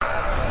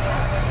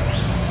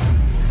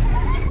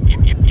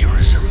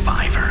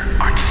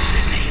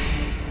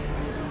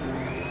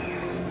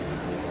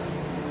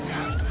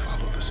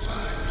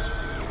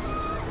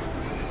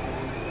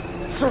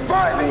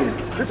Surviving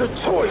is a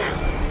choice.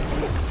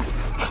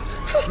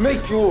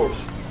 Make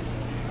yours.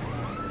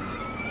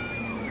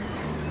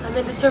 I'm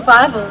into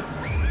survival.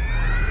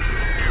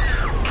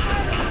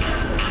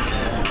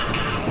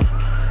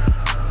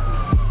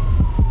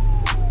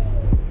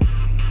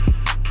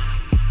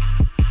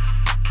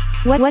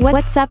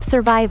 What's up,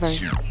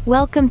 survivors?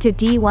 Welcome to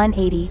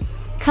D180.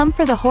 Come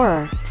for the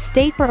horror,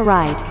 stay for a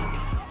ride.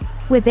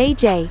 With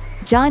AJ,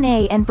 John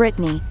A, and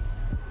Brittany.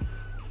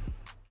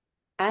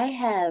 I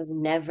have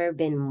never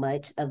been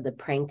much of the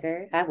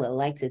pranker. I would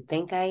like to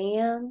think I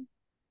am.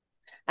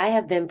 I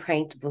have been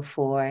pranked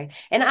before,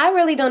 and I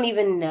really don't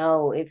even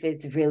know if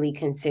it's really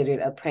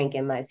considered a prank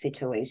in my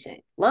situation.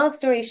 Long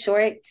story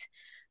short,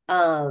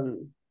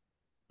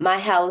 my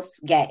house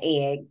got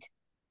egged,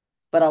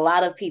 but a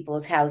lot of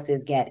people's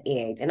houses got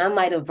egged. And I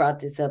might have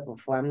brought this up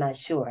before, I'm not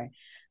sure.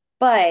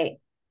 But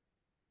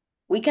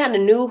we kind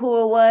of knew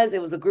who it was.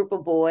 It was a group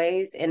of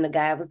boys, and the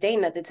guy I was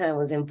dating at the time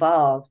was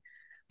involved.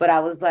 But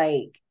I was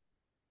like,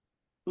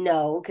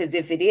 no, because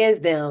if it is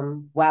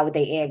them, why would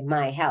they egg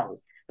my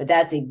house? But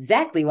that's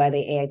exactly why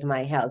they egged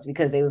my house,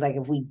 because they was like,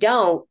 if we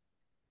don't,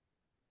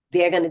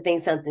 they're going to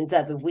think something's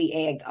up if we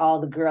egged all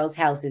the girls'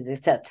 houses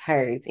except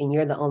hers, and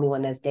you're the only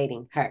one that's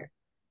dating her.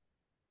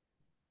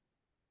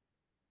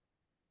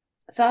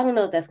 So I don't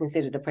know if that's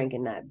considered a prank or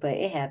not, but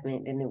it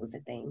happened and it was a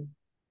thing.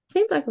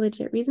 Seems like a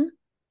legit reason.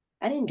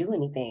 I didn't do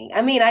anything.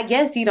 I mean, I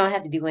guess you don't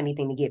have to do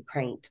anything to get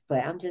pranked, but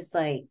I'm just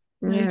like,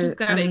 Yeah, you just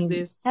gotta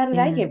exist. How did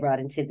I get brought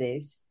into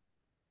this?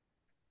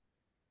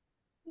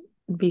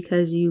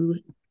 Because you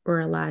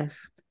were alive.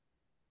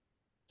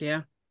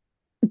 Yeah.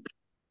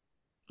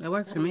 That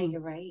works for me. Make it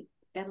right.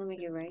 That don't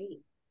make it right.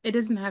 It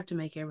doesn't have to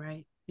make it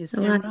right. It's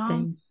A lot of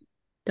things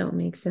don't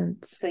make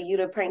sense. So you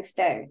the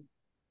prankster?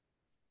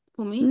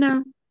 For me?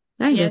 No.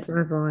 I Yes. get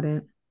to all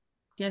that.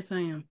 Yes, I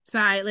am.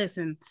 Sorry,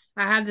 listen.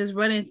 I have this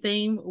running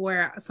theme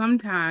where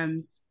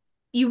sometimes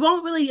you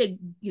won't really,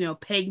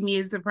 peg me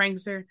as the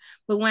prankster,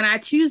 but when I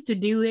choose to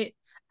do it,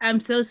 I'm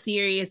so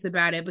serious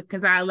about it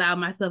because I allow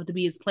myself to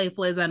be as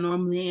playful as I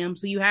normally am.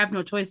 So you have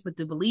no choice but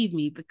to believe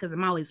me because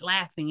I'm always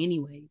laughing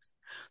anyways.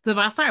 So if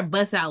I start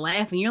bust out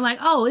laughing, you're like,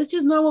 oh, it's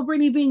just normal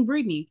Brittany being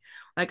Brittany.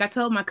 Like I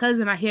told my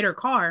cousin I hit her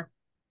car.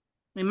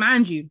 And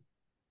mind you,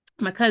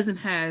 my cousin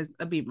has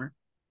a Beamer.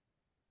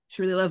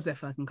 She really loves that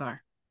fucking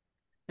car.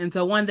 And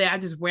so one day I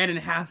just ran in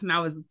the house and I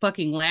was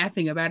fucking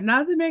laughing about it. And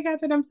I was like, I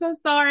said, I'm so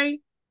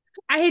sorry.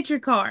 I hit your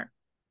car.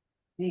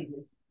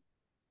 Jesus.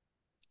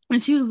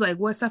 And she was like,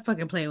 what? Stop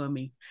fucking playing with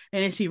me.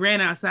 And then she ran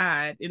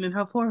outside. And then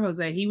her poor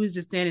Jose, he was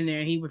just standing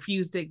there and he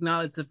refused to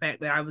acknowledge the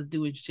fact that I was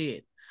doing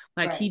shit.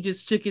 Like He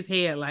just shook his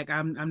head like,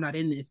 I'm not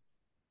in this.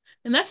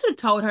 And I should have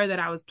told her that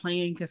I was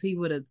playing because he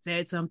would have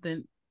said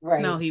something.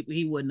 Right. No,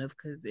 he wouldn't have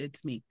because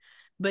it's me.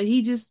 But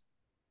he just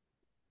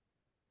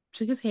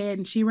shook his head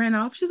and she ran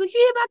off. She's like, you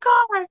hit my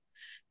car.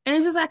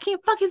 And she's like, I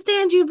can't fucking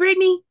stand you,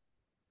 Brittany.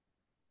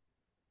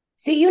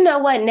 See, you know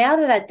what? Now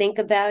that I think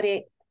about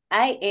it,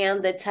 I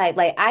am the type,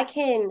 like I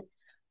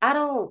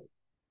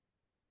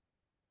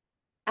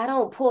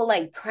don't pull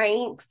like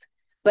pranks,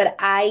 but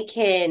I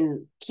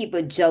can keep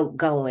a joke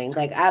going.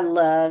 Like I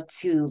love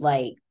to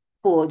like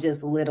pull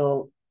just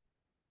little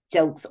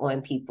jokes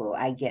on people,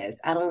 I guess.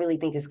 I don't really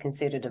think it's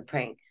considered a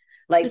prank.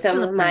 Like It's some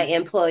still a of my prank.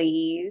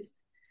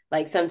 employees,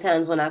 like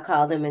sometimes when I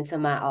call them into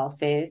my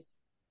office,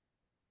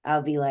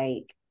 I'll be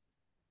like,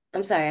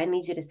 I'm sorry, I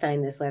need you to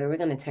sign this letter. We're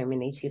going to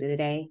terminate you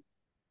today.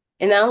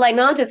 And I'm like,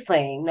 no, I'm just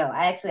playing. No,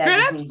 I just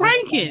that's need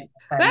pranking.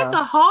 That's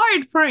off. a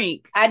hard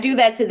prank. I do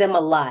that to them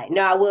a lot.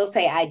 No, I will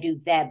say I do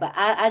that, but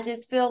I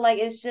just feel like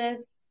it's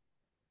just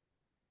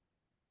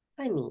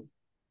funny.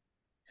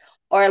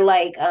 Or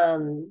like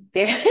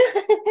there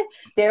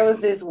there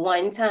was this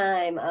one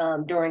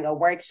time during a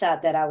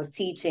workshop that I was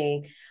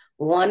teaching,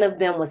 one of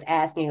them was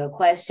asking a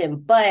question,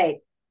 but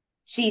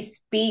she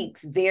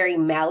speaks very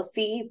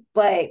mousy,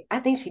 but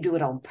I think she do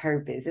it on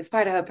purpose. It's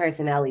part of her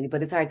personality,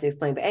 but it's hard to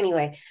explain. But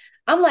anyway,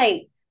 I'm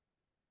like,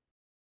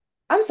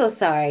 I'm so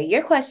sorry.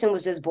 Your question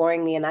was just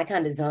boring me and I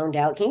kind of zoned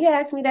out. Can you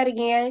ask me that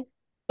again?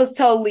 I was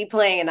totally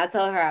playing. I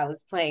told her I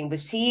was playing, but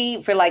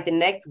for like the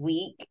next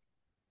week,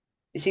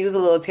 she was a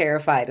little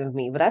terrified of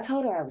me, but I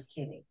told her I was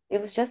kidding.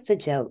 It was just a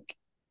joke.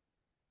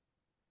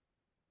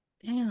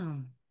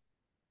 Damn.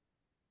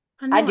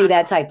 I do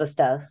that type of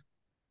stuff.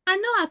 I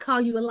know I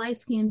call you a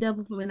light-skinned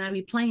devil when I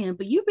be playing,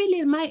 but you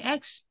really might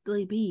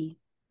actually be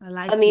a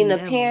light-skinned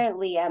devil.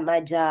 Apparently at my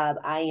job,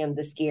 I am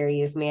the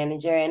scariest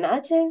manager, and I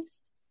could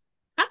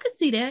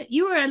see that.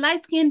 You were a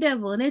light-skinned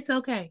devil, and it's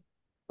okay.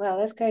 Well,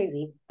 that's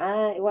crazy.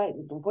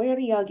 Where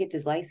do y'all get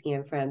this light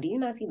skin from? Do you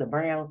not see the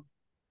brown?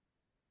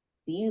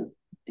 Do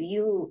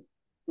you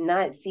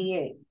not see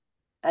it?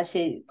 I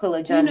should pull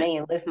a John May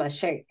and lift my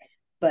shirt,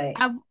 but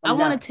I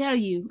want to tell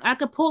you, I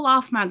could pull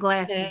off my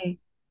glasses,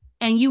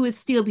 and you would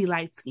still be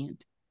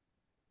light-skinned.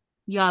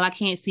 Y'all, I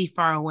can't see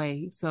far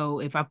away. So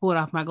if I pulled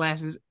off my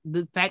glasses,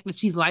 the fact that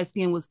she's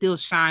light-skinned would still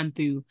shine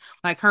through.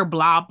 Like her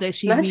blob that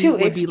she would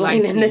be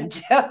light-skinned.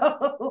 The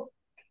joke.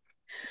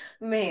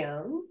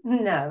 Ma'am,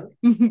 no.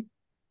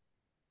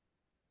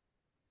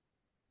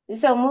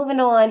 So moving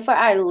on for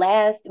our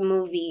last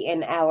movie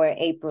in our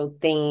April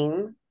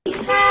theme.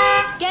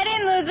 Get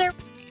in, loser.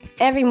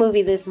 Every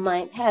movie this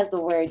month has the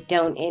word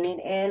don't in it.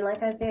 And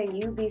like I said,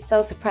 you'd be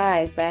so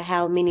surprised by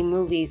how many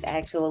movies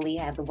actually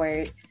have the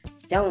word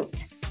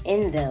don't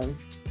in them.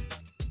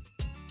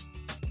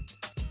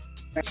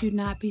 What you'd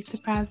not be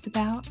surprised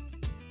about?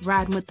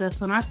 Riding with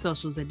us on our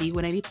socials at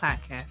D180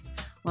 Podcast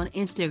on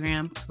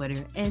Instagram,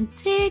 Twitter, and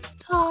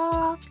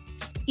TikTok.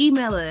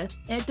 Email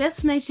us at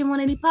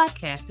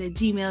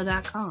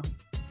destination180podcast@gmail.com.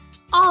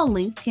 All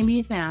links can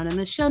be found in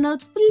the show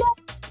notes below.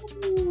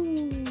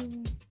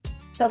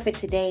 So for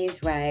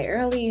today's ride,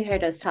 earlier you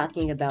heard us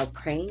talking about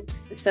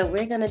pranks. So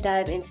we're going to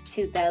dive into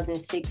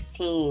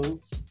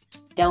 2016's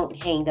Don't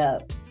Hang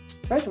Up.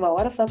 First of all,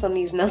 why the fuck on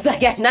these notes I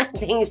got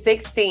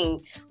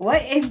 1916?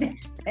 What is that?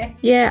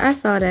 Yeah, I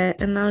saw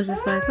that and I was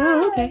just like,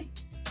 oh, okay.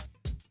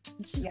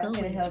 Let's just Yeah, I go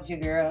could with have it. helped you,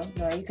 girl.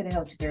 No, you could have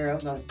helped your girl.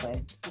 No, I'm just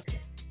playing.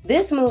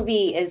 This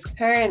movie is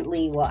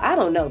currently, well, I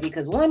don't know,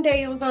 because one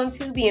day it was on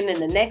Tubi and then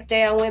the next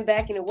day I went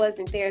back and it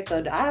wasn't there,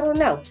 so I don't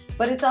know.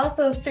 But it's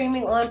also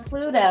streaming on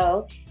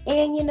Pluto.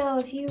 And, you know,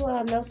 if you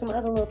know some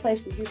other little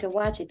places you can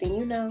watch it, then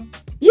you know.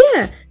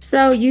 Yeah.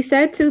 So you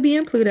said Tubi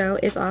and Pluto.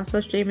 It's also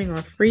streaming on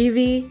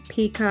Freevee,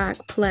 Peacock,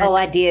 Plex. Oh,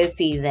 I did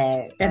see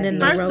that. And then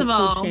the First of Roku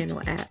all,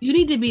 channel app. You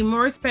need to be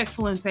more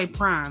respectful and say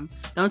Prime.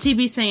 Don't you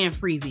be saying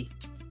Freevee.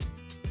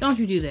 Don't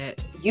you do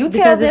that. You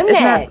tell Because them it's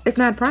that. not, it's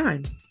not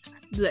Prime.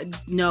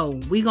 No,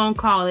 we gonna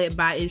call it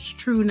by its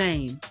true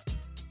name.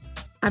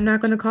 I'm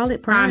not going to call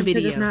it Prime because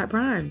Video. it's not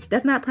Prime.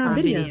 That's not Prime,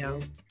 Video.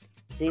 Jesus.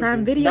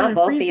 Prime Video Not and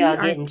both of Freevee y'all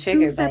are getting two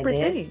triggered by separate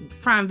this. things.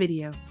 Prime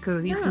Video,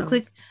 because you can No.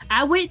 click.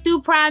 I went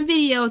through Prime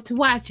Video to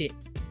watch it.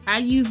 I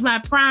use my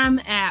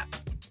Prime app.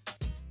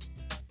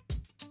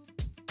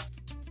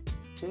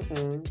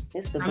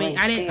 It's the I mean, blank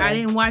I stare.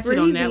 didn't watch it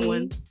on that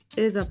one. Freevee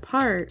is a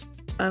part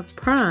of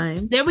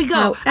Prime. There we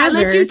go. I However,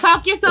 let you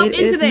talk yourself it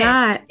into is that.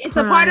 not It's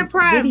a part of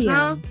Prime, Video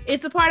huh?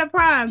 It's a part of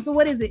Prime. So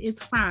what is it?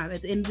 It's Prime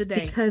at the end of the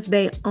day. because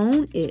they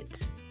own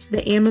it.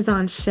 The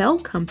Amazon shell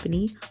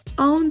company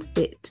owns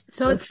it.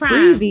 So But it's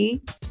Prime.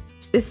 Freevee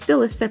is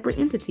still a separate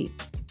entity.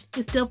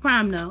 It's still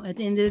Prime though. At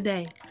the end of the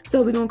day,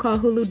 So we're gonna call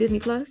Hulu Disney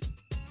Plus.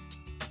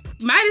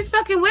 might as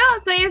fucking well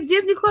say it's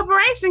Disney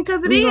Corporation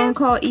because it We're gonna is.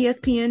 call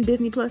ESPN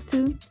Disney Plus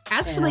too.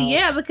 Actually,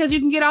 Yeah. yeah, because you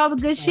can get all the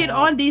good shit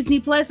on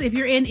Disney Plus if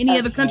you're in any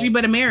other Okay. country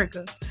but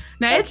America.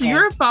 Now, it's Okay.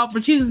 your fault for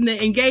choosing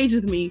to engage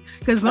with me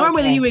because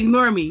normally Okay. you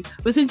ignore me.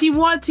 But since you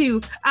want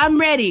to, I'm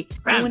ready.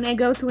 And when they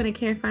go to it and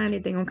can't find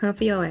it, they're gonna come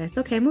for your ass.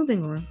 Okay,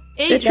 moving on.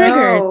 The It-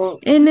 triggers No.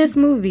 in this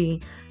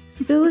movie: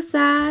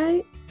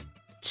 suicide,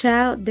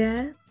 child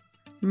death,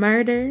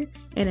 murder,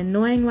 and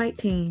annoying white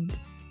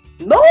teens.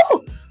 Ooh!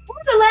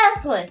 Who's the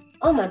last one?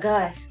 Oh my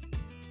gosh.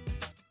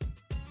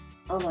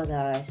 Oh my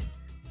gosh.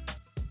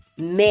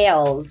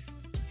 Males,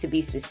 to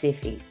be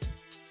specific.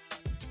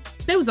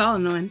 That was all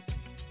annoying.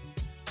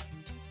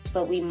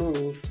 But we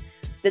move.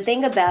 The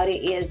thing about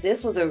it is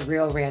this was a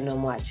real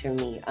random watch for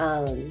me.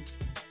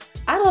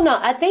 I don't know.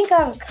 I think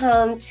I've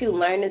come to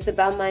learn this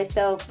about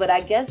myself, but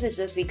I guess it's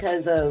just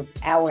because of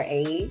our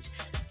age.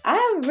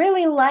 I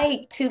really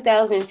like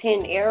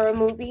 2010 era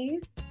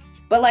movies.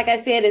 But like I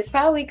said, it's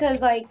probably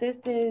because like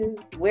this is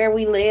where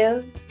we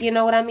live. You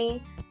know what I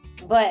mean?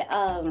 But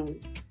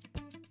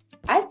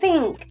I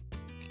think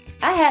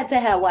I had to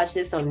have watched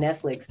this on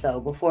Netflix though.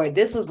 Before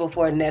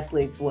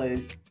Netflix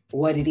was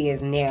what it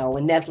is now.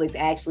 When Netflix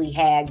actually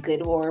had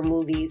good horror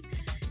movies,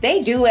 they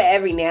do it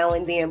every now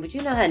and then. But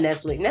you know how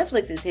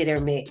Netflix is hit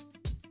or miss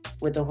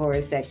with the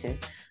horror section.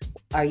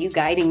 Are you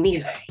guiding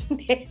me right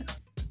now?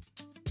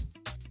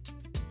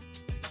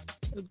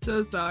 I'm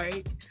so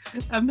sorry.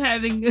 I'm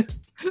having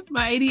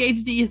my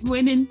ADHD is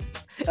winning.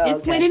 Oh,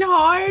 It's okay. winning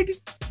hard.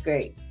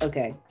 Great.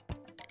 Okay.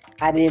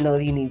 I didn't know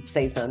if you need to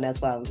say something.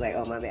 That's why I was like,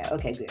 oh my bad.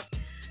 Okay, good.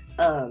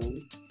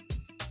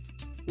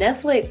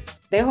 Netflix,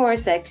 their horror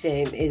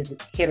section is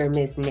hit or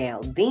miss now.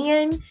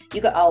 Then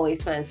you could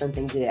always find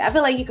something good. I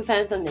feel like you can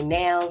find something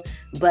now,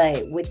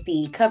 but with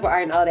the cover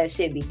art and all that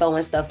shit, be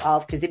throwing stuff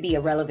off because it'd be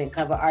irrelevant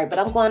cover art. But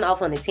I'm going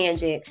off on a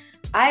tangent.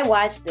 I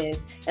watched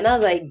this and I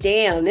was like,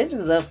 damn, this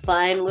is a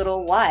fun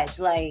little watch.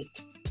 Like,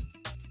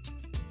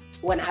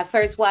 when I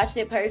first watched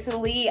it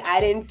personally, I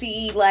didn't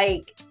see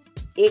like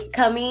it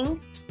coming,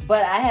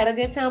 but I had a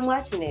good time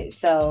watching it.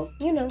 So,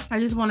 you know.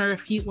 I just want to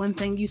refute one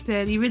thing you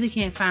said. You really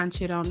can't find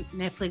shit on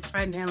Netflix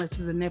right now.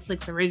 This is a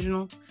Netflix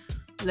original.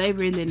 They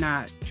really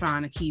not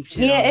trying to keep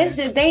shit. Yeah, on it's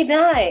there. just they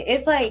not.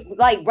 It's like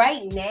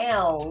right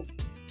now,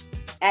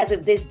 as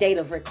of this date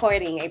of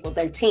recording, April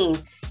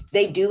 13th,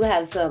 they do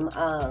have some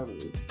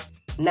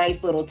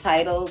nice little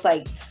titles,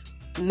 like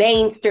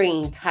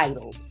mainstream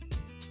titles.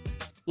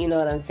 You know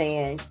what I'm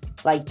saying?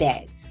 Like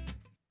that.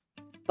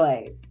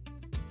 But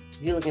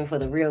if you're looking for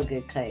the real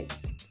good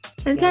cuts.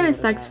 It Yeah, kind I of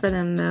know sucks that. for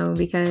them though,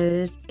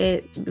 because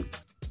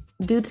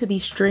due to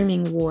these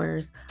streaming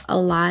wars, a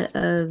lot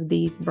of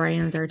these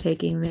brands are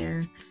taking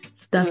their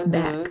stuff Mhm.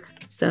 back.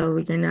 So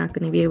you're not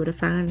going to be able to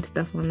find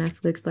stuff on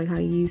Netflix like how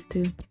you used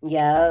to.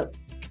 Yep.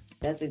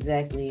 That's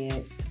exactly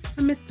it.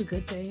 I miss the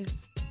good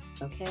days.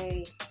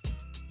 Okay.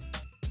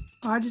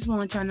 I just want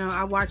to let y'all know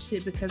I watched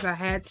it because I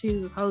had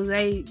to.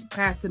 Jose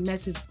passed the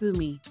message through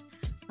me.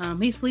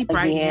 He sleep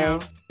right now.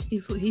 He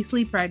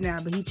sleep right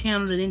now, but he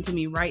channeled it into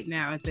me right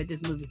now and said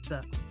this movie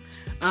sucks.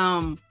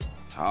 Oh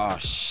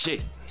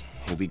shit!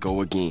 Here we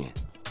go again.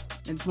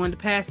 I just wanted to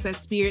pass that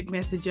spirit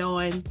message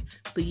on,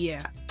 but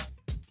yeah,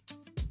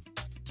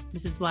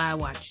 this is why I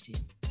watched it.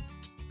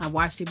 I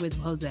watched it with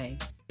Jose.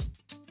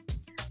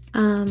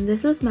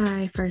 This was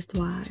my first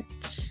watch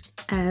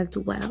as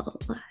well.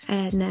 I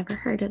had never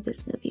heard of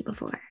this movie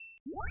before.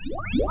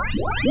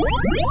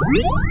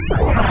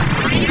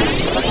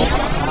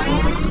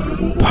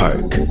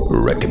 Park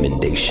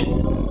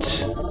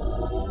recommendations.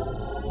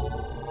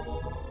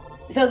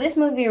 So this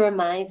movie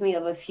reminds me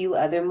of a few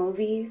other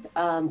movies.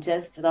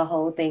 Just the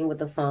whole thing with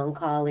the phone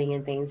calling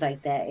and things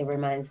like that. It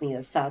reminds me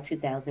of Saw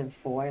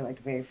 2004, like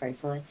the very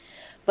first one.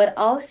 But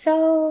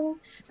also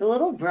the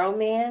little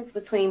bromance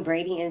between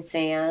Brady and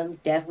Sam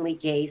definitely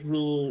gave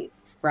me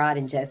Rod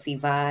and Jesse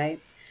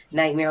vibes.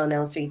 Nightmare on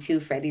Elm Street 2,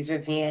 Freddy's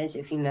Revenge,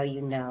 if you know,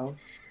 you know.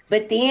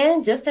 But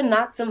then, just to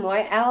knock some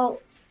more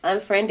out,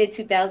 Unfriended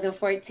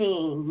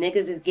 2014,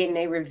 niggas is getting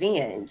a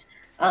revenge.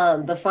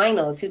 The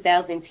Final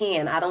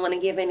 2010, I don't want to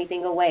give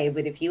anything away,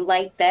 but if you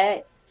like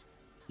that,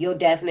 you'll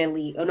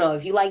definitely, oh no,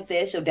 if you like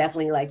this, you'll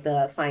definitely like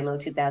the Final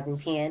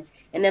 2010.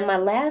 And then my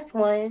last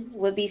one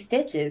would be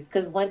Stitches,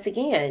 because once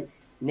again,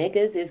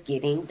 niggas is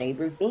getting their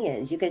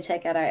revenge. You can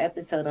check out our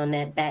episode on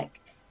that back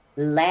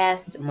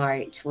last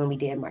March when we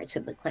did March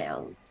of the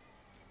Clowns.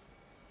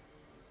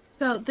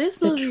 So this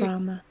The movie,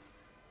 trauma.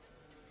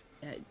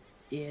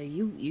 yeah,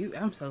 you.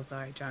 I'm so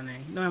sorry, Johnny.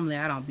 Normally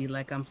I don't be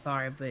like I'm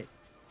sorry, but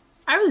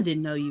I really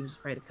didn't know you was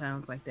afraid of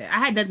clowns like that. I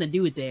had nothing to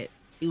do with that.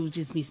 It was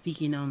just me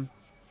speaking on.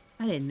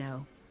 I didn't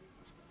know.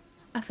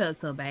 I felt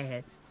so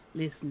bad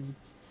listening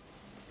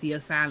to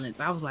your silence.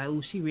 I was like,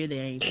 "Oh, she really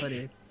ain't for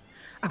this.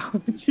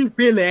 She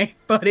really ain't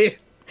for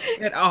this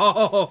at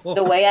all."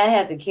 The way I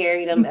had to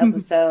carry them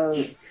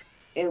episodes,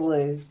 it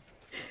was,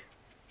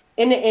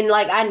 and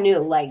like I knew,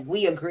 like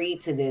we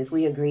agreed to this.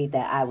 We agreed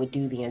that I would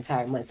do the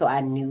entire month, so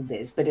I knew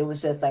this. But it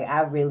was just like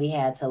I really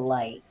had to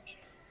like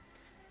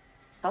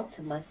talk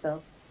to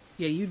myself.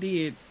 Yeah, you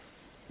did.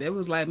 That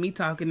was like me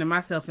talking to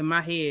myself in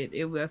my head.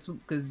 It was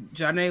because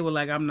Johnny was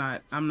like, I'm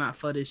not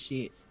for this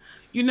shit.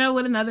 You know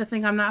what? Another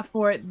thing I'm not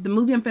for it. The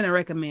movie I'm finna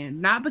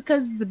recommend, not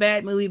because it's a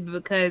bad movie, but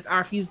because I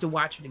refuse to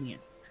watch it again.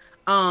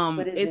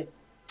 What is It's it?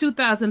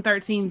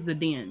 2013's The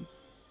Den.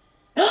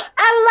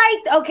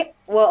 I liked. Okay,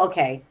 well,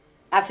 okay.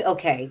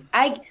 Okay.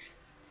 I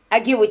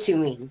get what you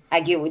mean. I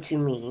get what you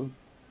mean.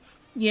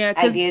 Yeah, I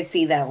because did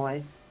see that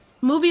one.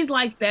 movies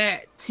like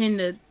that tend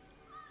to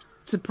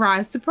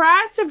surprise,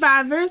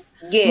 survivors.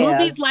 Yeah.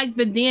 Movies like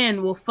The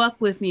Den will fuck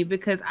with me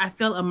because I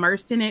feel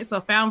immersed in it.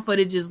 So found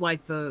footage is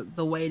like the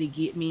way to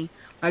get me.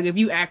 Like if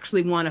you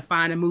actually want to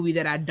find a movie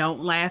that I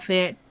don't laugh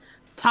at,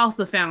 toss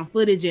the found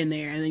footage in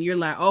there, and then you're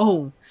like,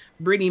 oh,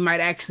 Brittany might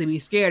actually be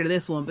scared of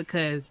this one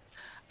because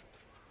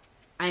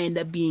I end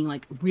up being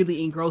like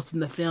really engrossed in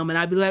the film, and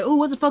I'd be like, oh,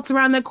 what the fuck's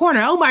around that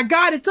corner? Oh my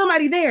god, it's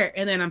somebody there,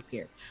 and then I'm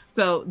scared.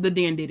 So The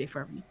Den did it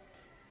for me.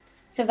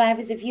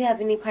 Survivors, if you have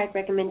any park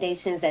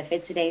recommendations that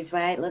fit today's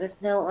ride, let us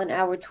know on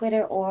our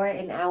Twitter or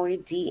in our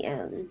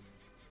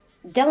DMs.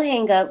 Don't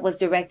Hang Up was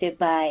directed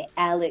by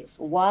Alex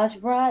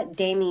Wajbra,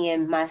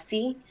 Damian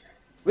Massey,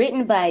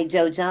 written by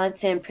Joe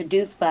Johnson,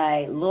 produced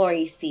by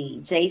Lori C.,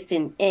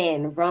 Jason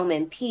N.,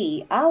 Roman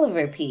P.,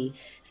 Oliver P.,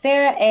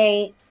 Farrah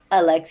A.,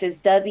 Alexis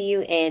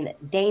W., and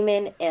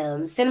Damon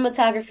M.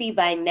 Cinematography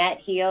by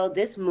Nat Hill.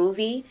 This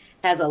movie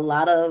has a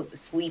lot of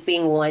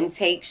sweeping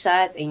one-take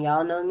shots, and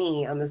y'all know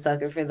me. I'm a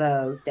sucker for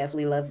those.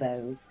 Definitely love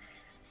those.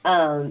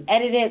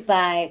 Edited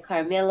by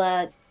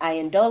Carmilla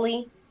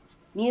Iandoli.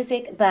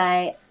 Music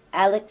by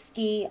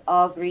Alexi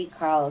Aubrey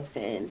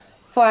Carlson.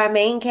 For our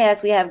main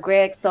cast, we have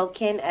Greg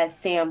Sulkin as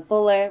Sam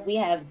Fuller. We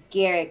have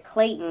Garrett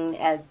Clayton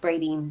as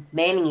Brady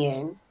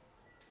Manion.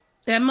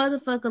 That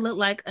motherfucker looked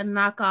like a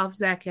knockoff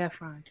Zac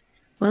Efron.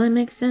 Well, it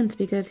makes sense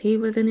because he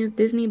was in his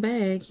Disney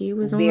bag. He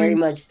was Very on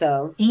much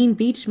so. Teen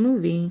Beach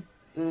Movie.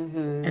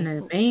 Mm-hmm. And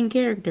a main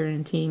character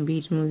in Teen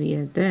Beach Movie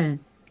at that.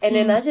 And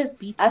then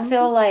I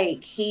feel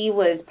like he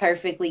was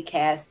perfectly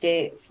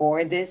casted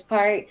for this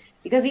part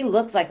because he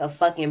looks like a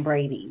fucking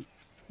Brady.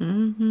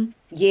 Mm-hmm.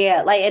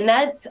 Yeah, like, and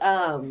that's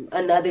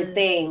another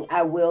thing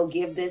I will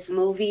give this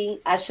movie.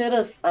 I should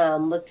have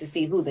looked to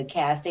see who the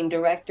casting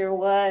director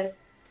was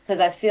because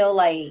I feel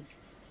like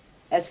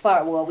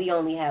well, we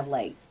only have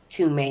like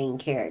two main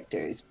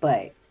characters,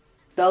 but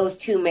those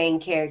two main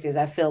characters,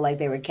 I feel like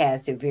they were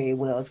casted very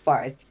well as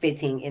far as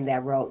fitting in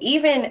that role.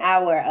 Even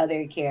our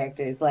other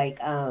characters, like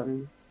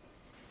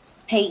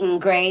Peyton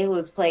Gray, who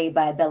was played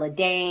by Bella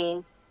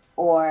Dane,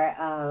 or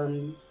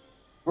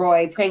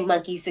Roy Prank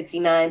Monkey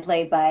 69,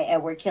 played by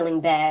Edward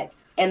Killingback,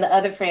 and the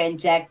other friend,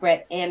 Jack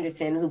Brett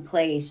Anderson, who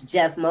plays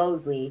Jeff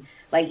Mosley.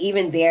 Like,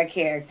 even their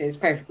characters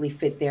perfectly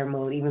fit their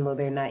mood, even though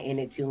they're not in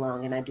it too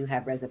long, and I do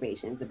have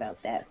reservations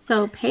about that.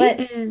 So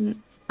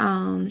Peyton,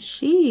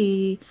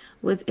 She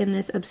was in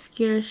this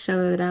obscure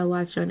show that I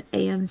watched on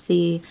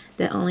AMC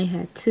that only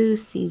had 2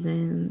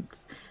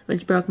 seasons,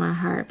 which broke my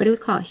heart, but it was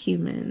called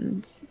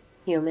Humans.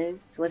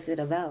 Humans. What's it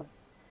about?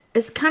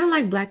 It's kind of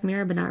like Black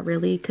Mirror, but not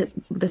really.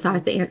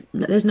 Besides Mhm.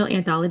 there's no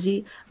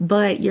anthology,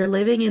 but you're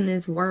living in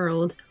this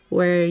world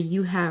where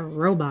you have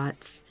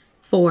robots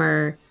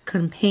for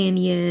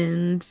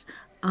companions,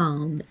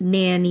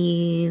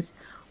 nannies,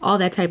 all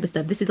that type of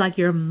stuff. This is like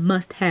your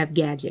must-have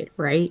gadget,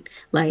 right?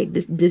 Like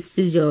this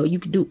is your you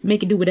could do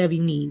make it do whatever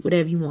you need,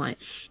 whatever you want.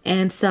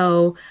 And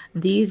so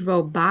these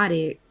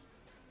robotic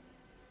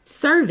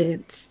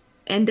servants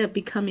end up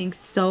becoming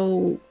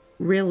so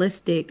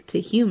realistic to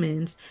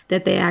humans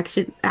that they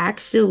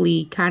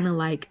actually kind of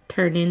like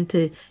turn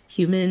into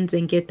humans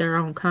and get their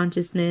own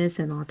consciousness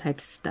and all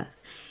types of stuff.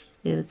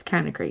 It was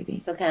kind of crazy.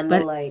 So kind of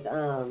But like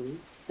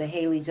the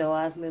Haley Joel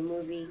Osment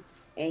movie,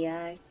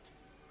 AI.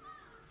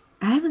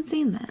 I haven't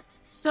seen that.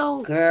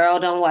 So Girl,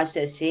 don't watch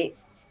that shit.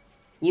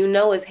 You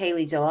know it's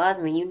Haley Joel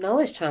Osment. You know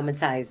it's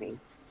traumatizing.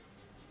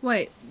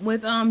 wait,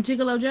 with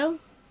Gigolo Joe?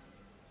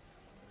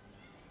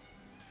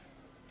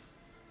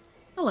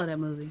 I love that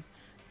movie.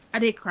 I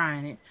did cry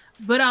in it.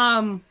 But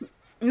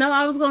no,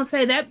 I was gonna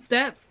say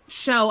that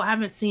show, I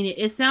haven't seen it.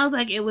 It sounds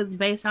like it was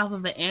based off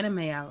of an anime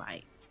I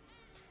like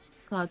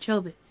called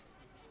Chobits.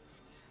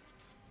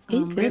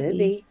 It could Could be.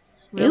 be.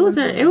 It Real was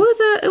into a it it. was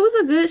a it was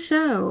a good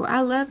show.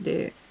 I loved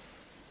it.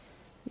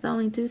 It's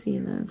only 2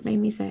 seasons. Made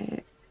me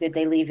sad. Did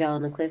they leave y'all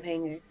on a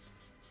cliffhanger?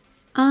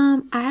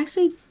 I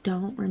actually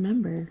don't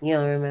remember. You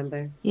don't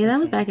remember? Yeah, that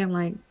was Okay. back in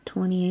like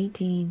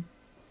 2018.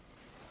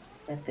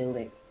 I feel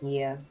it.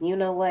 Yeah. You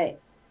know what?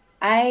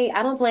 I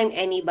don't blame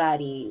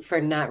anybody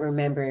for not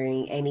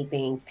remembering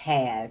anything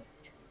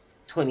past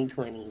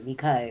 2020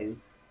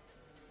 because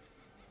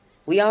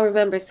we all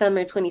remember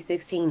summer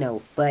 2016,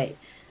 no, but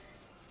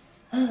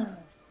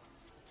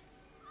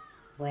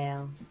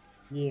well,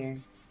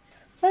 years.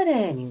 But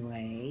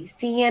anyway,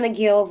 Sienna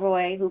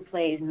Gilroy, who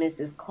plays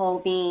Mrs.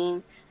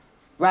 Colbean,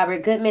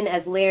 Robert Goodman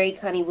as Larry,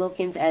 Connie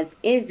Wilkins as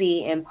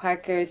Izzy, and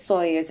Parker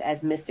Sawyers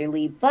as Mr.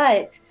 Lee.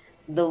 But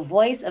the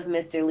voice of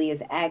Mr. Lee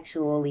is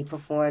actually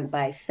performed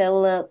by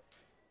Philip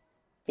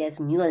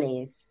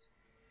Desmules.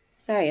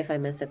 Sorry if I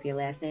mess up your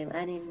last name.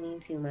 I didn't mean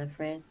to, my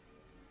friend.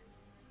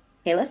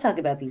 Okay, let's talk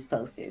about these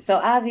posters. So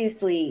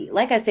obviously,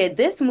 like I said,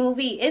 this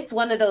movie, it's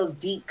one of those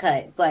deep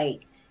cuts.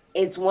 Like,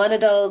 it's one of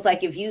those,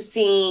 like, if you've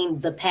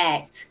seen The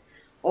Pact,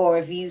 or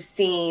if you've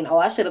seen, oh,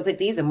 I should have put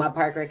these in my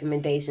park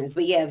recommendations.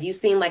 But yeah, if you've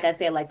seen, like I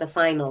said, like The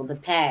Final, The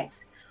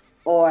Pact,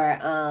 or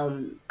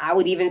I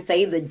would even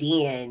say The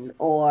Den,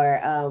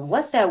 or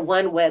what's that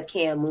one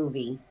webcam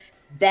movie?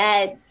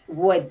 That's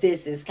what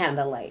this is kind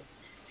of like.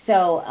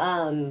 So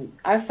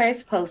our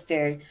first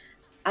poster,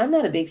 I'm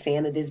not a big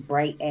fan of this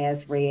bright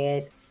ass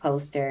red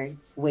poster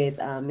with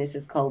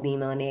Mrs.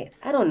 Colbean on it.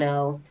 I don't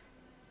know.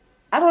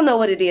 I don't know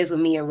what it is with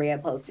me and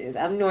red posters.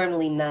 I'm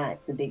normally not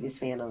the biggest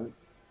fan of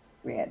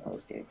red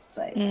posters,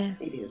 but Yeah.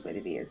 it is what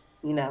it is,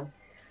 you know.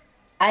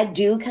 I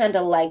do kind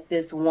of like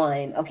this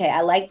one. Okay,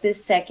 I like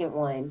this second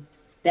one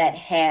that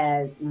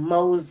has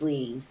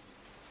Mosley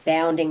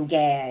bound and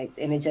gagged,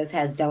 and it just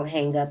has "Don't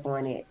Hang Up"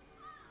 on it.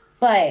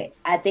 But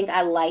I think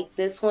I like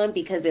this one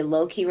because it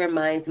low-key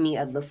reminds me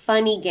of the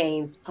Funny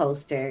Games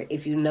poster.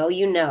 If you know,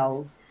 you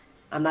know.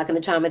 I'm not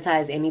going to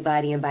traumatize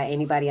anybody, and by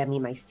anybody, I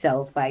mean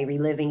myself by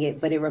reliving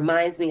it, but it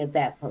reminds me of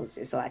that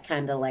poster. So I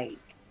kind of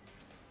like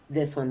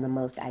this one the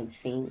most, I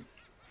think.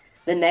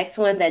 The next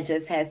one that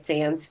just has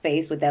Sam's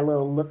face with that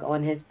little look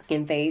on his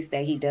fucking face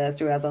that he does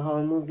throughout the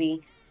whole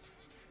movie.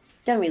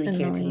 Don't really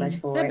care too much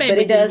Annoying. for That it, but baby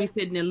it just be does,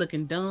 sitting there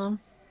looking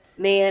dumb.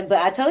 man. But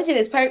I told you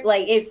it's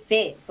like it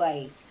fits.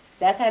 Like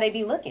that's how they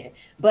be looking.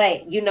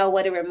 But you know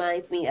what it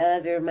reminds me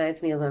of? It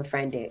reminds me of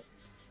Unfriended.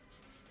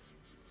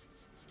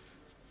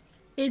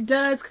 It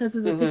does because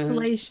of the Mm-hmm.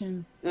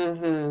 pixelation.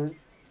 Mm-hmm.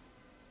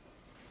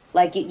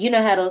 Like you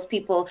know how those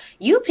people,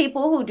 you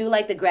people who do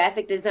like the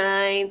graphic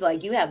designs,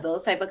 like you have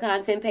those type of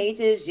content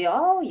pages,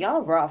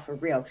 y'all raw for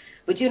real.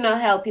 But you know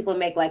how people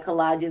make like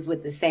collages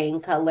with the same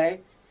color?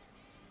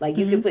 Like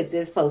you could Hmm. put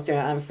this poster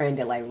and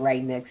Unfriended like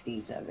right next to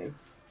each other.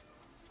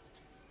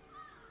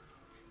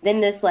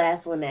 Then this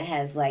last one that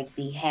has like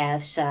the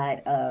half shot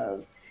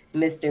of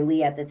Mr.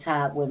 Lee at the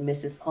top with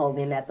Mrs.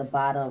 Colvin at the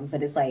bottom.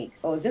 But it's like,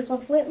 oh, is this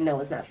one flip? No,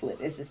 it's not flip.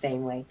 It's the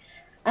same way.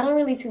 I don't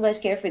really too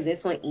much care for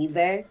this one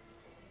either.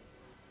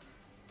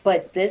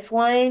 But this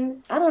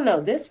one, I don't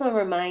know. This one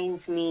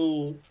reminds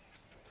me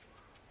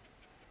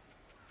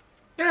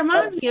It of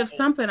reminds me of like,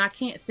 something I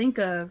can't think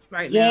of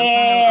right now.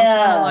 I'm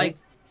trying to yeah. like.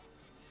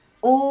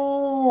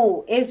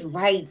 Ooh, it's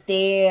right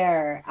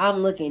there. I'm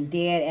looking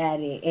dead at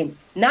it. And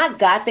not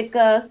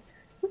Gothica.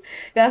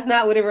 That's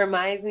not what it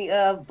reminds me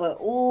of, but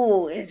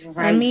ooh, it's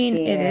I right mean,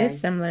 it is there.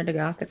 similar to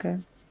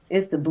Gothica.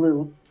 It's the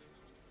blue.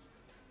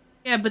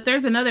 Yeah, but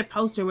there's another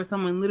poster with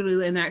someone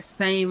literally in that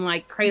same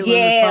like cradle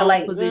in the Yeah, fold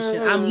like,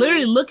 position. I'm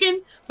literally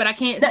looking, but I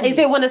can't Now, is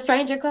see it it. When a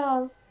Stranger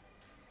Calls?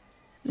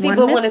 See, One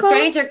but When missed a call?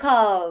 Stranger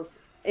Calls,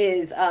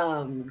 is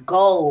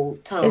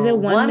gold tone. Is it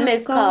one is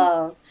Miss Call?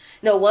 called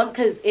no one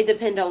because it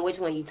depends on which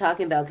one you're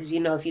talking about. Because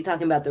if you're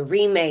talking about the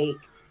remake,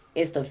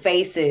 it's the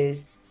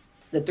faces,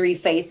 the three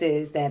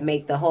faces that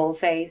make the whole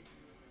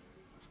face.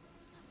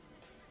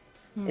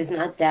 It's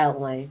not that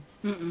one.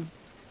 Mm-mm.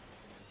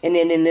 And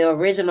then in the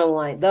original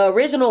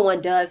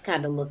one does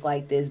kind of look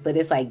like this, but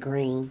it's like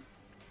green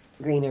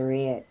and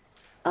red.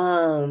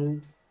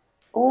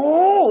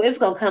 Oh, it's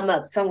gonna come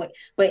up somewhere,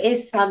 but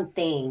it's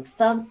something.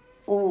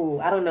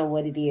 I don't know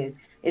what it is.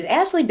 Is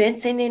Ashley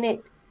Benson in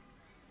it?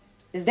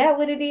 Is that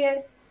what it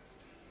is?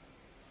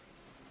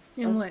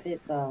 And what?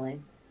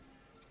 Spitballing.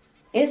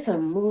 It's a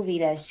movie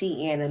that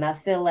she in, and I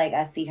feel like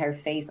I see her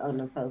face on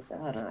the poster.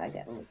 Hold on, I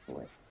gotta look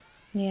for it.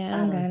 Yeah, I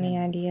don't got any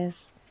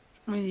ideas.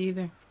 Me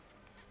either.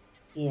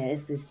 Yeah,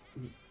 it's this.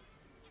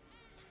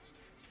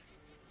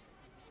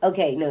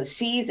 Okay, no,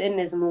 she's in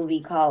this movie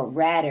called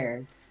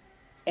Ratter,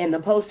 and the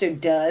poster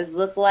does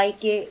look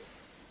like it,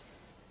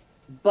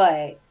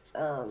 but I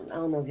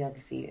don't know if y'all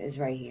can see it. It's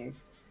right here.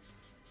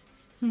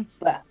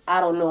 But I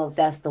don't know if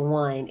that's the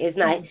one. It's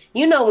not.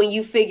 When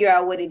you figure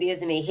out what it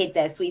is and they hit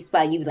that sweet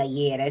spot, you be like,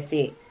 yeah, that's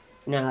it.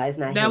 No, it's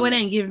not. That one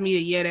ain't giving me a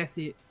yeah, that's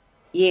it.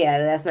 Yeah,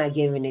 that's not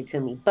giving it to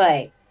me.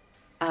 But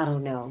I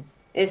don't know.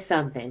 It's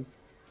something.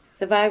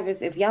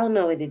 Survivors, if y'all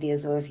know what it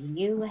is, or if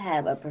you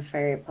have a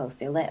preferred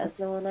poster, let us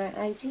know on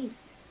our IG.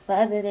 But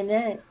other than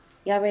that,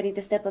 y'all ready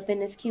to step up in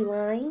this queue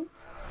line?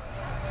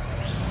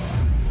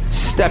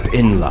 Step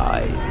in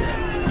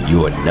line.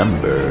 Your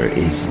number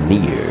is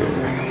near.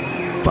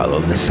 Follow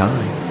the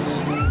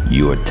signs.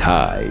 Your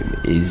time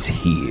is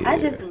here. I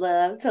just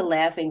love to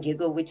laugh and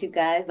giggle with you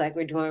guys like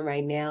we're doing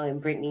right now, and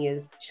Brittany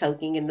is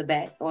choking in the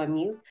back on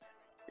mute.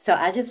 So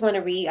I just want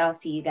to read off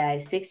to you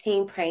guys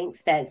 16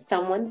 pranks that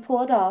someone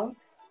pulled off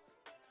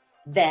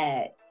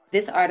that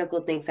this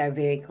article thinks are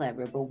very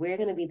clever, but we're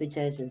going to be the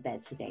judge of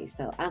that today.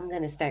 So I'm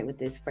going to start with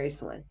this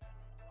first one.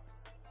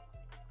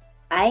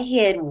 I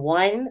hid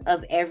one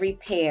of every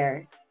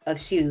pair of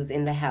shoes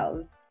in the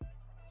house.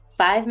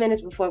 5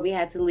 minutes before we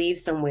had to leave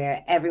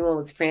somewhere, everyone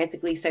was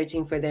frantically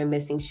searching for their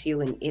missing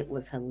shoe, and it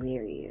was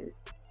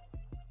hilarious.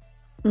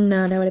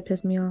 No, that would have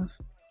pissed me off.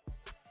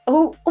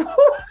 Oh,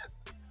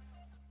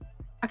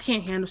 I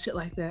can't handle shit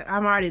like that.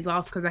 I'm already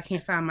lost because I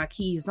can't find my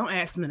keys. Don't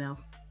ask someone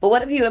else. but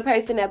what if you were the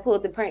person that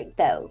pulled the prank,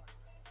 though?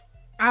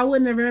 I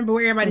wouldn't have remembered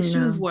where everybody's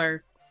shoes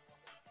were.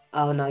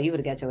 Oh, no, you would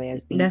have got your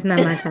ass beat. That's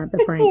not my type of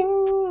prank.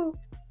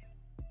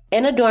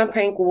 In a dorm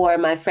prank war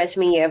my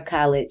freshman year of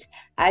college,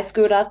 I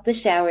screwed off the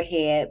shower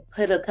head,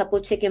 put a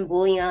couple chicken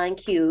bouillon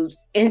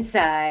cubes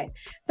inside,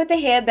 put the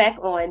head back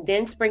on,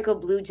 then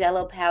sprinkled blue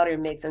Jell-O powder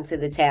mix onto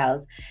the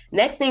towels.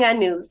 Next thing I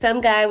knew,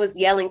 some guy was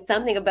yelling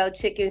something about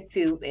chicken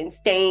soup and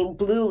stained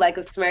blue like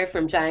a Smurf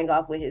from drying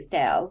off with his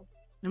towel.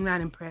 I'm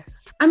not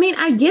impressed. I mean,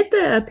 I get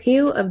the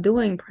appeal of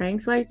doing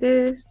pranks like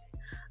this,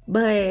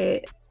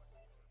 but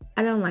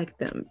I don't like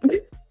them.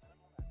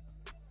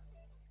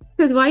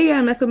 Because why you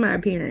gotta mess with my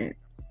appearance?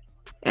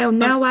 And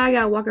now why I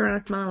gotta walk around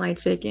smelling like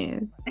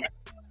chicken?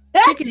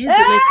 Chicken is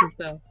delicious,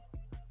 though.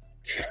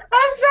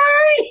 I'm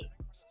sorry.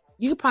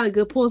 You could probably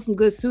go pull some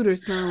good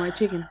suitors smelling like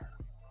chicken.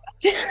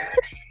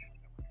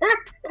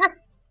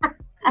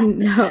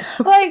 No.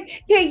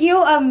 Like, can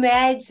you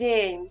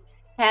imagine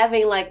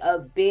having like a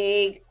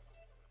big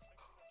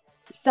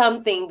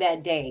something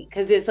that day?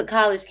 Because it's a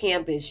college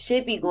campus,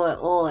 shit be going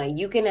on.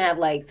 You can have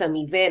like some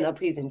event, a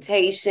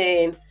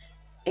presentation,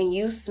 and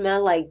you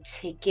smell like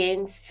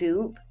chicken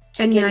soup.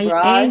 And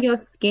your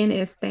skin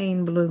is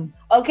stained blue.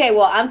 Okay,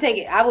 well,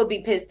 I would be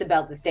pissed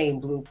about the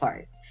stained blue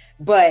part.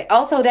 But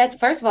also that,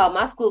 first of all,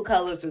 my school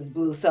colors was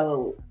blue.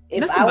 So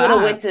if I would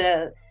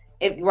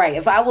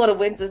have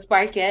went to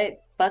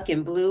Sparkette's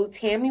fucking blue,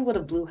 Tammy would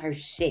have blew her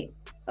shit.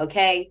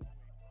 Okay?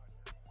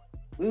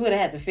 We would have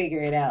had to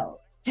figure it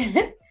out.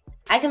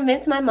 I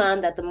convinced my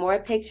mom that the more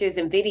pictures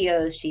and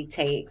videos she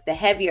takes, the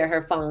heavier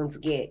her phones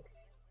get.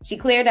 She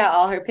cleared out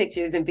all her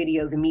pictures and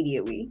videos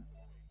immediately.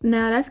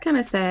 No, that's kind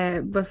of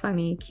sad, but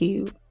funny and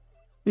cute.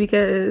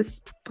 Because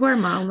poor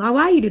mom,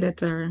 why you do that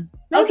to her?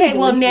 Okay,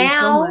 well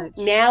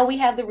now we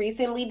have the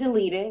recently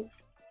deleted.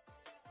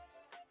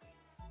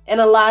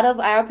 And a lot of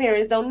our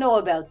parents don't know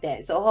about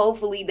that. So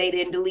hopefully they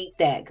didn't delete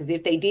that. Because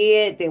if they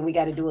did, then we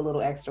got to do a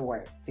little extra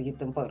work to get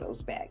them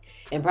photos back.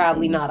 And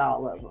probably not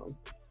all of them.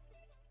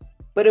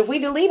 But if we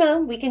delete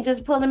them, we can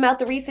just pull them out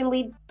the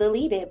recently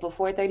deleted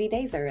before 30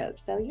 days are up.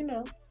 So,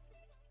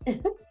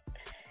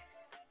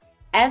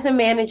 As a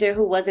manager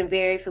who wasn't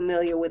very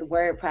familiar with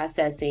word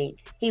processing,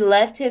 he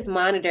left his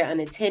monitor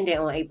unattended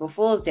on April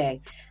Fool's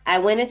Day. I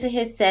went into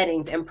his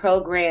settings and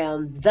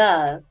programmed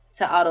the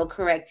to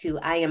autocorrect to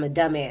I am a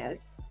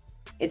dumbass.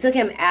 It took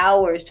him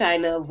hours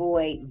trying to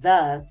avoid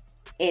the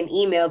in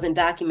emails and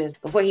documents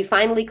before he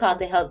finally called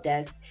the help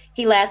desk.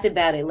 He laughed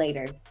about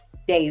it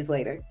days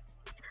later.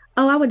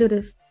 Oh, I would do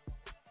this.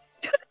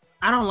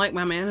 I don't like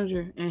my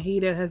manager, and he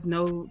that has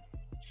no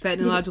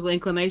technological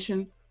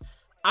inclination.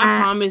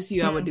 I promise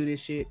you I would do this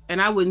shit. And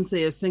I wouldn't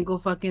say a single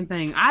fucking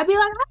thing. I'd be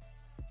like,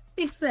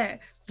 fix that.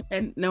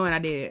 And knowing I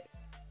did.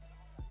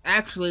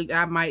 Actually,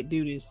 I might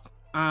do this.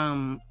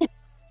 Um,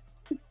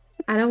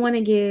 I don't want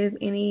to give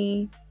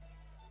any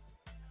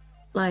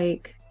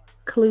like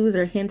clues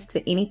or hints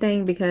to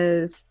anything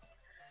because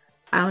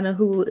I don't know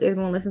who is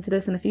going to listen to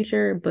this in the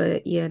future.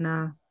 But yeah,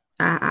 nah,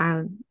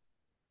 I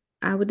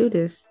I would do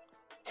this.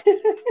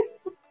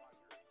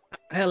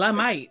 hell, I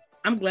might.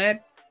 I'm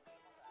glad.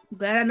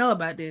 Glad I know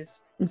about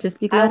this. Just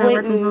be I glad I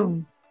work from wouldn't.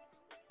 home.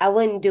 I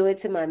wouldn't do it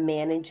to my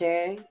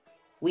manager.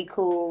 We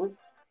cool,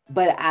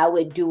 but I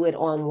would do it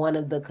on one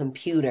of the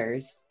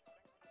computers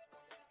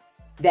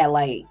that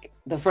like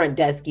the front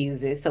desk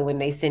uses. So when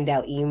they send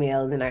out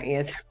emails and our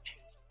answers,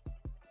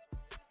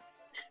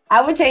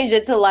 I would change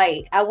it to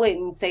like I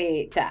wouldn't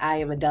say it to I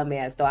am a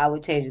dumbass. So I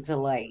would change it to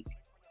like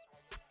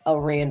a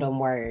random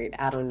word.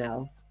 I don't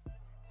know.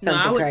 No, Something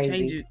I would crazy.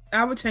 change it.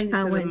 I would change it I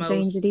to the wouldn't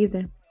change it most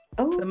either.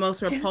 the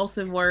most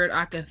repulsive word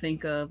I could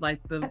think of, like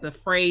the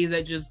phrase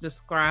that just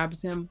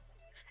describes him.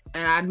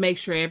 And I'd make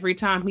sure every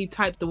time he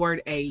typed the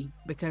word "a"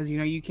 because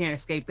you can't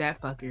escape that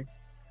fucker.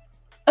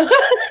 I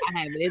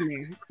have it in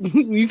there.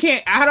 You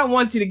can't. I don't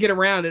want you to get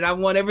around it. I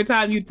want every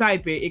time you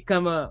type it, it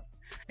come up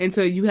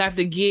until you have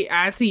to get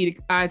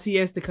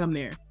ITS to come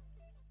there.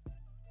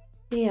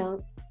 Yeah.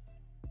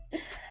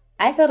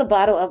 I filled a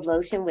bottle of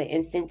lotion with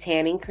instant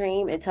tanning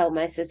cream and told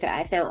my sister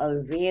I found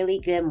a really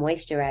good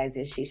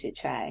moisturizer she should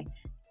try.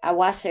 I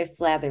watched her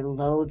slather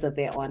loads of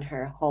it on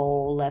her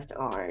whole left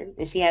arm,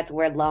 and she had to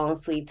wear long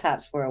sleeve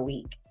tops for a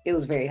week. It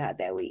was very hot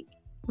that week.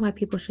 White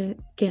people shit.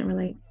 Can't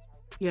relate.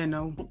 Yeah,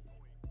 no.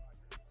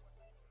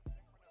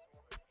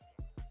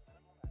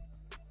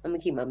 I'm gonna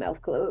keep my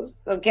mouth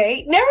closed.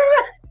 Okay, never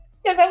mind.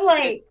 Because I'm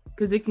like,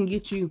 because it can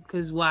get you.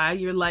 Because why?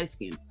 You're light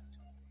skinned.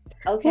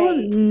 okay, Well,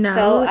 no.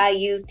 so I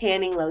use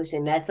tanning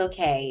lotion. That's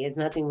okay. It's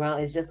nothing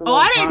wrong. It's just a Oh, little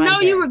I didn't know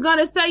you bronzer. were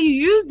gonna say you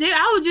used it.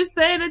 I was just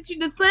saying that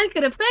the sun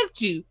could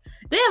affect you.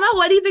 Damn, I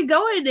wasn't even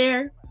going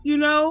there.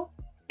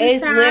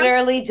 It's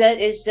literally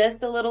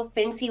just a little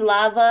Fenty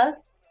lava,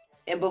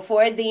 and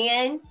before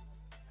then,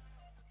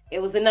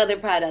 it was another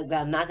product. But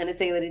I'm not gonna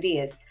say what it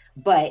is.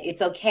 But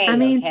it's okay. I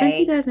mean,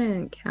 okay? Fenty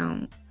doesn't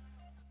count.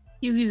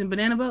 You was using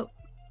banana boat.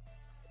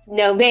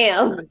 No,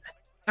 ma'am.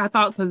 I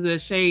thought because of the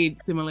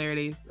shade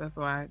similarities. That's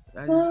why I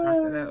just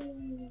brought that up.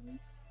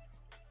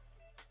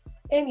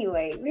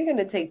 Anyway, we're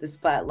gonna take the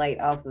spotlight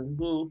off of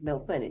me. No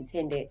pun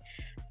intended.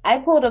 I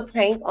pulled a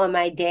prank on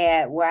my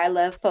dad where I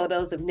left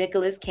photos of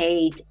Nicolas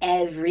Cage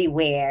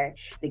everywhere.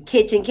 The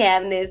kitchen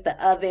cabinets,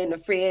 the oven, the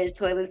fridge,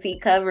 toilet seat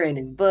cover, and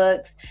his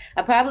books.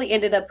 I probably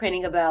ended up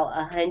printing about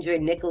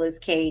 100 Nicolas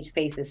Cage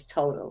faces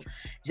total.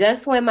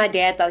 Just when my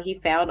dad thought he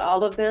found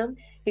all of them,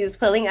 he was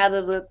pulling out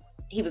of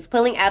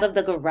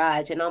the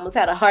garage and almost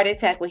had a heart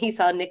attack when he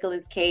saw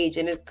Nicolas Cage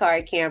in his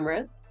car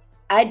camera.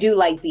 I do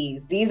like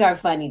these. These are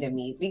funny to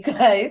me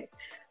because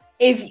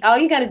if all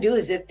you got to do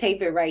is just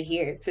tape it right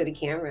here to the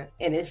camera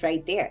and it's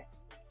right there.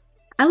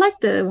 I like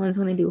the ones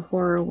when they do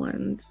horror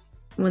ones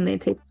when they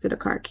take it to the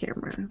car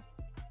camera.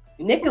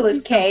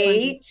 Nicolas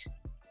Cage.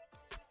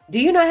 Do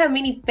you know how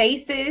many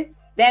faces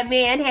that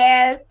man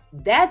has?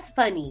 That's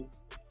funny.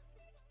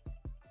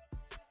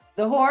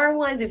 The horror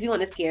ones, if you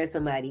want to scare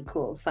somebody,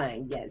 cool,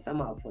 fine. Yes,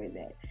 I'm all for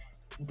that.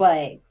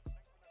 But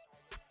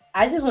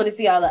I just want to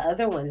see all the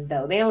other ones,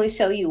 though. They only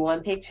show you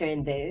one picture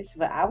in this,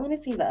 but I want to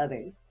see the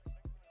others.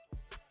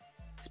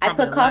 I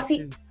put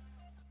coffee.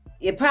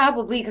 It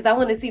probably, because I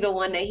want to see the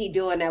one that he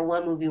do in that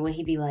one movie when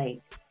he be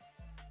like,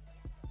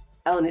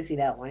 I want to see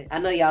that one. I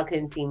know y'all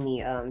couldn't see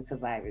me,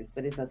 Survivors,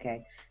 but it's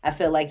okay. I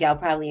feel like y'all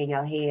probably in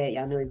y'all head,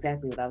 y'all knew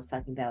exactly what I was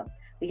talking about.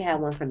 We can have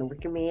one from The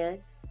Wicker Man.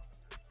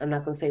 I'm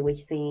not going to say which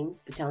scene,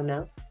 but y'all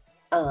know.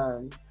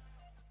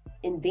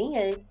 And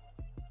then,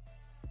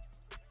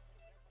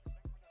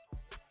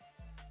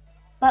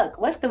 fuck,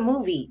 what's the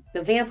movie?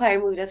 The vampire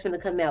movie that's going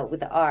to come out with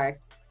the R.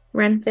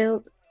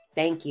 Renfield.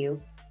 Thank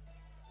you.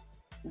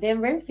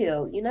 Then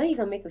Renfield, you know you're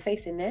going to make a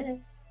face in that.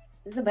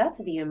 It's about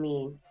to be a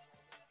meme.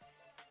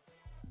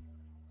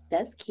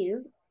 That's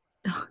cute.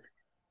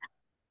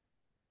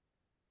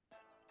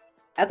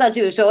 I thought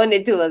you were showing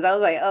it to us. I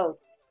was like, oh,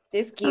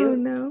 it's cute. Oh,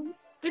 no.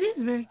 It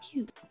is very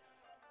cute.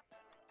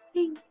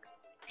 Thanks.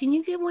 Can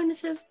you get one that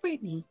says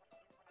Britney?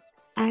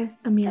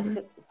 Ask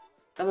Amira.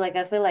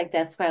 I feel like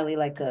that's probably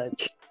like a,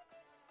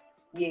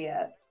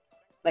 yeah,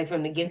 like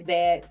from the gift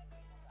bags.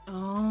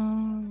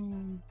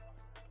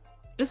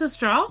 It's a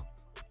straw?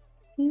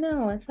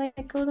 No, it's like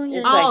it goes on your.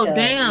 It's Oh, like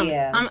damn.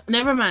 yeah.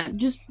 Never mind.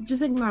 Just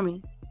ignore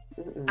me.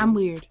 Mm-mm. I'm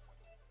weird.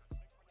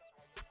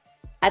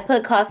 I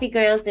put coffee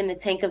grounds in the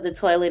tank of the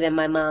toilet in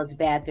my mom's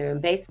bathroom.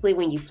 Basically,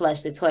 when you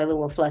flush, the toilet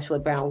will flush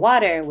with brown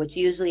water, which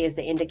usually is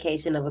the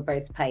indication of a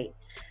burst pipe.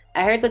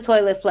 I heard the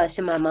toilet flush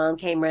and my mom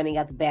came running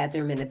out the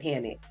bathroom in a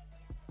panic.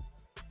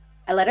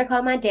 I let her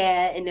call my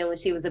dad, and then when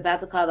she was about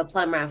to call the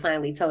plumber, I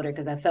finally told her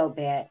because I felt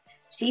bad.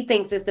 She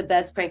thinks it's the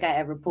best prank I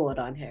ever pulled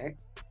on her.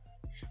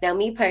 Now,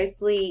 me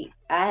personally,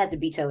 I had to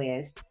beat your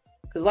ass.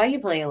 Because why are you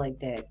playing like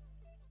that?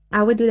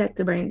 I would do that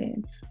to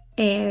Brandon.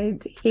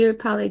 And he would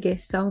probably get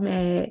so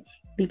mad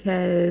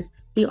because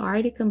he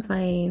already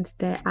complains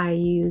that I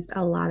used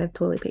a lot of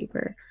toilet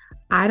paper.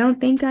 I don't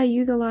think I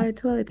use a lot of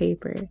toilet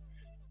paper.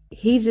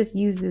 he just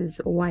uses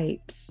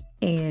wipes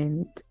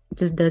and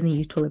just doesn't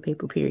use toilet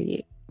paper,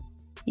 period.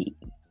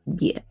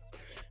 Yeah.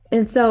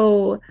 And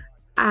so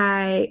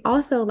I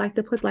also like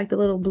to put like the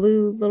little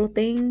blue little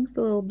things,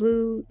 the little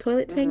blue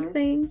toilet tank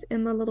things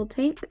in the little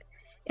tank.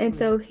 And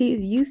so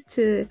he's used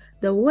to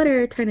the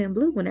water turning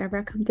blue whenever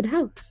I come to the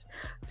house.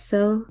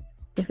 So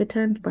if it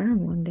turns brown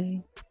one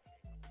day.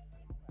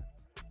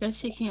 That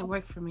shit can't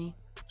work for me.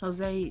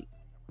 Jose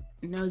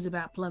knows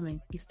about plumbing.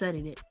 He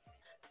studied it.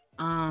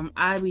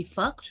 I'd be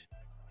fucked.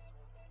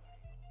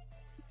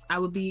 I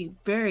would be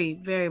very,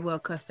 very well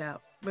cussed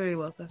out. Very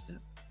well cussed out.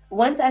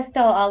 Once I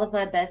stole all of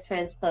my best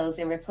friend's clothes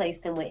and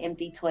replaced them with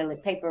empty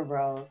toilet paper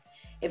rolls.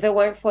 If it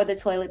weren't for the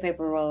toilet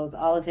paper rolls,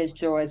 all of his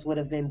drawers would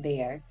have been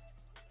bare.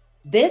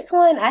 This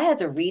one, I had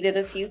to read it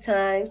a few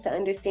times to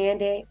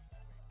understand it.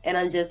 And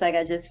I'm just like,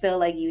 I just feel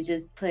like you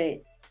just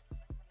put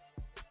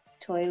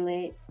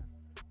toilet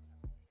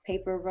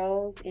paper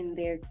rolls in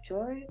their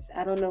drawers.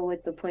 I don't know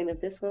what the point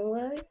of this one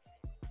was.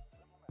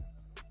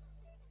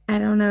 I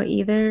don't know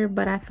either,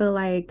 but I feel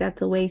like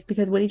that's a waste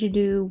because what did you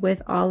do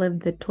with all of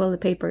the toilet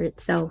paper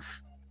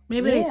itself?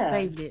 Maybe they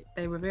saved it.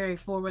 They were very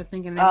forward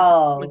thinking.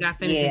 Oh, got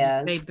finished, they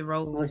just saved the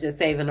rolls. Was just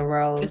saving the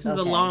rolls. This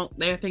was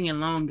they're thinking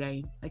long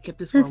game. They kept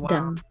this for a while.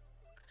 Dumb.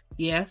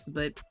 Yes,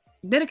 but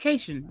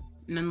dedication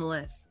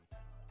nonetheless.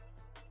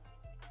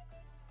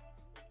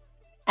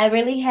 I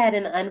really had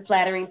an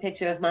unflattering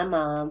picture of my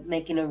mom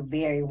making a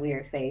very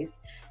weird face.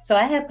 So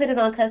I had put it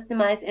on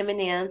customized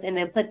M&Ms and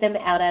then put them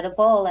out at a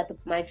bowl at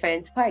my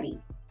friend's party.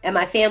 And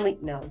my family,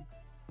 no.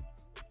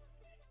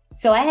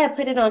 So I had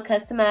put it on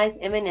customized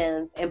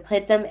M&Ms and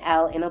put them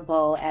out in a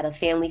bowl at a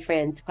family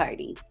friend's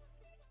party.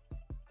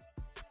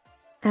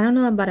 I don't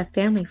know about a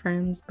family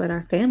friends, but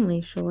our family,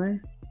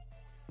 sure.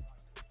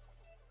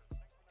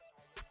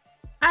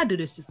 I do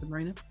this to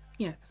Sabrina.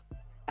 Yes.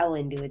 I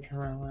wouldn't do it to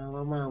my mom.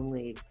 My mom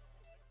would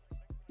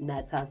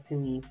not talk to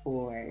me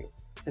for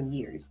some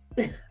years.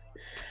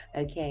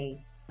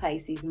 Okay,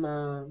 Pisces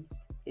mom.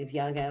 If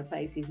y'all got a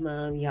Pisces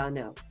mom, y'all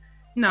know.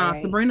 Nah,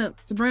 right?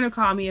 Sabrina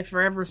called me a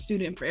forever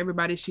student for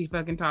everybody she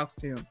fucking talks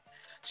to.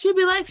 She'd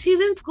be like, she's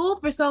in school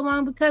for so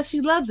long because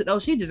she loves it. Oh,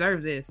 she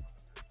deserves this.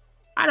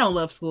 I don't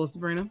love school,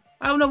 Sabrina.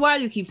 I don't know why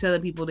you keep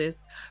telling people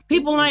this.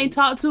 People I ain't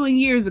talked to in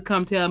years to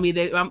come tell me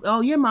that,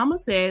 oh, your mama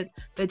said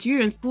that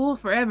you're in school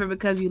forever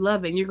because you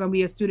love it and you're going to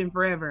be a student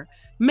forever.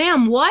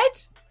 Ma'am,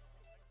 what?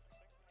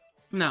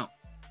 No,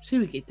 she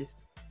would get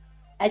this.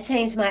 I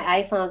changed my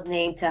iPhone's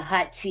name to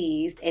Hot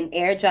Cheese and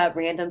airdrop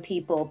random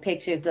people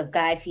pictures of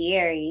Guy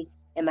Fieri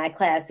in my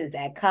classes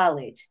at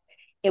college.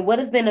 It would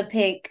have been a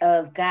pic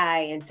of Guy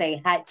and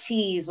say, Hot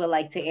Cheese would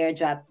like to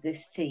airdrop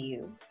this to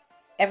you.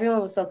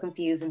 Everyone was so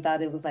confused and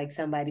thought it was like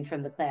somebody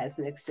from the class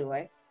next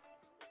door.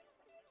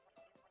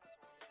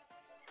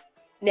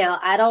 Now,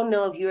 I don't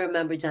know if you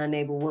remember, John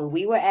Neighbor, when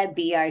we were at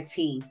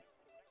BRT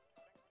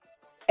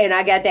and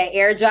I got that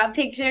airdrop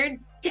picture.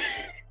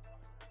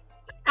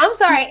 I'm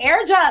sorry,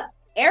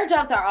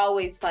 airdrops are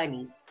always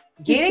funny.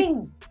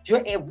 Getting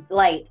random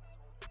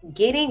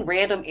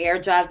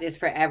airdrops is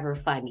forever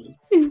funny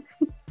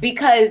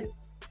because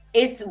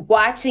it's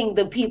watching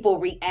the people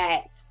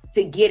react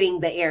to getting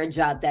the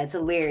airdrop that's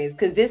hilarious,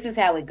 because this is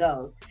how it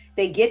goes.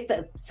 They get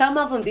some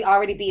of them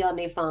already be on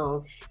their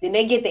phone, then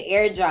they get the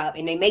airdrop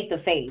and they make the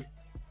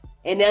face,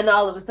 and then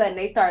all of a sudden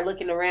they start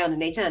looking around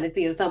and they trying to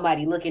see if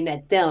somebody looking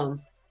at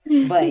them.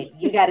 But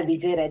you got to be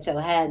good at your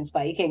hiding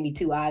spot. You can't be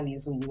too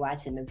obvious when you're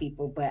watching the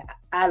people. But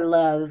I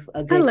love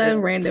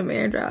random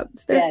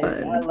airdrops. They're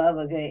fun. I love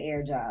a good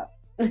airdrop.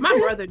 My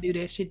brother do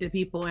that shit to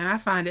people, and I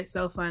find it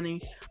so funny.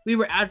 We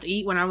were out to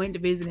eat when I went to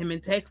visit him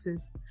in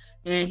Texas,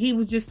 and he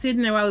was just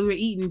sitting there while we were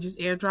eating, just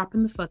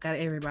airdropping the fuck out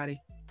of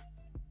everybody.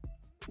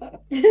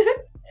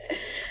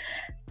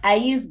 I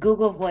use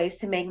Google Voice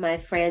to make my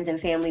friends and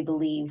family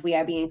believe we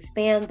are being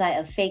spammed by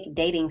a fake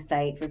dating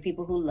site for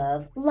people who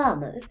love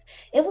llamas.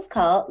 It was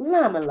called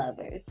Llama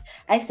Lovers.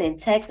 I sent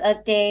text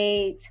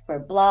updates for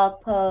blog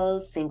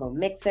posts, single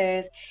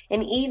mixers,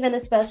 and even a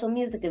special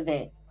music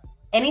event.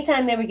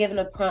 Anytime they were given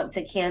a prompt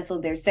to cancel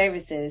their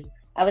services,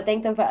 I would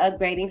thank them for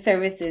upgrading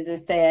services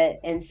instead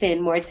and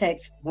send more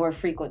texts more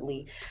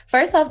frequently.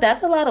 First off,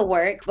 that's a lot of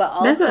work, but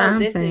also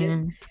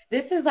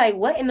this is like,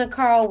 what in the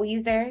Carl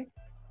Weezer?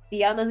 Do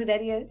y'all know who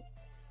that is?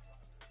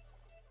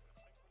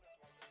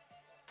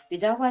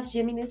 Did y'all watch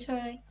Jimmy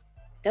Neutron?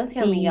 Don't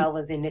tell me y'all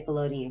was in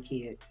Nickelodeon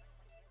Kids.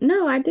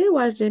 No, I did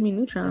watch Jimmy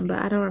Neutron, but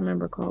I don't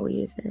remember Carl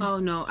Weezer. Oh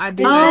no, I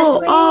did.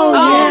 Yeah, Carl.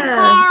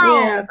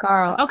 Yeah,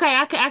 Carl. Okay,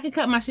 I could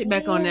cut my shit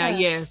back on now.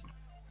 Yes,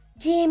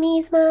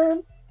 Jimmy's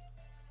mom.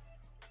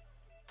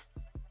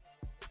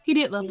 He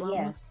did love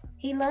llamas.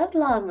 He loved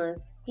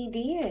llamas. He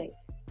did.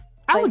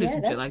 I would do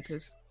some shit like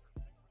this.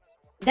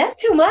 That's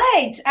too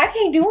much. I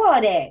can't do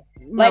all that.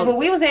 No. Like when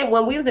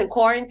we was in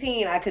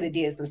quarantine, I could have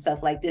did some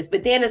stuff like this.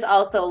 But then it's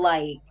also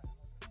like,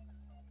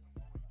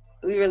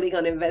 we really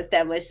gonna invest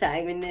that much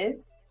time in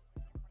this?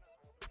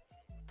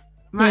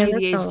 My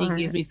ADHD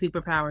gives me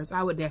superpowers.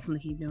 I would definitely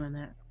keep doing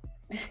that.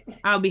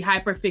 I would be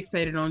hyper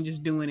fixated on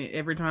just doing it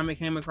every time it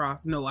came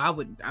across. No, I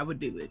would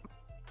do it.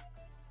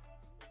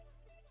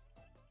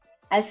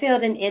 I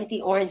filled an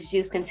empty orange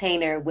juice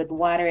container with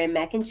water and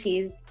mac and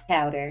cheese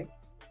powder.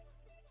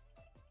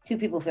 2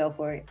 people fell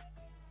for it.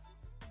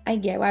 I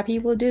get why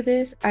people do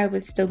this. I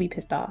would still be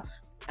pissed off.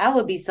 I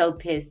would be so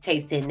pissed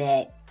tasting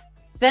that.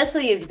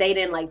 Especially if they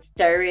didn't like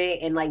stir it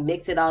and like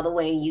mix it all the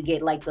way and you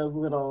get like those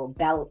little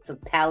bouts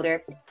of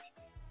powder.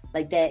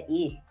 Like that.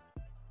 Ew.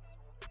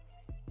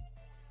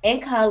 In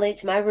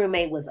college, my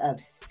roommate was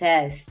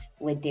obsessed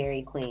with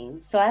Dairy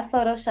Queen. So I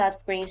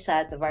photoshopped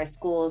screenshots of our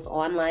school's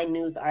online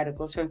news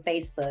articles from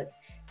Facebook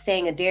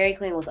saying a Dairy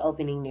Queen was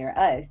opening near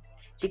us.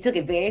 She took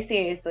it very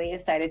seriously and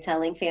started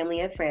telling family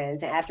and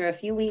friends. And after a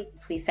few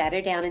weeks, we sat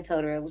her down and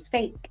told her it was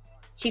fake.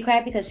 She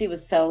cried because she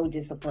was so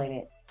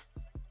disappointed.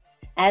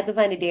 I had to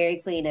find a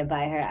Dairy Queen and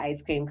buy her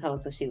ice cream cone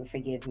so she would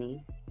forgive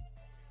me.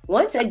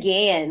 Once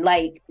again,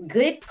 like,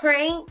 good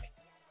prank,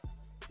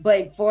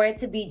 but for it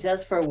to be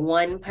just for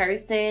one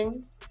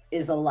person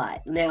is a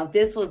lot. Now, if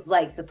this was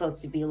like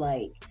supposed to be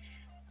like,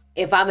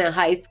 if I'm in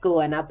high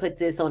school and I put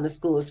this on the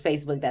school's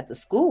Facebook that the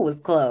school was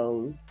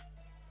closed.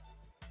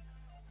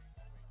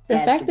 The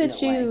fact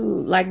that you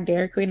like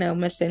Dairy Queen that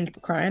much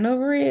and crying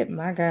over it,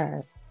 my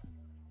God.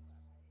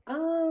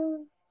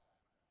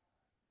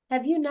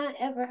 Have you not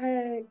ever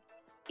heard,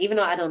 even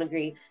though I don't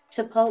agree,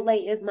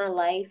 Chipotle is my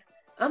life?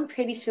 I'm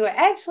pretty sure.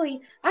 Actually,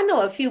 I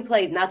know a few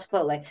places, not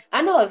Chipotle.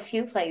 I know a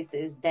few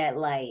places that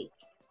like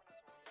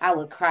I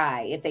would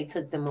cry if they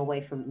took them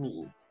away from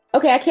me.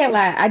 Okay, I can't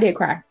lie. I did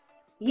cry.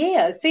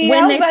 Yeah, see,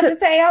 when I was about to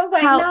say, I was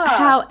like, no.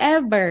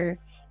 However,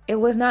 it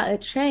was not a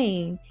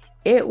chain.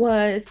 It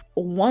was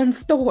one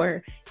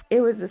store.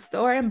 It was a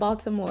store in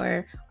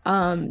Baltimore.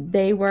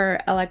 They were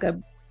like a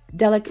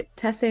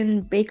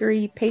delicatessen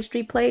bakery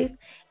pastry place,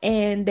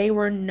 and they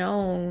were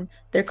known,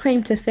 their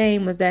claim to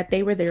fame was that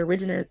they were the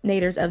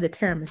originators of the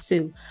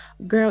tiramisu.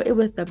 Girl, it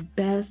was the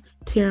best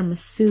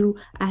tiramisu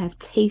I have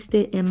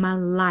tasted in my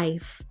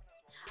life.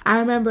 I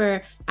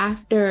remember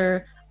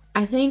after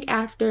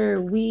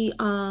we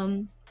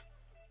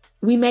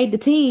made the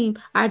team,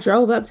 I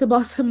drove up to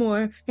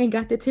Baltimore and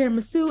got the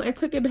tiramisu and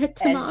took it back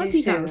to my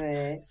auntie's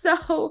house.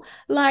 So,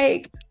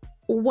 like,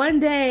 one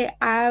day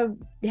I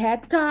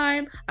had the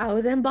time, I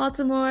was in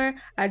Baltimore,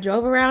 I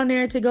drove around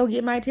there to go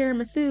get my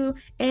tiramisu,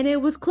 and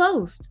it was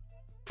closed.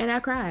 And I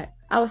cried.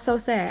 I was so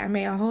sad. I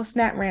made a whole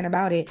snap rant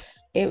about it.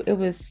 It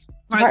was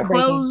like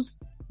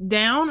closed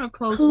down or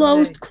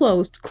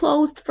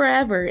closed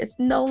forever. It's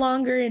no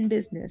longer in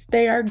business.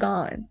 They are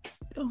gone.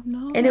 Oh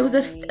no. And it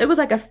was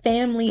like a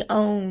family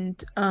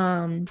owned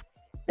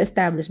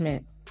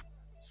establishment.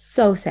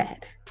 So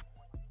sad.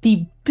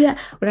 When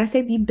I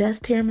say the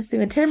best tiramisu,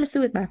 and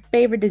tiramisu is my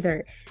favorite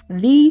dessert,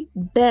 the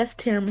best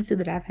tiramisu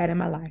that I've had in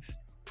my life.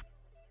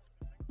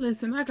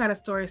 Listen, I got a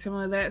story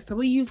similar to that. So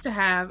we used to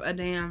have a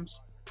damn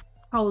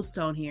Cold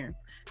Stone here,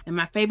 and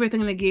my favorite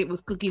thing to get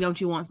was cookie.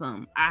 Don't you want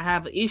some? I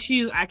have an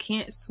issue. I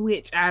can't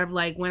switch out of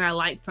like when I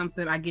like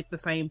something, I get the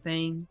same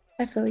thing.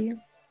 I feel you.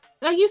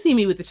 Like you see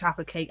me with the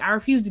chocolate cake. I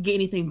refuse to get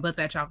anything but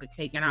that chocolate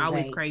cake, and I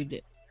always craved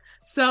it.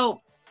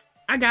 So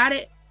I got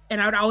it.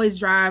 And I would always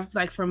drive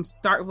like from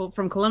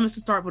Columbus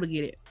to Starkville to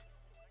get it.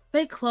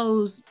 They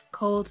closed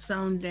Cold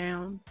Stone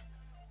down.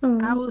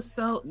 I was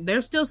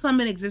there's still some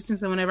in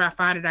existence, and whenever I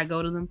find it, I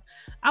go to them.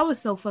 I was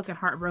so fucking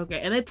heartbroken.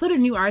 And they put a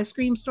new ice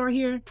cream store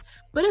here,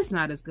 but it's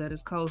not as good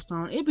as Cold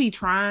Stone. It be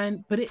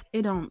trying, but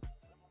it don't.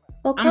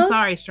 Well, I'm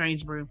sorry,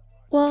 Strange Brew.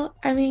 Well,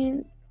 I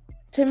mean,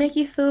 to make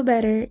you feel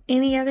better,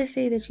 any other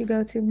city that you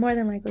go to more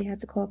than likely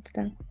has a Cold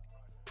Stone.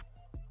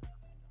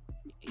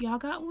 Y'all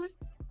got one?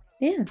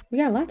 Yeah, we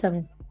got lots of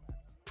them.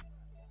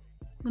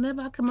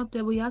 Whenever I come up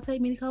there, will y'all take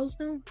me to Cold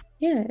Stone?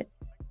 Yeah,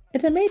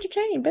 it's a major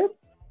chain, boo.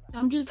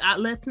 I'm just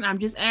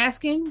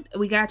asking.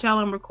 We got y'all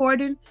on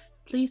recording.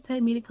 Please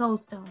take me to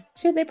Cold Stone.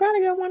 Shit, they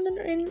probably got one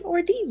in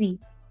Ordizzi.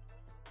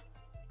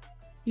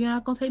 You're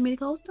not gonna take me to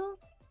Cold Stone?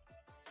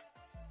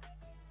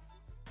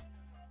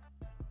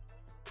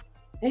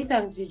 Who you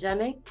talking to,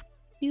 Johnny?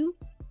 You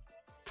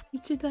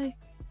should say.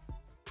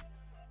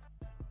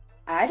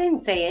 I didn't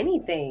say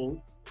anything.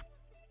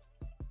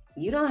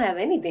 You don't have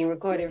anything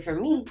recorded for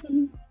me.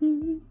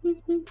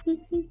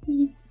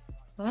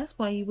 Well, that's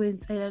why you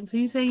wouldn't say that. So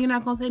you saying you're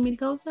not gonna take me to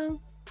Cold Stone?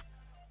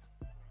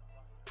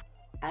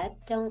 I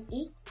don't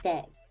eat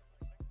that.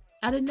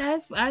 I didn't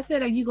ask. I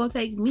said, are you gonna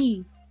take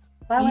me?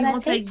 Why would I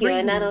take you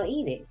and I don't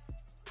eat it?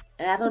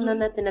 And I don't know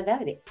nothing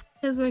about it.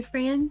 Because we're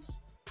friends.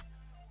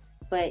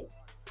 But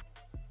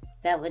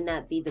that would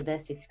not be the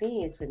best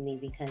experience with me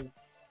because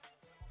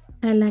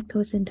I'm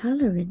lactose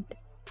intolerant.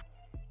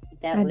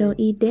 I don't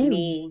eat dairy.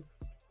 Me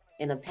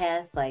in a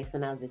past life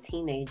when I was a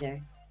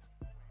teenager.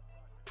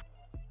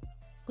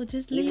 Well,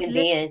 just even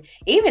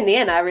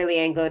then, I really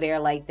ain't go there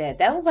like that.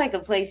 That was like a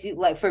place you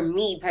like for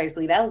me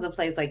personally. That was a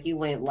place like you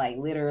went like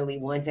literally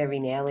once every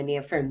now and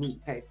then for me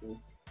personally.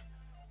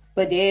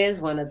 But there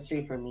is one up the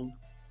street from me.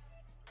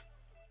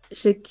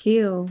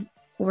 Shaquille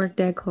worked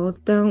at Cold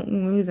Stone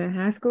when we was in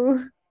high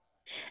school,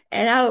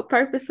 and I would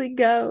purposely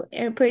go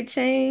and put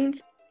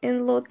change in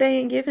the little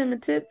thing and give him a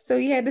tip, so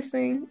he had to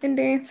sing and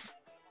dance.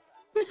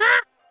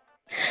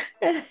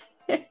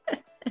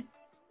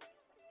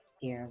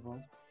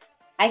 Terrible.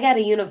 I got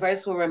a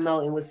universal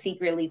remote and would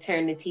secretly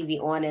turn the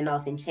TV on and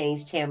off and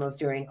change channels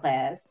during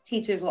class.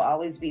 Teachers will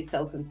always be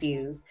so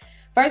confused.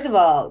 First of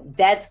all,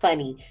 that's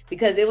funny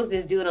because it was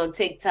this dude on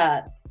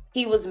TikTok.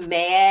 He was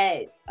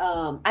mad.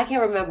 I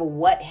can't remember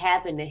what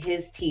happened to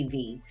his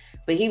TV,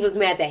 but he was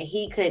mad that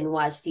he couldn't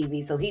watch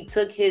TV. So he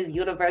took his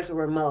universal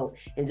remote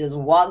and just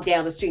walked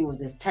down the street and was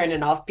just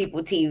turning off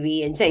people's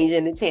TV and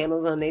changing the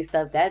channels on their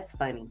stuff. That's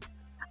funny.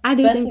 I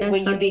do Especially think that's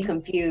when funny. you be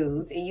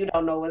confused and you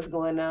don't know what's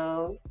going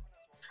on.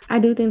 I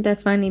do think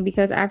that's funny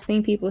because I've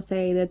seen people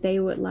say that they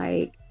would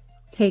like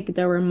take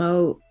the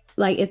remote,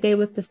 like if they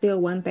was to steal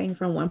one thing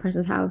from one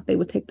person's house, they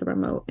would take the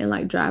remote and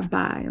like drive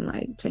by and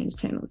like change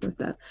channels and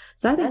stuff.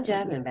 So I think Not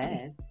driving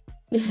bad.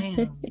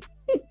 Damn.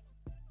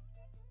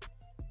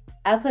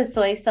 I put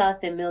soy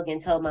sauce in milk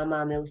and told my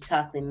mom it was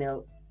chocolate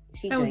milk.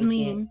 She That was drank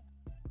mean.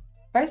 it.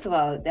 First of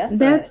all, that's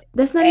not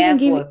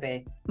ass even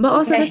whooping. but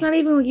also Okay. that's not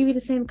even gonna give you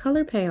the same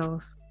color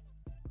payoff.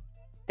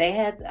 They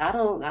had I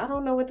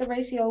don't know what the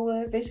ratio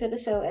was. They should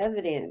have showed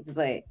evidence,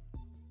 but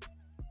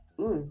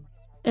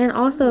And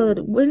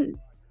also, wouldn't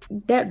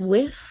that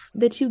whiff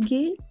that you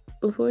get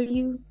before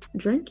you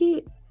drink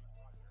it,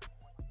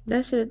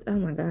 that should, oh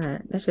my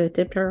God, that should have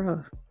tipped her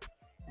off.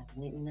 I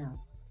didn't know.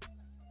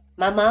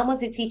 My mom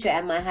was a teacher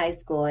at my high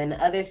school, and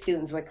other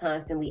students were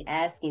constantly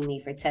asking me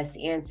for test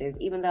answers,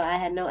 even though I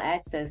had no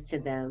access to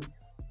them.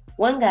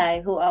 One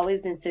guy who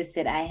always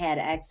insisted I had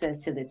access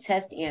to the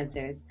test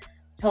answers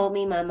told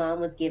me my mom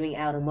was giving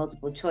out a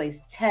multiple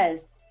choice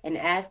test and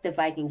asked if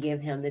I can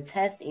give him the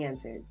test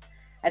answers.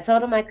 I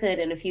told him I could,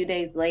 and a few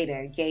days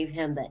later gave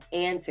him the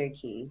answer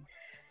key.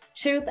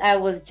 Truth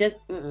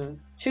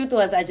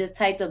was I just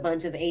typed a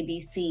bunch of A, B,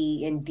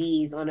 C, and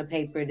D's on a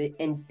paper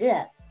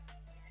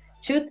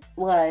Truth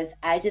was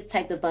I just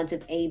typed a bunch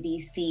of A, B,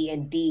 C,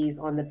 and D's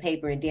on the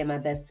paper and did my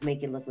best to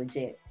make it look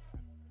legit.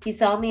 He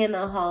saw me in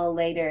the hall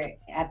later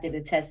after the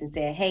test and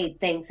said, "Hey,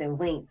 thanks," and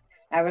winked.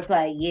 I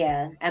replied,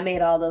 "Yeah, I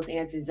made all those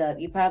answers up.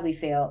 You probably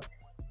failed."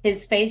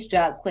 His face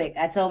dropped quick.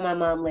 I told my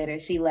mom later.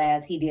 She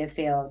laughed. He did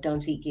fail.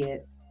 Don't cheat,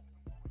 kids.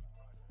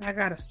 I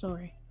got a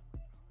story.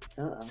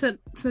 Uh-oh. So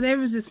there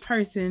was this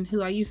person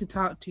who I used to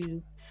talk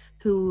to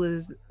who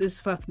was this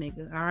fuck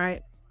nigga, all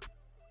right?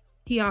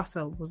 He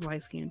also was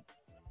light skinned,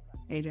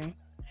 AJ.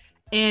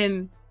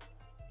 And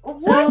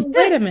So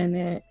wait a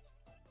minute.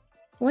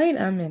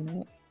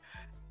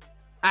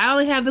 I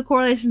only have the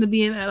correlation to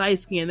being a light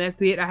skin.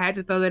 That's it. I had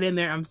to throw that in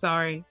there. I'm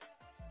sorry.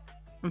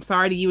 I'm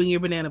sorry to you and your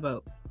banana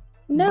boat.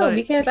 No,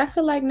 because I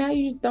feel like now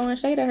you're throwing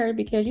shade at her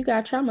because you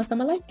got trauma from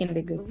a light skinned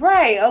nigga.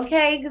 Right,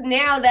 okay? Because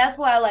now that's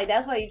why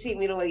you treat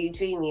me the way you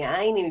treat me.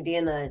 I ain't even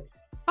doing nothing.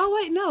 Oh,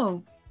 wait,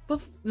 no.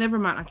 But never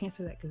mind. I can't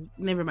say that because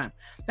never mind.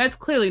 That's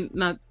clearly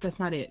not, that's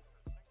not it.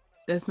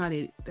 That's not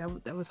it.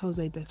 That was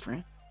Jose's best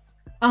friend.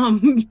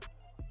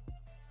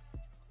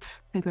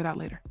 Take that out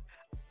later.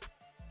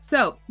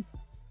 So,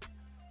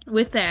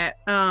 with that,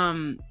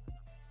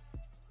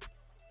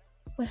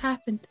 what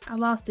happened? I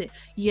lost it.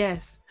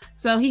 Yes.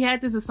 So he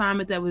had this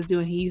assignment that was due,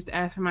 and he used to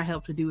ask for my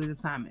help to do his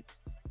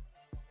assignments.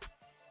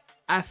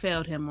 I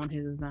failed him on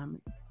his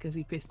assignment because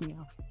he pissed me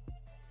off.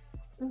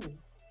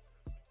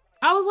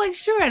 I was like,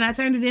 sure, and I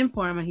turned it in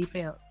for him, and he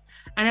failed.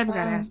 I never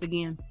got asked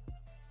again.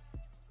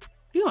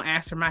 You don't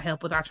ask for my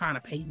help without trying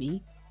to pay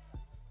me.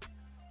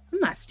 I'm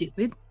not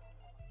stupid.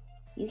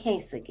 You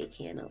can't suck a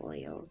can of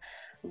oil.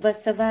 But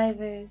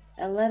survivors,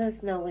 let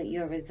us know what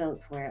your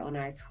results were on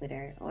our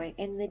Twitter or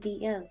in the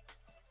DMs.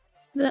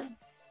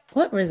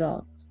 What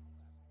results?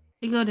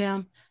 You go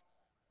down.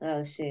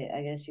 Oh shit,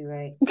 I guess you're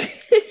right.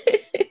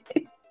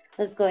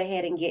 Let's go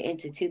ahead and get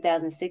into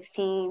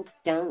 2016's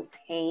Don't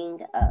Hang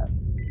Up.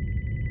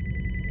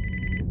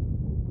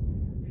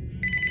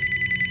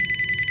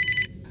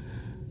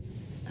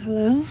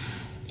 Hello?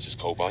 Mrs.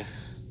 Cobine,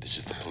 this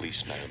is the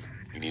police, ma'am.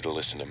 You need to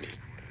listen to me.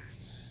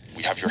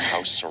 We have your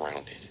house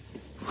surrounded.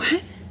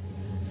 What?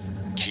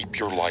 Keep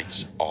your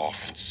lights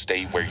off and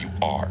stay where you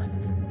are.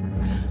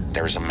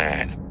 There's a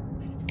man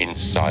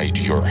inside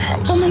your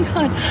house. Oh my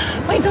God,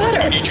 my daughter!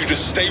 I need you to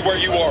stay where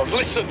you are.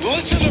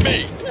 Listen to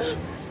me!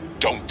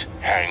 Don't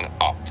hang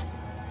up.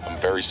 I'm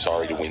very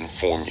sorry to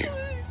inform you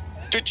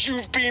that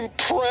you've been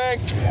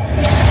pranked.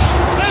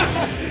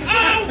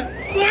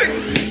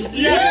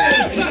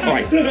 All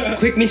right,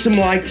 click me some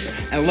likes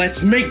and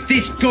let's make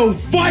this go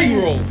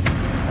viral.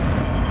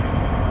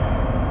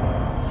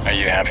 Are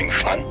you having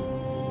fun?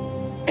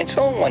 It's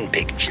all one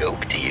big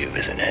joke to you,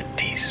 isn't it?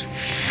 These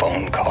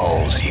phone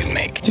calls you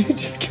make. Dude,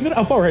 just give it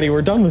up already.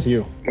 We're done with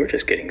you. We're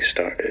just getting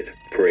started,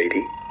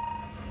 Brady.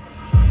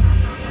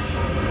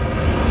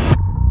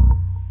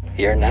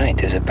 Your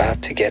night is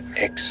about to get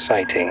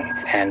exciting,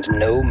 and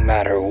no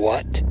matter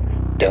what,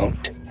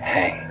 don't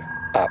hang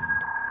up.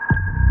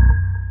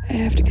 I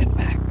have to get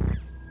back.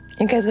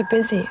 You guys are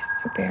busy,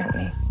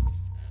 apparently.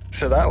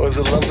 So that was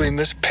a lovely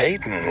Miss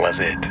Peyton, was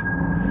it?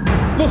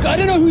 Look, I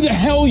don't know who the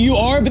hell you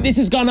are, but this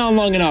has gone on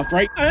long enough,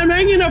 right? I'm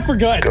hanging up for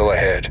good. Go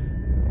ahead.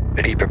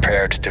 But be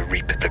prepared to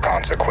reap the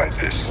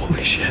consequences.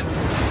 Holy shit.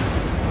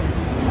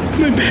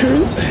 My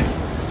parents?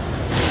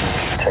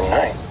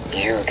 Tonight,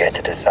 You get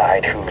to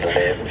decide who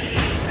lives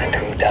and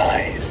who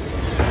dies.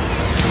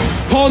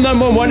 Call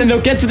 911 and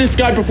they'll get to this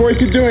guy before he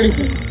can do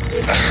anything.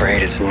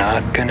 Afraid it's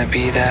not gonna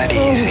be that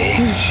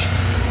easy.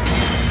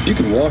 You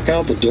can walk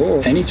out the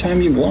door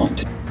anytime you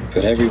want,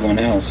 but everyone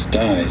else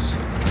dies.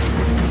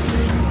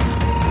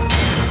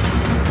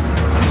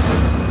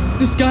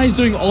 This guy's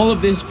doing all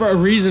of this for a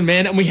reason,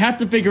 man, and we have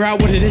to figure out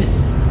what it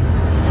is.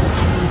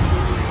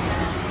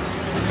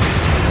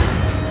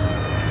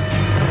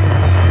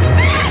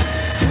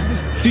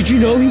 Did you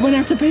know he went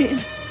after Peyton?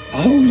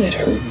 I'll let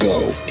her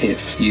go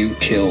if you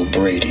kill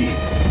Brady.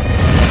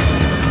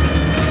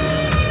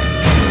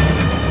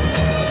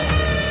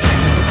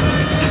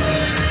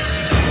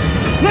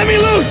 Let me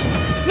loose!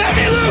 Let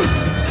me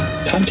loose!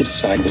 Time to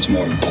decide what's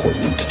more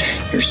important,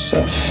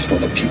 yourself or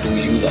the people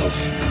you love.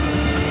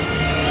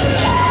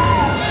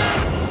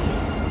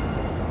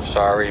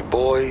 Sorry,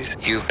 boys,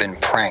 you've been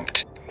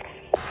pranked.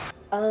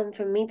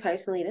 For me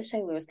personally, this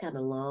trailer was kind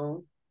of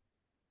long.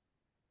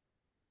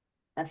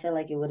 I feel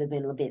like it would have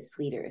been a bit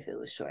sweeter if it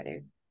was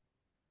shorter.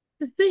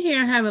 To sit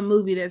here and have a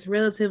movie that's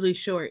relatively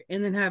short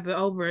and then have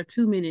over a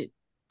 2-minute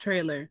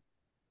trailer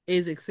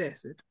is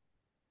excessive.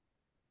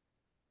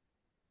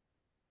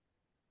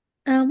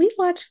 We've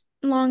watched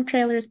long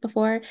trailers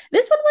before.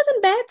 This one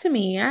wasn't bad to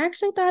me. I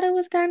actually thought it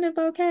was kind of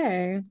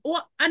okay.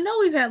 Well, I know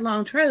we've had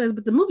long trailers,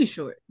 but the movie's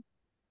short.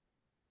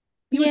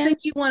 You would think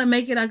you want to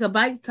make it like a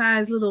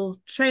bite-sized little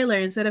trailer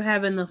instead of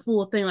having the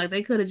full thing. Like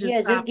they could have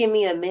just just give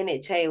me a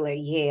minute trailer,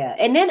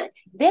 And then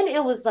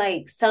it was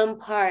like some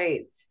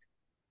parts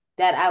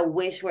that I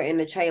wish were in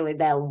the trailer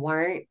that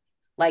weren't.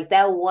 Like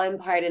that one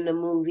part in the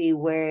movie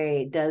where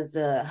it does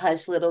a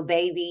hush little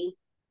baby.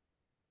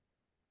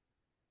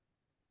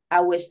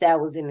 I wish that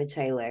was in the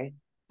trailer,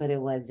 but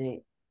it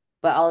wasn't.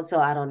 But also,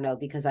 I don't know,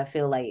 because I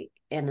feel like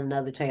in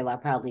another trailer, I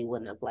probably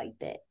wouldn't have liked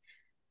that.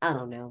 I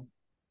don't know.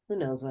 Who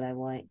knows what I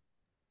want?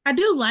 I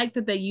do like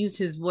that they used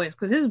his voice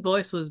because his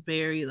voice was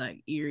very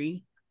like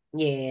eerie.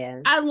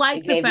 Yeah, I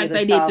like the fact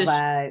they did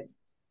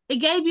this. It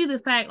gave you the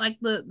fact like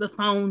the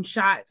phone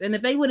shots, and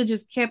if they would have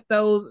just kept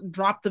those,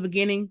 dropped the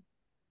beginning,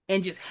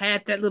 and just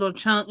had that little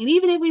chunk, and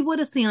even if we would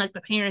have seen like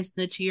the parents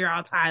in the chair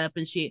all tied up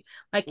and shit,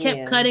 like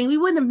kept cutting, we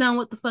wouldn't have known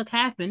what the fuck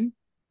happened.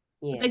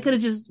 Yeah, they could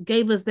have just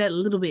gave us that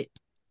little bit,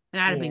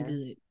 and I'd have been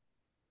good.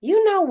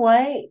 You know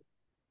what?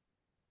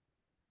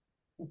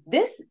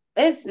 This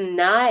is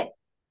not,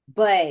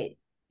 but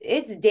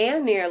it's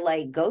damn near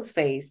like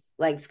Ghostface,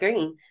 like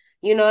Scream.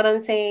 You know what I'm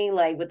saying?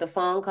 Like with the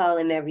phone call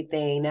and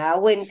everything. Now, I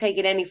wouldn't take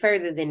it any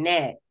further than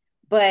that.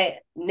 But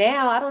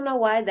now, I don't know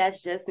why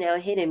that's just now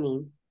hitting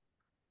me.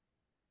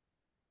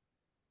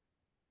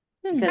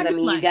 Because, I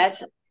mean,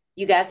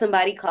 you got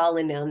somebody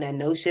calling them that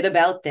knows shit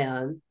about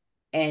them.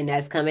 And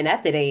that's coming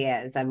after they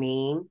ass. I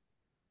mean.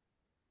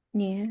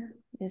 Yeah,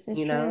 this is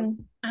true. Know?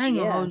 I ain't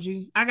gonna hold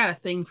you. I got a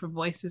thing for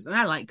voices, and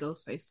I like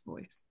Ghostface's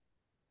voice.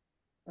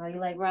 Oh,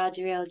 you like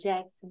Roger L.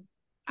 Jackson?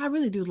 I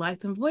really do like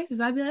them voices.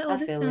 I'd be like, oh,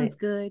 this sounds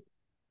good.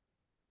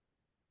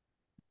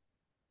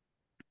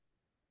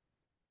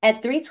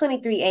 At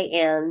 3:23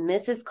 a.m.,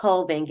 Mrs.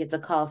 Colvin gets a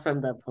call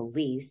from the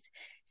police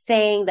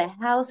saying the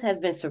house has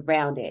been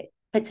surrounded.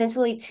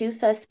 Potentially 2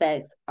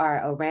 suspects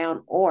are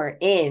around or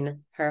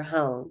in her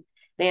home.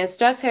 They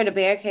instruct her to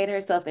barricade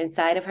herself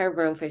inside of her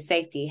room for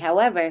safety.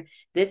 However,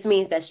 this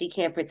means that she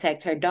can't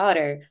protect her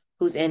daughter,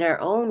 who's in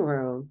her own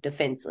room,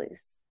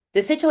 defenseless.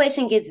 The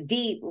situation gets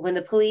deep when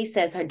the police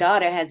says her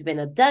daughter has been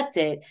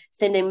abducted,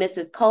 sending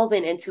Mrs.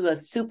 Colvin into a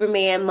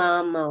Superman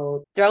mom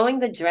mode, throwing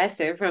the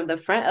dresser from the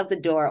front of the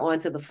door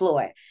onto the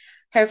floor.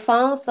 Her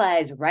phone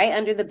slides right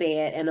under the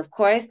bed, and of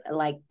course,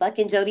 like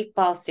fucking Jodie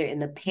Foster in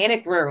the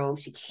panic room,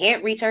 she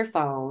can't reach her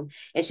phone,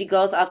 and she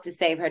goes off to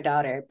save her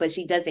daughter, but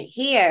she doesn't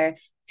hear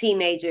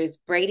teenagers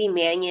Brady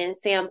Mannion,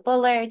 Sam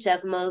Fuller,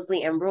 Jeff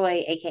Mosley, and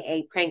Roy,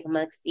 aka Prank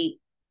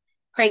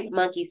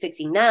Monkey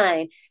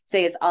 69,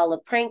 say it's all a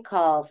prank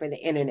call for the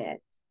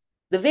internet.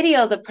 The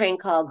video of the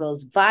prank call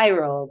goes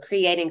viral,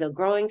 creating a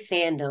growing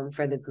fandom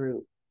for the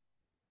group.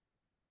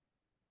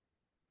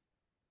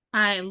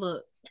 All right,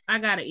 look, I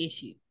got an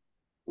issue.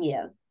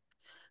 Yeah.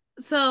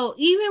 So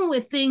even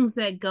with things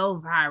that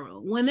go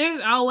viral, when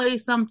there's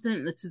always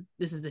something,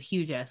 this is a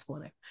huge ass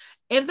spoiler.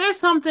 If there's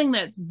something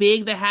that's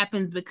big that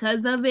happens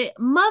because of it,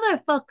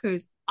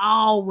 motherfuckers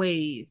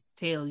always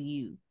tell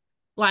you.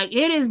 Like,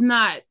 it is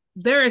not,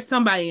 there is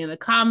somebody in the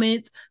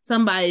comments,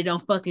 somebody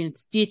don't fucking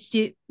stitched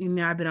it. You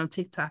know, I've been on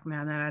TikTok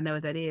now that I know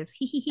what that is.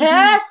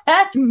 Not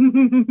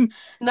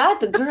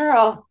the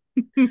girl.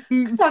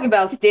 I'm talking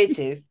about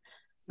stitches.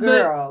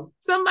 Girl.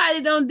 But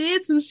somebody don't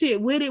did some shit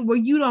with it where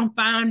you don't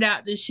find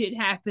out this shit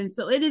happened.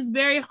 So it is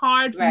very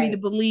hard for me to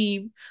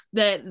believe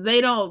that they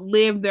don't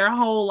live their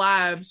whole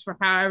lives for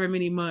however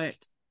many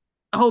months,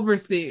 over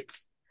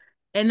 6,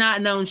 and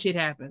not knowing shit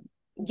happened.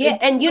 Yeah,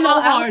 it's and you know,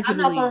 I'm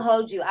not gonna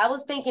hold you. I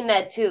was thinking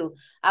that too.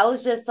 I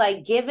was just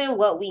like, given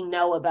what we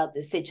know about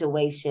the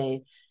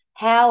situation,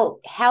 how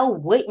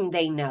wouldn't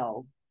they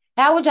know?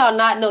 How would y'all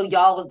not know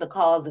y'all was the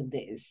cause of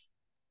this?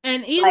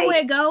 And either way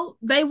it go,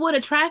 they would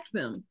attract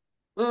them.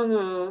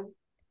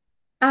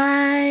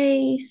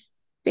 I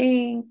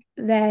think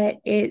that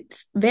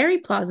it's very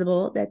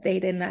plausible that they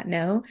did not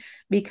know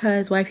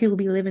because white people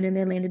be living in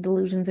their landed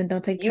delusions and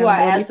don't take You are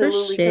accountability for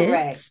absolutely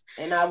correct. shit.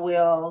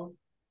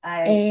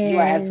 And you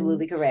are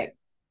absolutely And correct.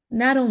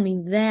 not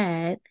only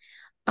that,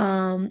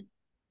 um,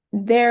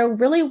 there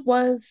really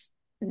was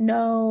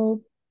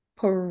no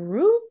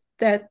proof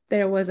that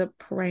there was a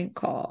prank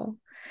call.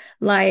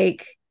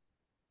 Like,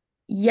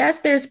 yes,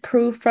 there's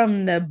proof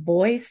from the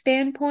boy's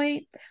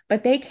standpoint,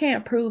 but they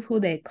can't prove who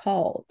they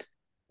called.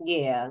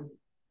 Yeah.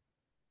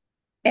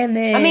 And I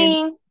then,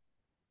 mean,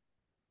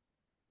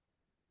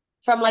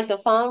 from like the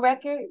phone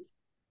records?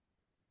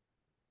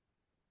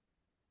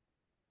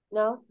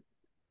 No?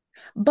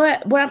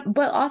 but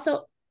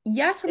also,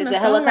 yes, from Is the the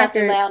phone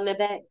helicopter loud records, in the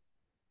back?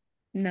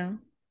 no.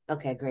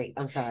 Okay, great.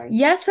 I'm sorry.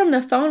 Yes, from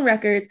the phone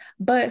records,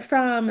 but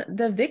from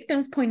the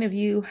victim's point of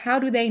view, how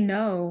do they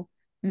know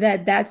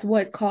that that's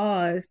what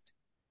caused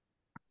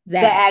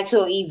The that?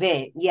 actual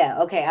event.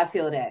 Yeah, okay, I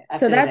feel that. I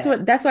So feel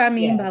that. that's what I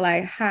mean Yeah. by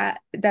like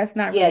that's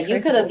not Yeah, really you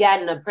could have traceable.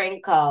 gotten a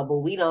prank call, but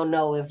we don't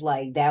know if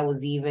like that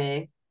was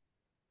even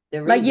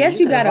the Like, reason. yes, You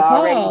you could have got a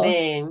already call,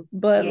 been,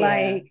 but yeah.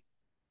 like,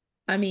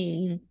 I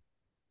mean,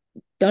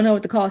 don't know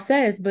what the call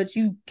says, but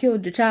you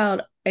killed your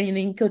child and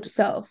then you killed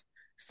yourself.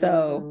 So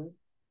Mm-hmm.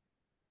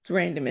 it's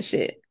random as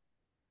shit.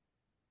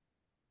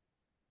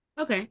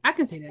 Okay, I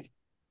can say that.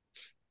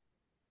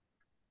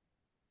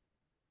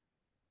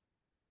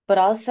 But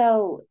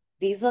also,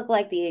 these look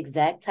like the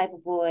exact type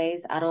of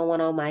boys I don't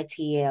want on my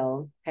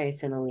TL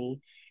personally.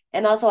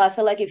 And also, I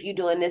feel like if you're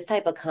doing this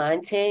type of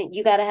content,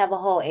 you got to have a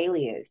whole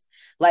alias.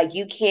 Like,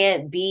 you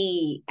can't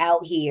be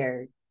out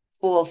here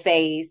full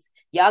face.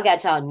 Y'all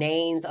got y'all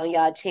names on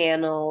y'all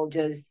channel,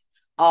 just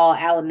all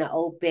out in the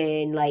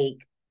open, like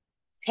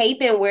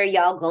taping where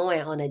y'all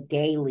going on a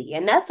daily.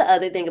 And that's the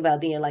other thing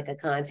about being like a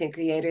content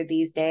creator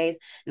these days.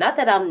 Not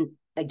that I'm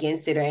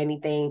against it or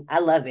anything. I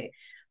love it.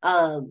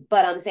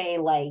 But I'm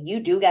saying like you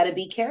do got to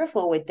be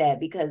careful with that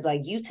because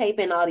like you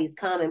taping all these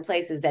common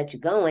places that you're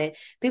going,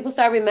 people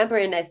start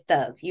remembering that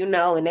stuff,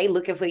 and they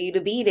looking for you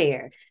to be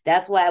there.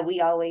 That's why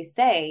we always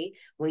say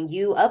when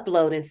you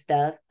uploading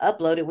stuff,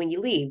 upload it when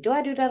you leave. Do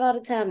I do that all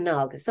the time?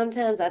 No, because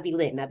sometimes I be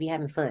lit and I be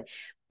having fun.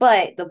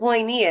 But the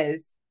point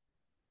is,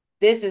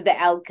 this is the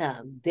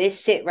outcome.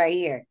 This shit right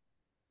here.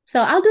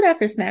 So I'll do that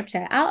for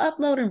Snapchat. I'll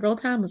upload in real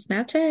time on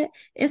Snapchat.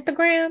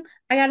 Instagram,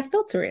 I gotta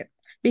filter it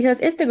because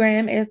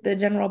Instagram is the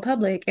general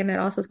public and that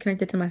also is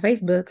connected to my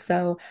Facebook.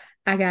 So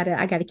I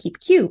gotta keep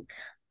cute.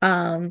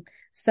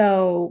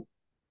 So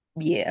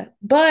yeah,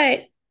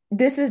 but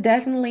this is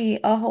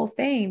definitely a whole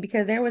thing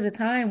because there was a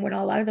time when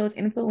a lot of those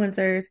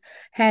influencers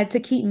had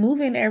to keep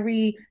moving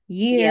every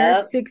year,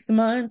 Yep. 6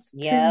 months,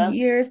 Yep. 2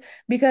 years,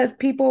 because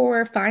people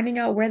were finding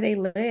out where they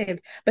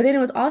lived. But then it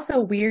was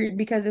also weird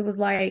because it was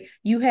like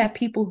you have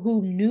people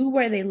who knew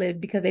where they lived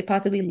because they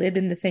possibly lived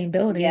in the same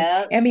building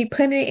Yep. and be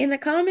putting it in the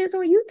comments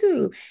on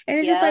YouTube. And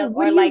it's just like, Yep.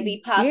 what Or do like you be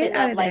get popping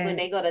out up of like when that?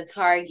 they go to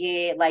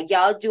Target, like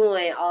y'all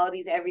doing all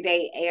these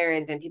everyday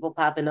errands and people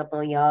popping up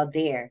on y'all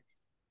there.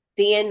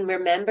 Then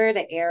remember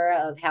the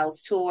era of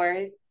house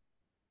tours?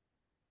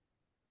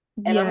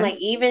 And I'm like,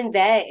 Yes, even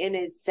that in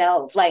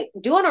itself, like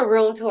doing a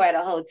room tour at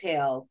a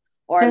hotel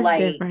or that's like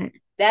different.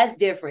 that's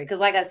different. Cause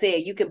like I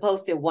said, you can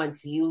post it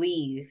once you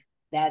leave.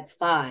 That's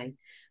fine.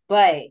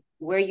 But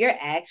where you're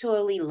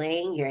actually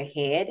laying your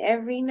head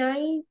every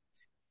night,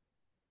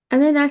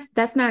 And then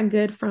that's not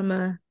good from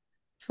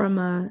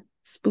a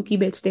spooky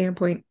bitch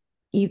standpoint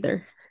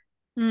either.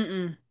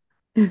 Mm-mm.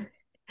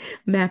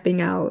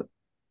 Mapping out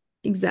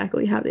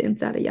exactly how the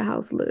inside of your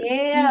house looks. You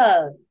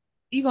yeah.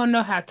 you gonna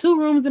know how 2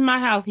 rooms in my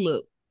house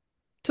look.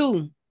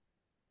 Two.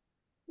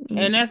 And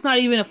Mm. that's not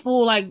even a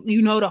full like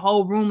the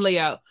whole room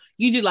layout.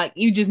 You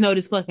just know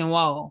this fucking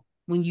wall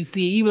when you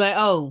see it. You be like,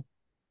 oh,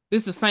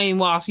 this is the same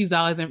wall she's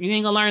always in. You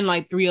ain't gonna learn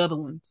like 3 other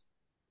ones.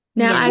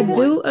 You Now learn I one.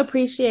 do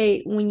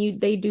appreciate when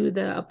they do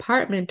the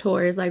apartment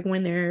tours, like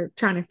when they're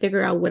trying to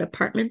figure out what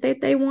apartment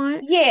that they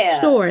want.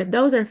 Yeah. Sure,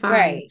 those are fine.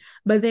 Right.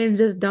 But then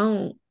just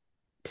don't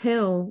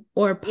tell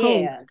or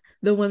Yeah. post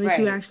the one that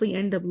you Right. actually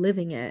end up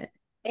living at.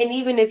 And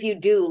even if you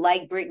do,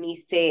 like Brittany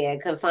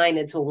said, confine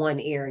it to one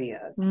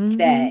area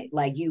that Hmm.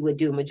 like you would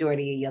do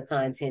majority of your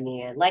content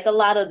in. Like a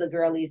lot of the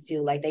girlies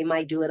do. Like they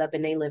might do it up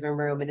in their living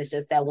room and it's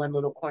just that one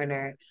little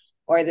corner.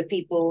 Or the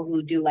people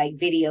who do like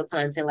video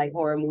content, like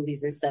horror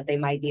movies and stuff, they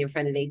might be in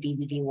front of their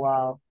DVD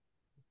wall.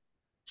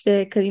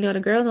 Shit, because the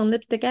girls on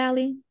Lipstick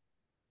Alley,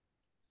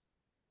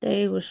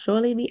 they will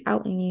surely be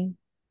outing you.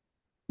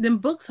 Them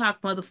book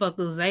talk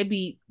motherfuckers, they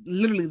be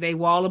literally they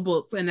wall of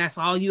books, and that's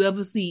all you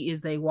ever see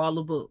is they wall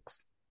of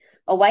books.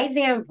 A white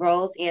van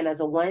rolls in as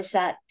a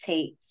one-shot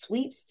tape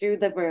sweeps through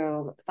the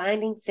room,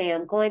 finding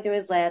Sam going through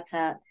his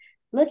laptop,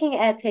 looking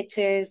at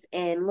pictures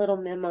and little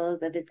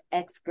memos of his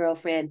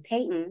ex-girlfriend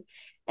Peyton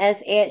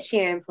as Ed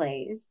Sheeran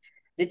plays.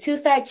 The two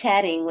start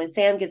chatting when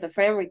Sam gets a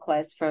friend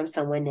request from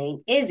someone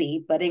named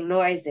Izzy, but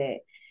ignores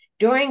it.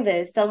 During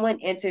this, someone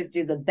enters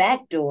through the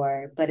back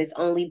door, but it's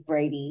only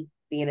Brady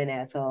being an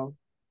asshole.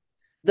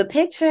 The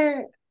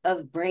picture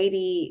of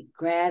Brady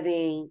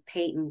grabbing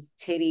Peyton's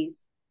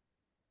titties,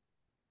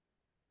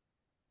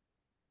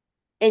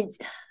 And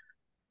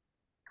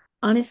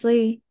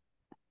Honestly,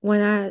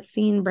 when I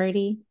seen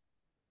Brady,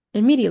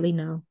 immediately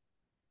no.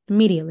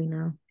 Immediately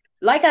no.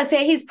 like I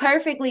said, he's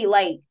perfectly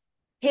like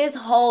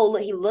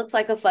he looks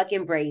like a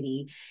fucking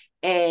Brady.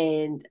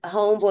 And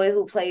homeboy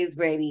who plays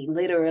Brady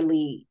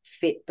literally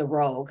fit the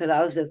role because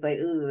I was just like,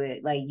 ooh,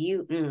 like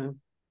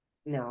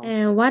no.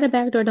 And why the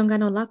back door don't got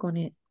no lock on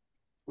it?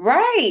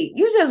 Right.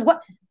 You just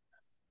what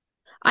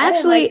I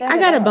didn't like that I at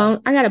got a all.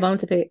 bone. I got a bone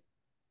to pick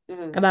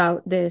Mhm.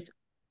 about this.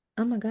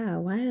 Oh my God,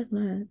 why is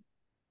my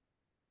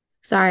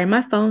sorry,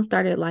 my phone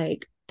started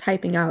like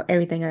typing out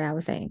everything that I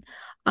was saying.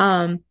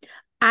 Um,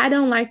 I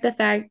don't like the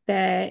fact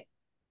that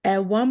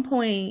at one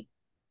point,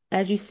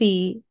 as you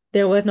see,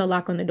 there was no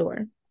lock on the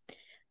door.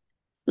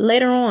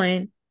 Later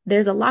on,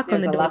 there's a lock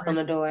on There's the a lock on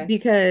door the door.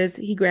 because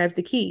he grabs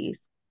the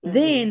keys. Mm-hmm.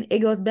 Then it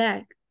goes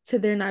back to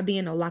there not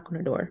being no lock on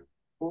the door.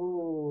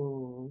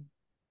 Ooh.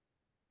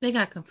 They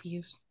got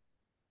confused.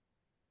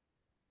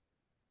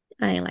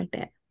 I ain't like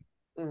that.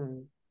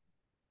 Mm.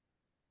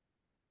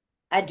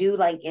 I do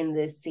like in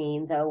this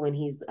scene though when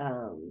he's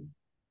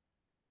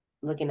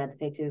looking at the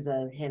pictures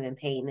of him and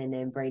Peyton and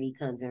then Brady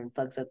comes and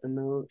fucks up the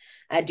mood.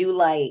 I do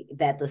like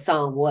that the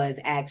song was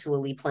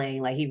actually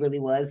playing, like he really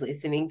was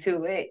listening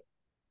to it.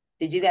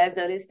 Did you guys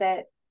notice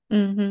that?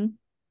 Mm-hmm.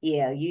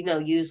 Yeah,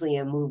 usually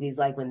in movies,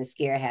 like when the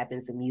scare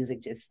happens, the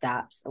music just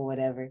stops or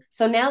whatever.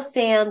 So now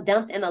Sam,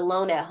 dumped and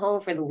alone at home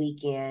for the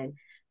weekend,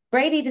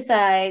 Brady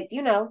decides,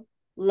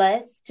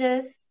 let's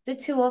just the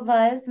two of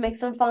us make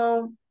some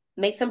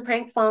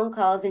prank phone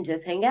calls and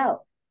just hang out.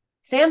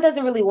 Sam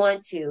doesn't really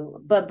want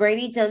to, but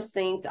Brady jumps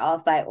things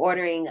off by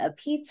ordering a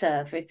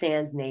pizza for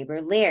Sam's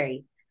neighbor,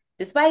 Larry.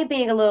 Despite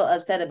being a little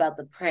upset about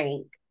the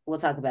prank, we'll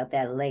talk about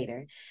that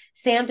later.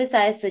 Sam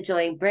decides to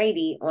join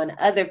Brady on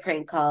other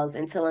prank calls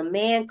until a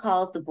man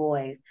calls the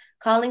boys,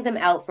 calling them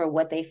out for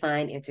what they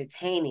find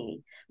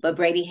entertaining. But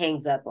Brady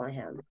hangs up on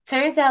him.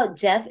 Turns out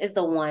Jeff is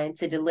the one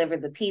to deliver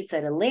the pizza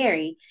to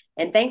Larry,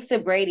 and thanks to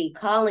Brady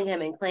calling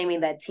him and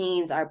claiming that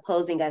teens are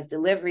posing as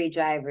delivery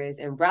drivers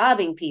and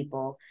robbing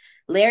people,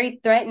 Larry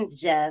threatens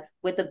Jeff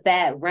with a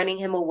bat, running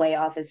him away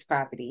off his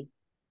property.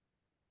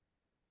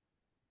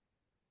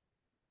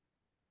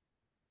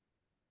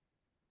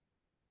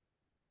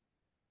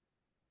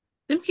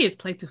 Them kids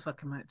play too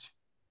fucking much.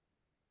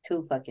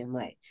 Too fucking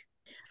much.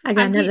 I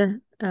got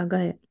another. Oh, go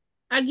ahead.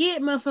 I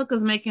get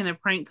motherfuckers making a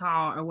prank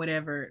call or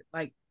whatever.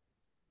 Like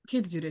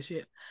kids do this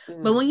shit.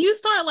 But when you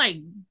start like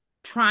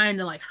trying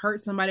to like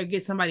hurt somebody or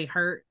get somebody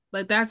hurt,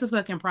 like that's a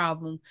fucking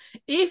problem.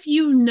 If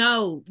you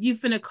know you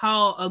finna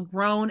call a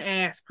grown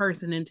ass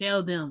person and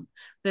tell them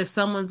that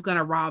someone's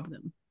gonna rob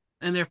them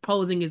and they're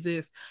posing as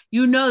this,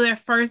 their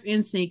first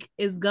instinct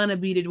is gonna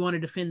be to want to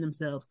defend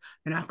themselves.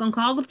 They're not gonna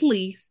call the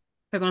police.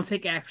 They're gonna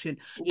take action.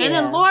 Yeah. And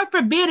then Lord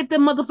forbid if the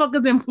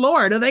motherfuckers in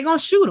Florida, they're gonna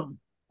shoot them.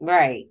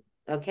 Right.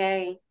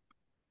 Okay.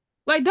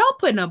 Like, don't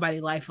put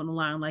nobody's life on the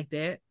line like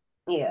that.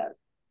 Yeah.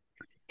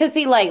 Cause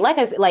see, like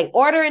I said, like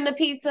ordering the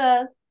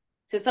pizza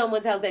to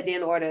someone's house that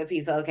didn't order a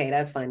pizza. Okay,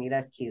 that's funny.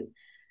 That's cute.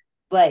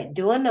 But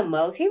doing the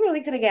most, he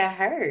really could have got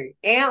hurt.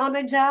 And on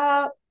the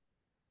job,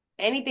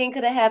 anything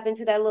could have happened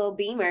to that little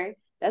Beamer.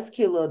 That's a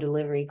cute little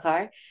delivery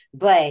car.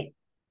 But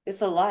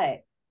it's a lot.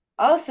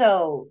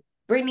 Also,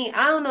 Brittany,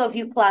 I don't know if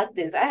you clocked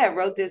this. I have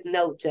wrote this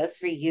note just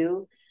for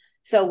you.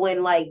 So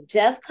when like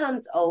Jeff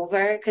comes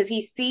over, because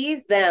he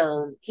sees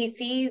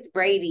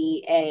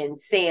Brady and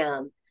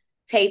Sam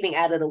taping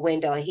out of the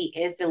window and he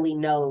instantly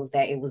knows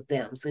that it was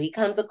them. So he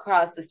comes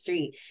across the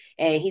street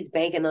and he's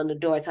banging on the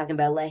door talking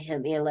about let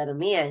him in, let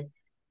him in.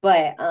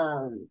 But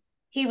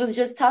he was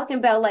just talking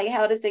about like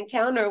how this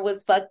encounter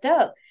was fucked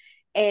up.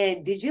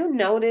 And did you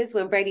notice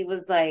when Brady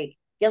was like,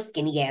 your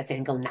skinny ass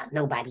ain't gonna knock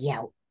nobody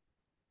out?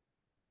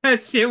 That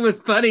shit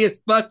was funny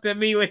as fuck to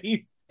me when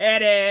he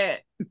said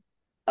it.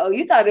 Oh,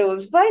 you thought it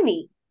was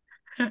funny.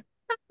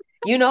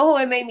 You know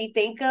who it made me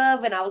think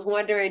of? And I was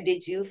wondering,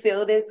 did you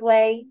feel this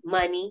way?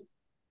 Money.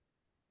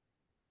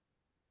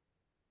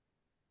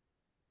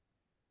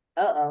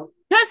 Uh-oh.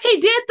 Because he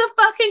did the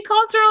fucking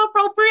cultural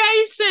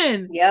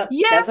appropriation. Yep.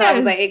 Yes. That's why I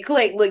was like, it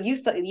clicked. Look,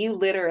 you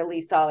literally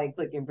saw it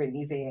click in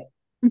Brittany's head.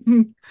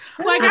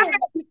 Like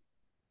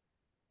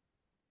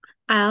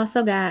I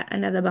also got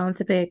another bone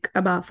to pick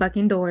about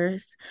fucking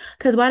doors.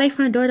 Cause why they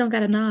front door don't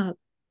got a knob?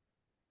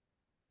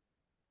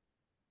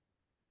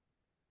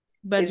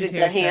 Is it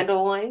the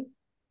handle one?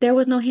 There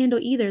was no handle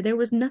either. There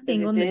was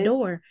nothing on the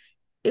door.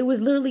 It was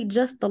literally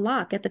just the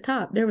lock at the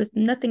top. There was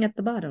nothing at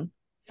the bottom.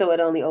 So it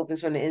only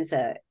opens from the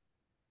inside.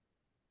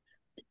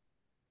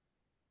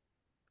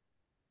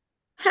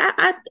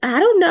 I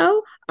don't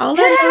know. All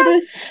I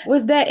noticed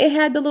was that it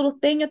had the little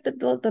thing at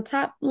the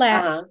top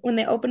latch when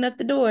they opened up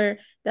the door.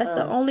 That's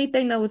the only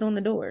thing that was on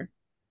the door.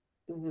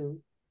 Mm-hmm.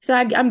 So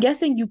I'm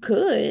guessing you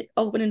could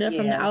open it up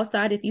from the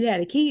outside if you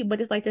had a key, but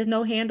it's like there's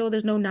no handle,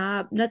 there's no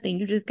knob, nothing.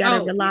 You just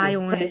gotta rely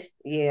on it.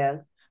 Yeah.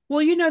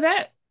 Well, you know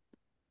that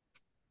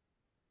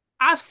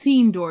I've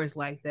seen doors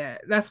like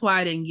that. That's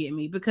why it didn't get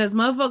me because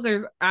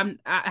motherfuckers, I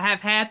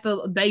have had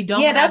they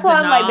don't. Yeah, that's why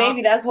I'm like,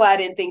 maybe that's why I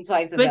didn't think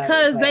twice about it.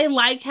 Because they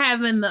like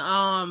having the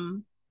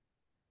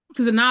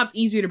because the knob's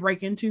easier to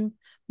break into.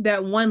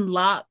 That one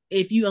lock,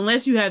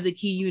 unless you have the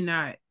key,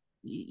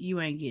 you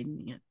ain't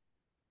getting in.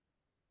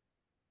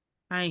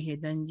 I ain't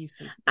heard nothing you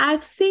say.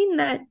 I've seen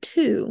that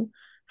too.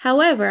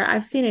 However,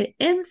 I've seen it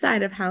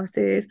inside of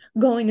houses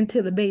going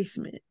into the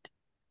basement.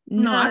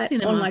 No, I've Not seen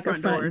them on on like a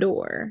front doors.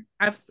 door.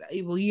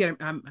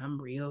 I'm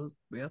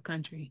real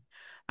country.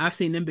 I've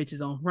seen them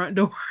bitches on front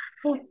door.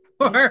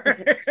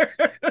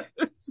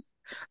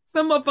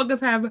 Some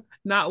motherfuckers have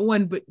not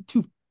one but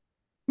two.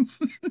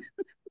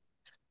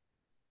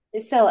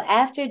 So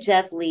after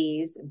Jeff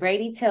leaves,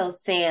 Brady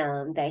tells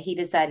Sam that he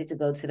decided to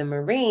go to the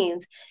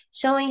Marines,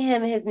 showing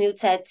him his new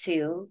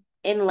tattoo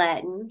in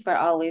Latin for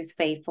always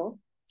faithful.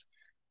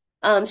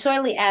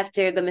 Shortly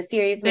after, the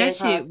mysterious man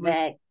calls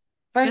back.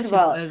 First of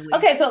all,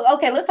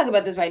 okay, let's talk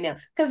about this right now.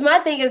 Because my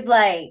thing is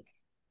like,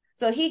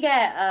 so he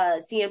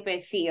got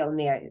Siempre Fi on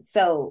there.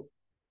 So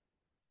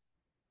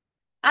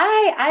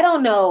I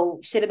don't know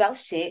shit about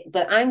shit,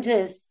 but I'm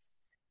just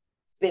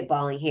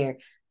spitballing here.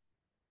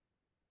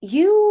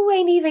 You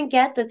ain't even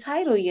got the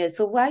title yet,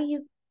 so why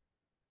you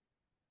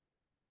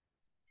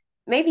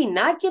maybe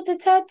not get the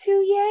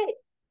tattoo yet?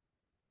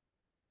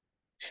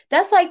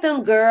 That's like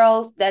them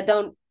girls that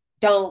don't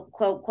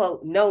quote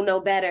quote know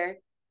no better,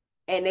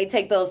 and they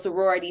take those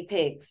sorority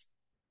pics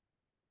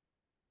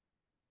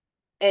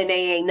and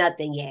they ain't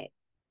nothing yet.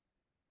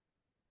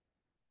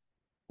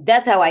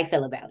 That's how I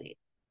feel about it.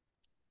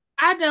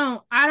 I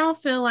don't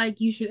feel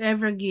like you should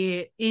ever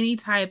get any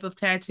type of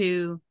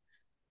tattoo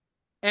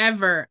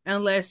ever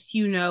unless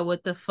you know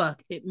what the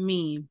fuck it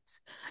means.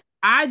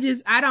 I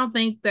don't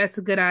think that's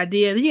a good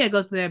idea. Then you gotta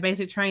go through that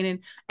basic training.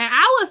 And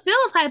I would feel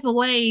type of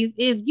ways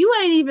if you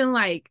ain't even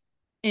like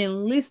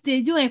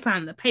enlisted, you ain't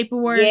signed the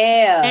paperwork.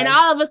 Yeah. And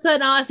all of a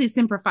sudden, all I see is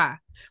Simplify.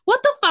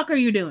 What the fuck are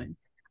you doing?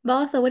 But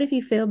also, what if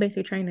you fail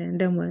basic training?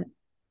 Then what?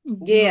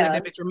 Yeah.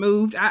 Let that bitch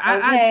removed.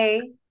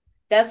 Okay.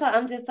 That's why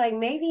I'm just like,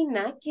 maybe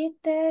not get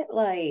that.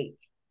 Like,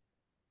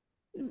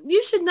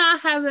 you should not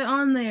have it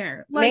on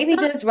there. Like, maybe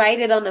just write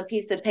it on a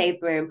piece of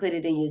paper and put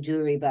it in your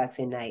jewelry box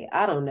at night.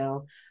 I don't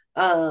know.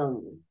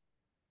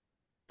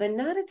 But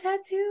not a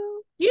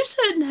tattoo. You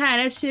shouldn't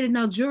have that shit in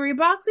no jewelry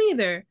box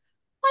either.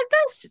 Like,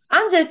 that's just...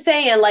 I'm just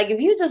saying, like, if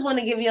you just want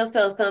to give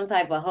yourself some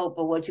type of hope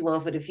of what you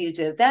want for the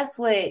future, if that's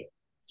what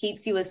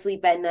keeps you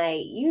asleep at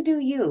night, you do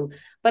you.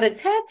 But a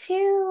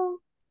tattoo...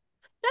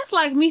 That's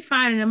like me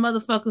finding a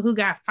motherfucker who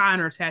got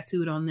finer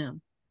tattooed on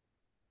them.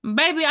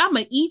 Baby, I'm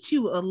going to eat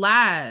you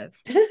alive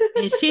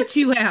and shit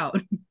you out.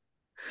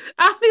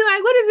 I'll be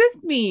like, what does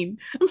this mean?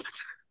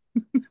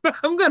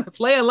 I'm going to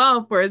play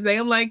along for a second.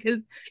 I'm like,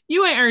 because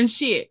you ain't earned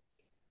shit.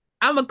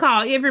 I'm going to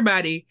call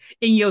everybody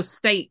in your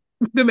state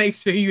to make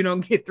sure you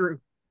don't get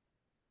through.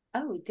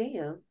 Oh,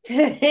 damn.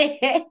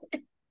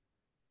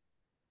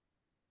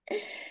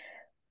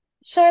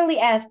 Shortly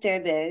after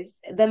this,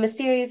 the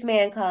mysterious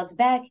man calls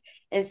back,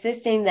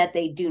 insisting that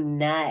they do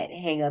not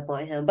hang up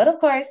on him. But of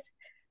course,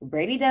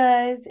 Brady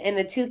does, and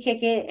the two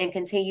kick it and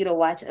continue to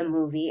watch a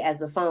movie as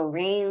the phone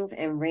rings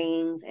and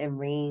rings and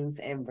rings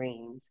and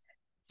rings.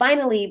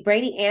 Finally,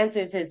 Brady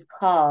answers his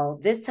call,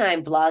 this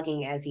time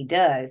vlogging as he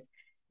does.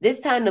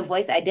 This time, the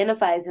voice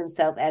identifies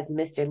himself as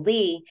Mr.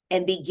 Lee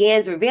and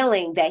begins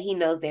revealing that he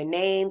knows their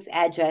names,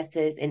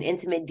 addresses, and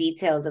intimate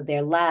details of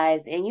their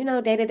lives and,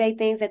 day-to-day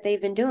things that they've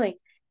been doing.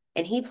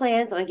 And he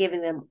plans on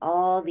giving them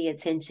all the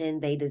attention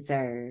they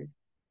deserve.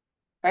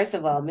 First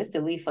of all,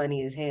 Mr. Lee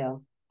funny as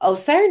hell. Oh,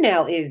 sir,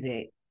 now is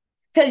it?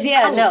 Because,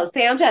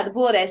 Sam tried to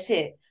pull that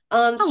shit.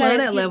 I love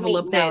that level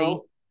of petty.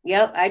 No.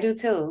 Yep, I do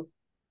too.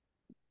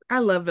 I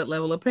love that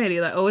level of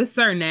petty. Like, oh, it's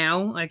sir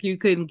now. Like, you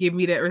couldn't give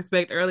me that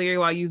respect earlier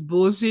while you was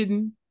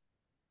bullshitting.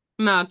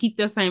 No, keep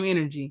that same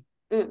energy.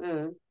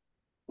 You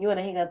want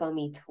to hang up on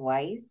me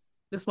twice?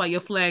 That's why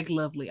your flag's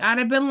lovely. I'd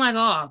have been like,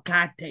 oh,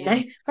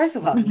 goddamn. First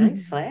of all,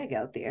 nice flag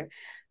out there.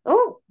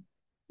 Oh,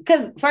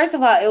 because first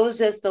of all, it was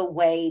just the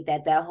way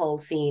that whole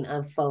scene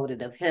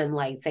unfolded of him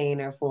like saying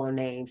their full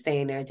name,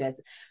 saying their address.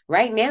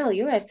 Right now,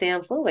 you're at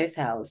Sam Fuller's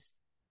house.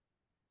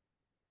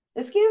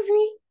 Excuse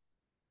me?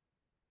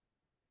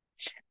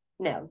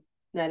 No,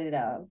 not at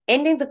all.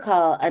 Ending the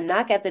call, a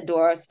knock at the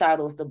door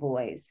startles the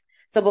boys.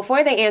 So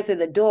before they answer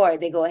the door,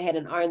 they go ahead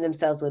and arm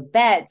themselves with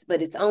bats,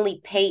 but it's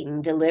only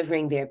Peyton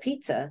delivering their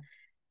pizza.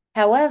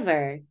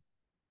 However,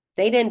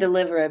 they didn't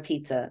deliver a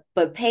pizza,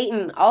 but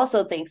Peyton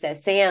also thinks that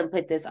Sam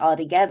put this all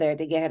together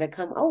to get her to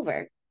come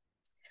over.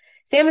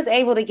 Sam is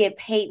able to get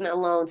Peyton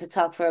alone to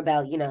talk for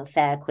about,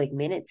 5 quick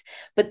minutes,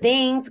 but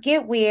things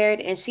get weird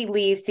and she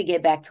leaves to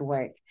get back to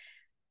work.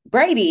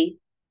 Brady,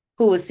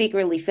 who was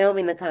secretly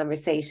filming the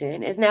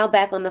conversation, is now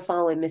back on the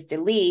phone with Mr.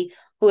 Lee,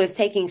 who is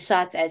taking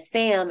shots at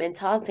Sam and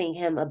taunting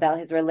him about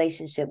his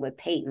relationship with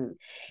Peyton.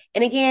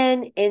 And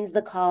again, ends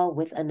the call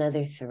with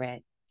another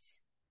threat.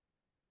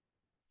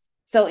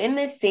 So in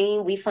this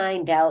scene, we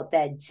find out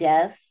that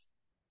Jeff,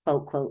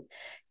 quote, quote,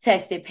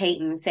 texted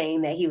Peyton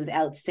saying that he was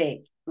out sick,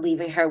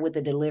 leaving her with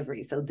the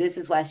delivery. So this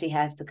is why she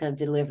has to come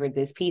deliver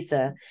this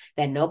pizza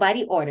that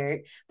nobody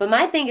ordered. But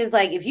my thing is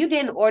like, if you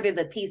didn't order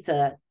the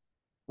pizza,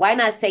 why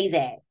not say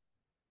that?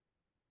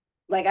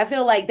 Like, I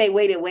feel like they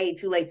waited way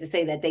too late to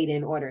say that they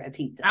didn't order a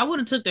pizza. I would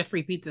have took that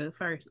free pizza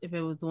first if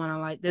it was the one I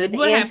liked. With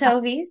the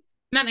anchovies?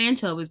 Not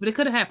anchovies, but it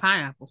could have had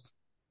pineapples.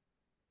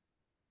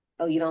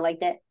 Oh, you don't like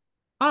that?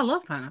 Oh, I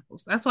love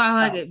pineapples. That's why I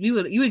like if you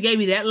would gave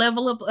me that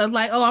level of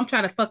like, oh, I'm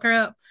trying to fuck her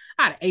up.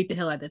 I'd have ate the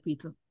hell out of that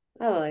pizza.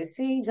 Oh, I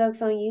see.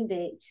 Joke's on you,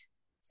 bitch.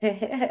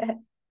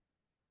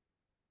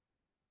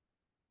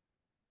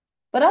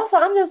 But also,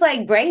 I'm just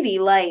like, Brady,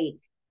 like,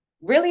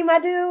 really, my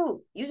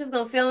dude? You just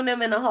gonna film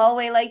them in the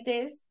hallway like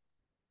this?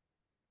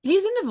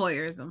 He's into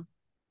voyeurism.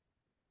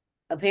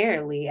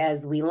 Apparently,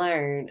 as we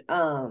learned.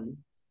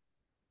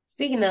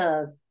 Speaking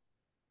of,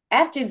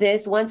 after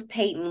this, once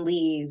Peyton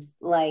leaves,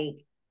 like,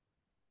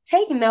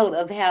 take note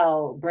of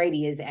how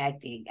Brady is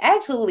acting.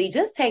 Actually,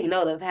 just take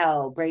note of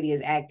how Brady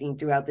is acting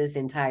throughout this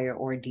entire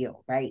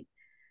ordeal, right?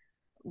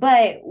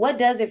 But what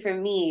does it for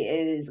me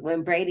is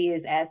when Brady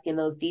is asking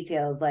those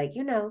details, like,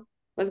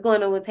 what's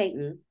going on with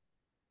Peyton?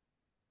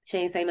 She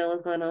ain't say no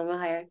what's going on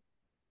with her.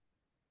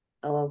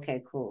 Oh,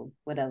 okay, cool.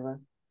 Whatever.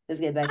 Let's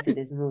get back to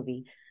this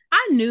movie.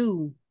 I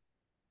knew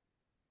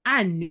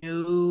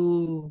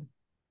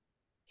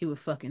he was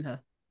fucking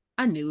her.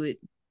 I knew it.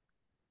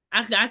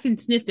 I can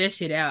sniff that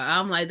shit out.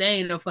 I'm like, there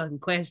ain't no fucking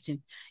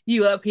question.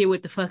 You up here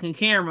with the fucking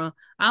camera.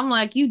 I'm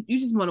like, you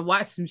just want to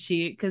watch some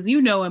shit because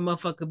you know a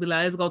motherfucker be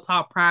like, let's go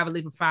talk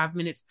privately for 5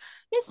 minutes.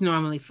 It's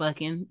normally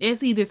fucking.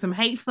 It's either some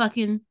hate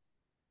fucking,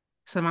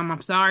 some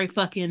I'm sorry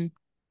fucking.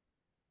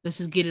 Let's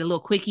just get it a little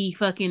quickie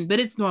fucking, but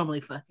it's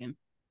normally fucking.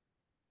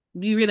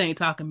 You really ain't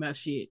talking about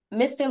shit.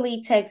 Mr.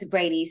 Lee texts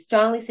Brady,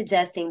 strongly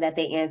suggesting that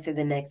they answer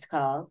the next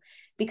call.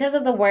 Because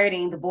of the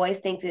wording, the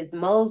boys think it's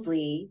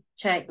Mosley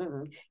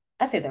trying.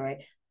 I said that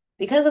right.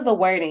 Because of the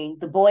wording,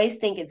 the boys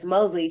think it's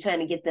Mosley trying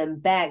to get them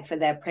back for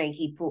that prank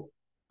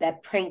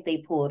they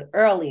pulled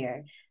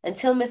earlier.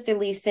 Until Mr.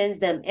 Lee sends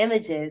them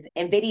images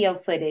and video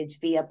footage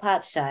via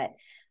Pop Shot.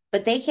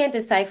 But they can't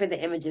decipher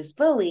the images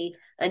fully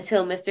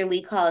until Mr.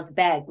 Lee calls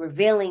back,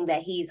 revealing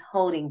that he's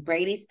holding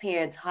Brady's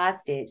parents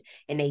hostage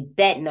and they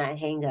bet not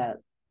hang up.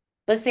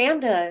 But Sam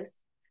does,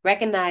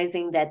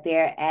 recognizing that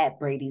they're at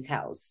Brady's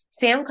house.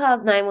 Sam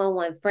calls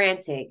 911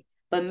 frantic,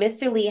 but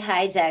Mr. Lee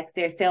hijacks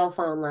their cell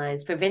phone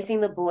lines, preventing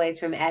the boys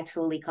from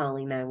actually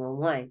calling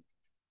 911.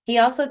 He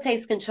also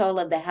takes control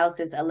of the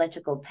house's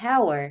electrical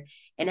power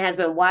and has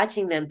been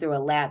watching them through a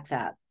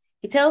laptop.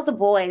 He tells the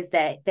boys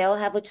that they'll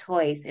have a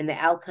choice in the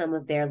outcome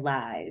of their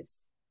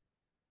lives.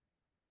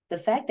 The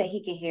fact that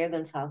he can hear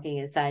them talking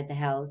inside the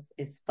house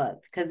is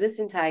fucked. Because this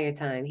entire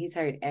time, he's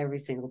heard every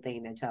single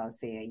thing that y'all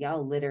said.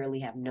 Y'all literally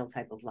have no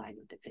type of line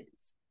of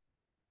defense.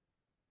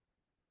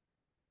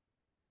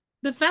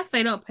 The fact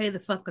they don't pay the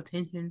fuck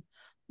attention.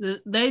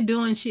 They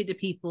doing shit to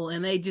people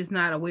and they just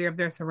not aware of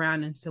their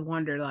surroundings to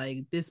wonder, like,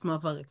 this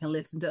motherfucker can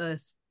listen to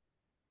us.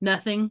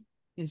 Nothing.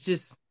 It's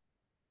just...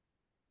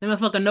 The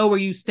motherfucker know where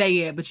you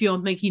stay at, but you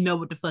don't think he know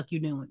what the fuck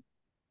you doing.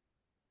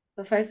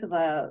 But first of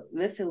all,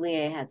 Mr. Lee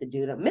ain't have to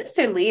do that.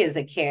 Mr. Lee is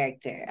a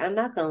character. I'm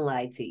not gonna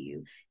lie to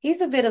you. He's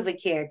a bit of a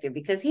character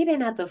because he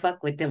didn't have to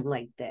fuck with them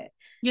like that.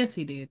 Yes,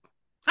 he did.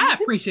 I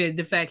appreciated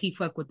the fact he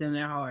fucked with them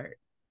that hard.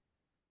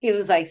 He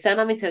was like, son,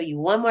 I'm gonna tell you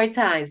one more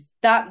time,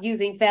 stop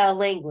using foul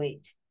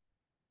language.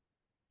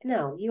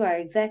 No, you are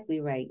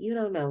exactly right. You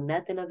don't know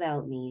nothing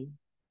about me.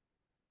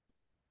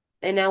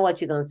 And now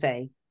what you gonna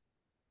say?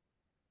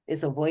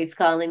 It's a voice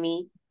calling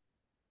me?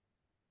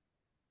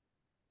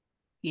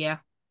 Yeah.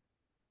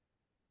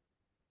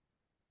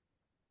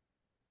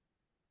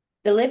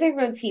 The living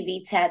room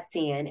TV taps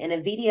in, and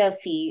a video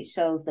feed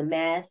shows the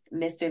masked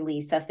Mr.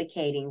 Lee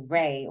suffocating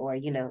Ray, or,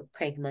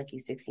 Prank Monkey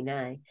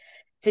 69,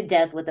 to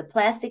death with a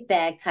plastic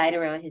bag tied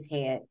around his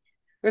head.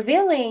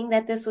 Revealing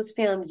that this was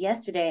filmed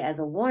yesterday as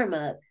a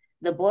warm-up,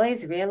 the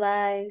boys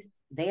realize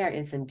they are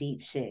in some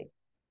deep shit.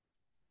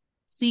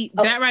 See,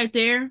 that right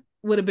there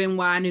would have been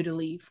why I knew to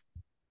leave.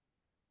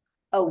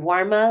 A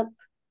warm-up?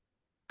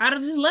 I'd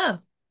have just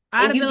left.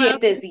 And you did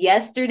this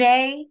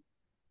yesterday?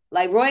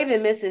 Like, Roy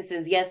been missing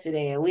since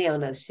yesterday, and we don't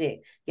know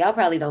shit. Y'all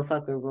probably don't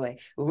fuck with Roy.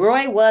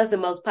 Roy was the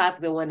most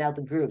popular one out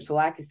the group, so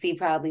I can see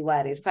probably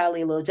why they's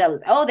probably a little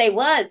jealous. Oh, they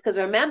was, because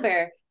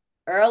remember,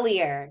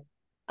 earlier,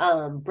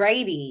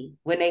 Brady,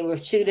 when they were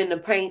shooting the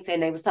pranks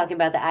and they was talking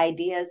about the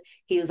ideas,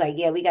 he was like,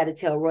 yeah, we got to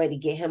tell Roy to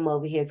get him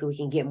over here so we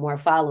can get more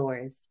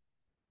followers.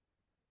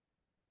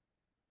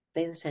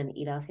 They was trying to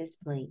eat off his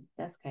plate.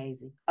 That's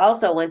crazy.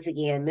 Also, once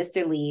again,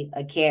 Mr. Lee,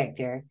 a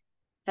character.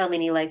 How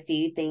many likes do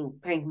you think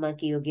Prank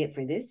Monkey will get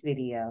for this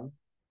video?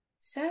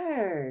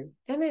 Sir,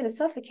 that man is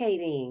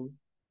suffocating.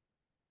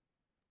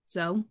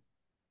 So,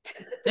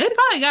 they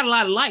probably got a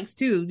lot of likes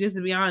too, just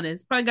to be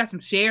honest. Probably got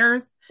some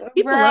shares.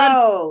 People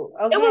loved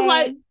it. Okay. It was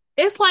like,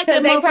 it's like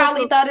because they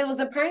probably thought it was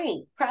a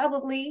prank.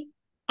 Probably.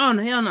 Oh,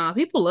 no, hell no.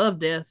 People love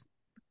death.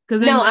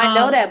 No, I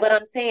know that, but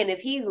I'm saying if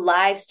he's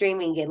live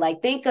streaming it,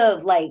 like think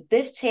of like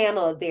this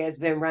channel of theirs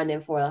been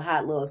running for a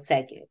hot little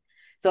second.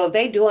 So if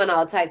they doing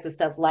all types of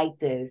stuff like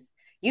this,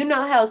 you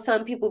know how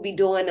some people be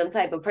doing them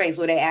type of pranks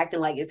where they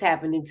acting like it's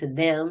happening to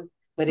them,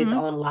 but it's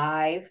on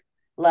live.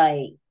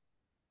 Like,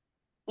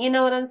 you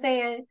know what I'm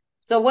saying?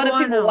 So what if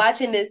Well, I people know.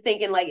 watching this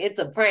thinking like it's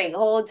a prank the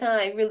whole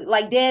time, really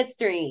like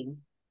Deadstream?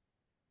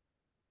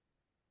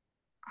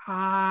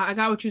 I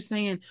got what you're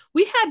saying.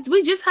 We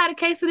just had a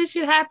case of this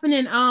shit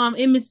happening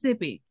in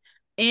Mississippi,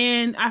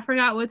 and I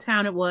forgot what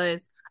town it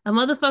was. A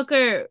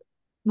motherfucker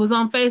was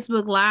on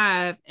Facebook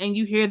Live, and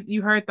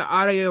you heard the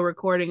audio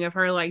recording of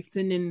her like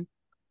sending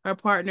her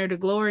partner to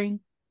glory,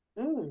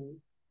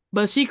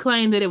 but she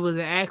claimed that it was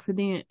an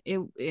accident.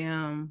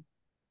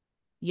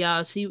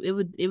 Y'all,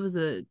 it was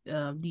a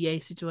DA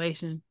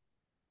situation.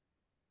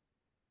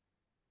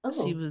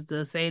 She was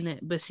the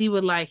assailant, but she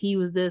would like he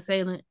was the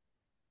assailant,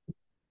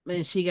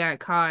 and she got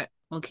caught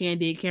on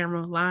candid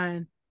camera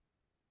lying.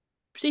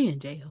 She in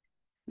jail.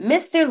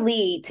 Mr.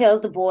 Lee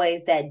tells the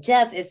boys that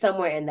Jeff is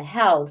somewhere in the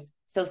house,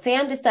 so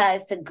Sam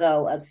decides to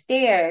go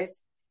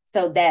upstairs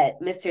so that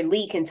Mr.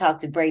 Lee can talk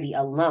to Brady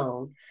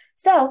alone.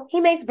 So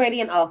he makes Brady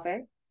an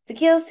offer to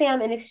kill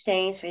Sam in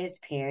exchange for his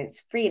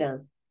parents'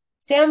 freedom.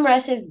 Sam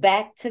rushes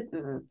to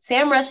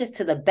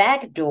the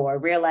back door,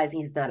 realizing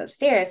he's not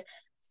upstairs,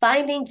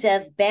 finding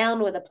Jeff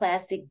bound with a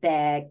plastic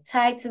bag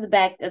tied to the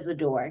back of the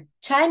door.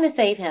 Trying to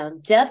save him,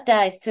 Jeff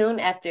dies soon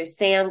after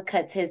Sam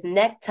cuts his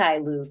necktie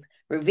loose,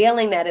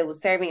 revealing that it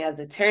was serving as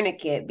a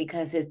tourniquet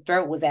because his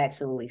throat was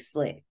actually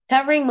slit.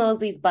 Covering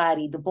Mosley's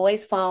body, the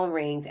boys' phone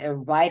rings,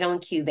 and right on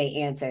cue, they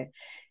answer.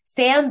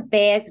 Sam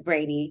begs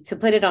Brady to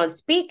put it on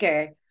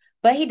speaker,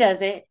 but he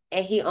doesn't,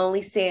 and he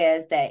only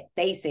says that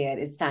they said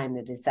it's time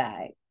to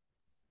decide.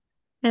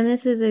 And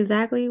this is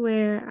exactly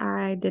where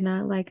I did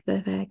not like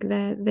the fact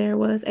that there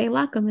was a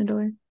lock on the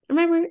door.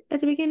 Remember at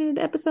the beginning of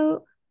the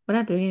episode? Well,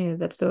 not the beginning of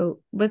the episode,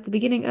 but the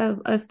beginning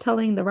of us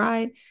telling the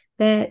ride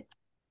that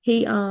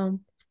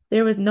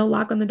there was no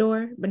lock on the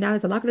door, but now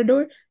there's a lock on the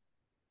door.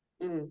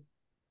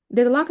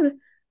 There's a lock on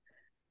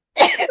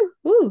the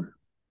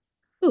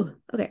Ooh,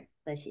 okay.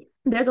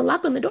 There's a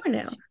lock on the door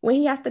now. When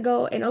he has to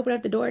go and open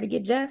up the door to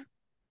get Jeff,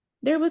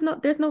 there's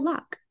no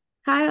lock.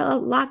 How a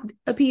lock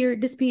appear,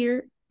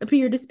 disappear.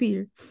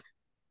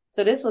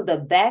 So this was the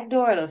back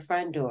door or the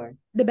front door?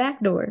 The back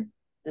door.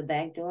 The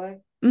back door?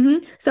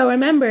 Mm-hmm. So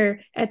remember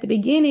at the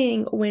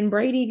beginning when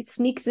Brady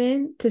sneaks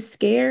in to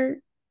scare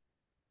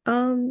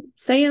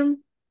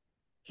Sam,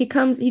 he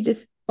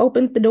just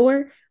opens the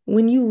door.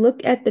 When you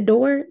look at the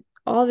door,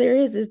 all there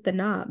is the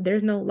knob.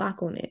 There's no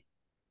lock on it.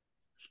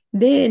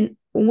 Then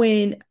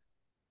when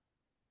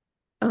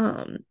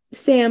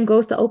Sam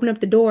goes to open up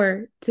the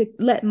door to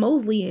let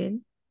Mosley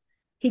in,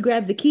 he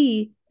grabs a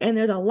key and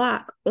there's a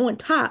lock on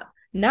top,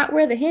 not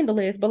where the handle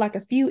is, but like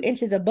a few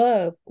inches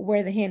above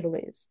where the handle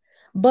is.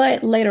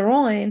 But later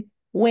on,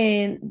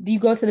 when you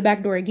go to the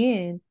back door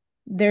again,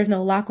 there's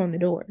no lock on the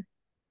door.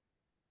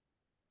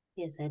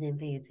 Yes, I didn't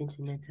pay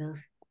attention that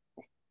tough.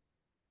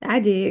 I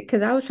did,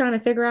 because I was trying to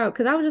figure out,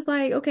 because I was just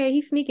like, okay,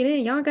 he's sneaking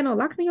in. Y'all ain't got no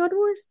locks on your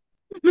doors?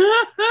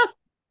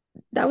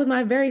 That was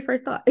my very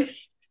first thought.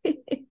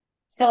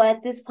 So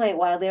at this point,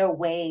 while they're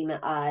weighing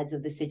the odds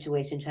of the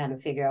situation, trying to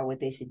figure out what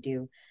they should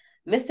do,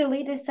 Mr.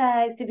 Lee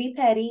decides to be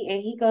petty,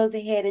 and he goes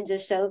ahead and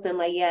just shows them,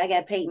 like, yeah, I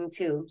got Peyton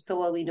too. So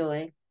what are we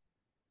doing?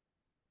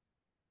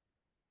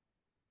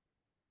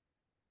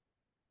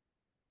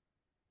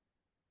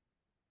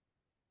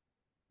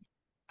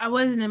 I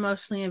wasn't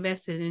emotionally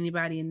invested in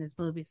anybody in this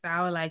movie, so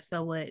I was like,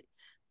 so what?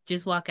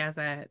 Just walk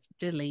outside.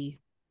 Just leave.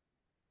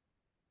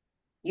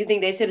 You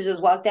think they should have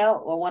just walked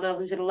out, or one of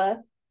them should have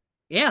left?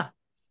 Yeah.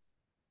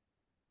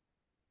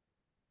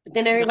 But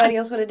then everybody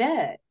else would have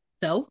died.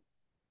 So?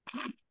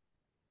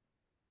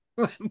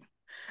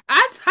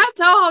 I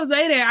told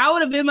Jose that I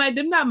would have been like,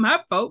 they're not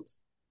my folks.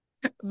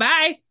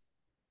 Bye.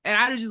 And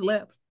I'd have just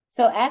left.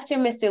 So after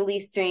Mr. Lee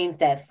streams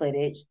that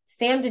footage,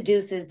 Sam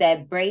deduces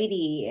that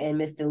Brady and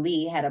Mr.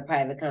 Lee had a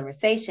private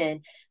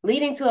conversation,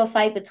 leading to a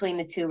fight between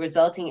the two,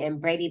 resulting in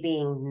Brady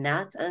being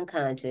knocked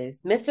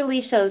unconscious. Mr.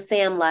 Lee shows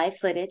Sam live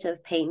footage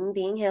of Peyton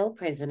being held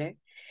prisoner,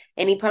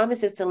 and he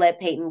promises to let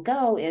Peyton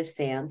go if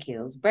Sam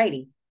kills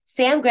Brady.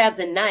 Sam grabs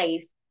a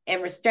knife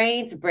and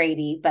restrains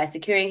Brady by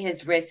securing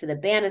his wrist to the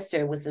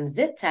banister with some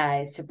zip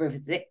ties to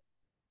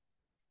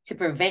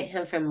prevent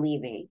him from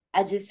leaving.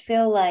 I just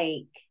feel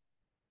like,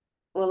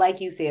 well,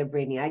 like you said,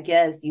 Brittany, I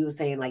guess you were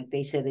saying like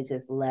they should have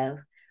just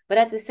left. But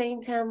at the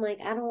same time, like,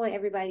 I don't want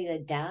everybody to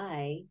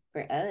die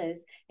for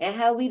us. And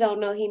how we don't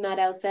know he not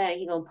outside,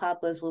 he gonna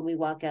pop us when we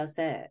walk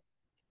outside.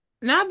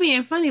 Not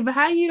being funny, but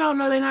how you don't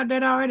know they're not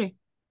dead already?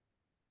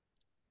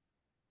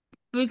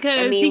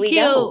 Because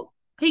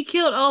he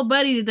killed old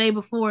buddy the day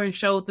before and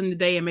showed them the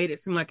day and made it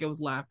seem like it was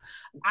live.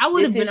 I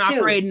would have been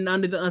operating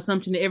under the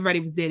assumption that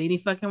everybody was dead any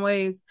fucking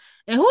ways.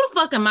 And who the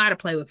fuck am I to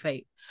play with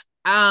fate?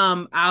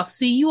 I'll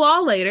see you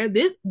all later.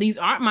 These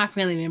aren't my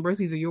family members.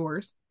 These are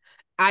yours.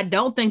 I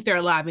don't think they're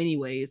alive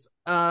anyways.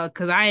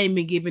 Because I ain't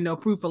been given no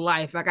proof of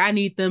life. Like, I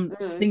need them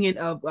singing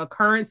a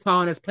current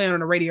song that's playing on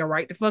the radio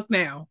right the fuck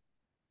now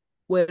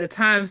with a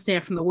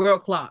timestamp from the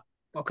world clock.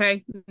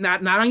 Okay,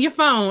 not on your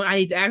phone. I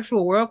need the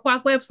actual world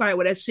clock website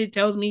where that shit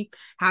tells me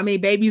how many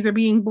babies are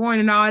being born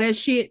and all that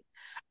shit.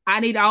 I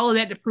need all of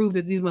that to prove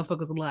that these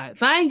motherfuckers are alive.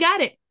 If I ain't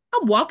got it,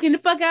 I'm walking the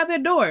fuck out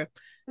that door.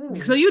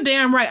 So you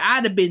damn right,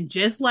 I'd have been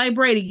just like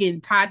Brady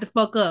getting tied the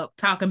fuck up,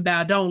 talking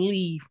about don't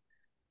leave.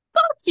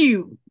 Fuck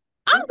you.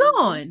 I'm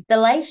gone. The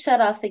lights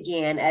shut off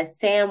again as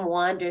Sam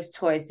wanders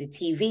towards the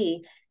TV,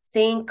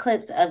 seeing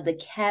clips of the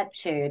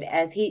captured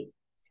as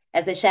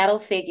a shadow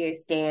figure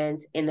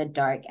stands in the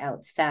dark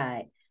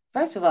outside.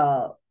 First of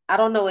all, I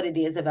don't know what it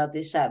is about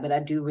this shot, but I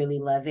do really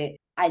love it.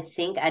 I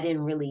think I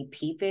didn't really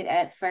peep it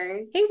at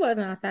first. He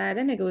wasn't outside.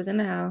 That nigga was in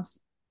the house.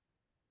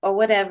 Or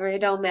whatever, it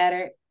don't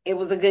matter. It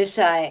was a good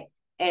shot.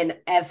 And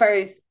at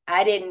first,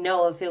 I didn't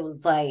know if it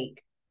was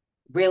like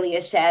really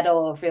a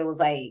shadow or if it was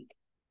like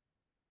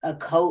a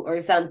coat or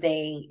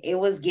something. It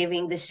was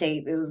giving the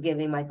shape. It was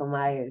giving Michael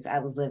Myers. I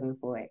was living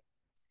for it.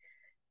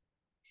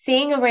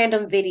 Seeing a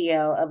random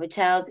video of a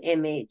child's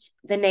image,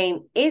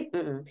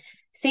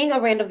 Seeing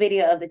a random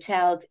video of the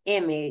child's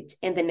image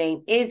and the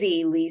name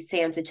Izzy leads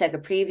Sam to check a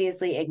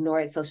previously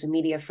ignored social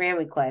media friend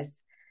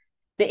request.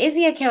 The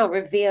Izzy account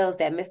reveals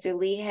that Mr.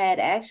 Lee had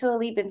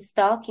actually been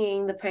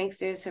stalking the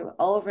pranksters for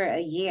over a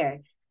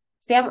year.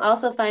 Sam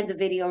also finds a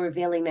video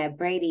revealing that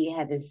Brady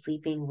had been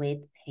sleeping with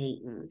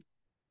Peyton.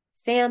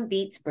 Sam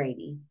beats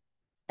Brady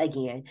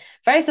again.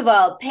 First of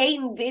all,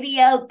 Peyton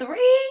video 3?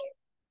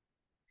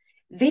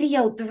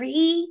 Video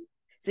 3?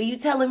 So you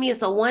telling me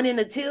it's a 1 and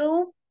a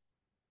 2?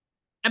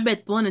 I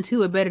bet 1 and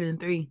 2 are better than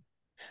 3.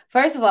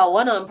 First of all,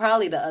 one of them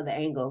probably the other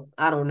angle.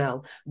 I don't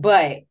know.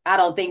 But I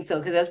don't think so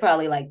because that's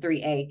probably like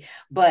 3A.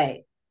 But,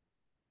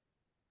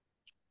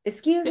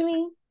 excuse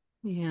me?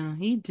 Yeah,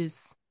 he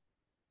just...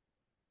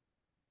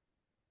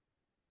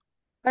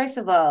 First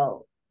of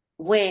all,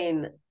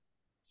 when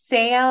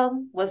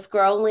Sam was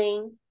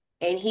scrolling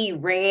and he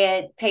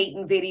read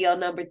Peyton video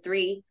number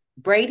 3,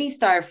 Brady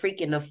started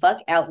freaking the fuck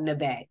out in the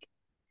back.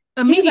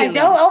 He was like,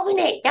 don't open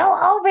it.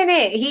 Don't open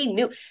it. He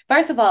knew.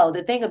 First of all,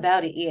 the thing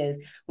about it is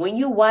when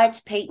you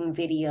watch Peyton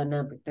video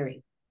number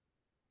 3,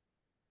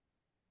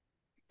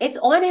 it's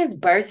on his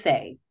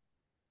birthday.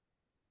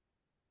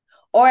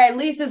 Or at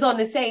least it's on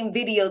the same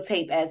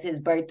videotape as his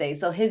birthday.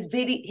 So his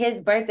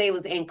birthday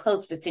was in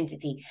close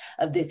vicinity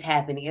of this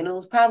happening. And it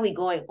was probably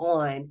going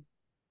on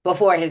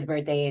before his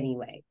birthday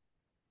anyway.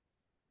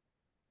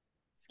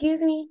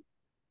 Excuse me?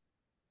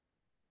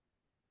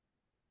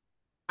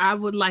 I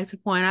would like to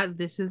point out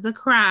this is a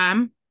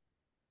crime.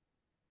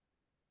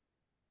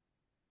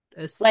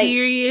 A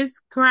serious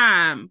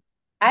crime.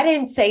 I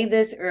didn't say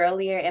this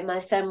earlier in my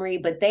summary,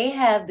 but they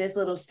have this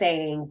little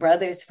saying,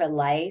 brothers for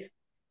life.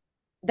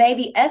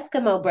 Baby,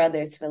 Eskimo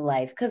brothers for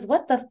life. Because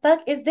what the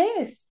fuck is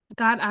this?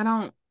 God, I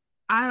don't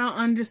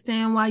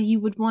understand why you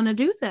would want to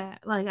do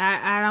that. Like,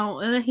 I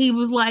don't. And he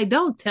was like,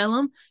 don't tell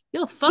him.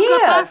 You'll fuck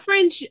up our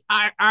friendship,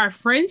 our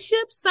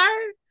friendship,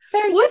 sir.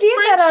 Sir, you did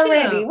that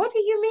already. What do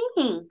you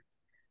mean?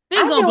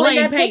 They're gonna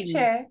blame Peyton.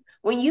 Picture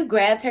when you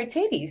grabbed her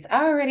titties.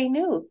 I already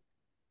knew.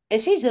 And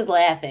she's just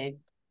laughing.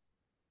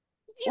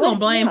 You gonna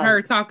blame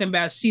her talking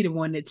about she the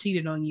one that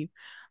cheated on you.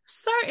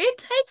 Sir, it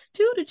takes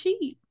 2 to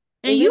cheat.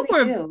 And you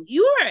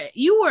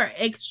were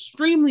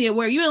extremely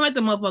aware. You ain't like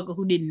the motherfuckers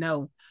who didn't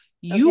know.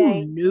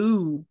 You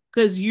knew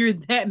because you're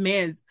that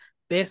man's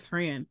best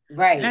friend.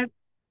 Right.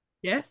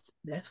 That's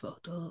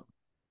fucked up.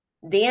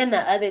 Then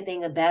the other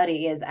thing about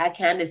it is I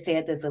kind of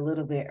said this a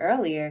little bit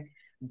earlier,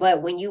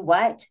 but when you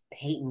watch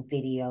Peyton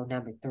video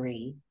number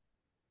 3,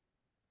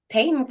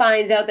 Peyton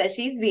finds out that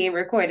she's being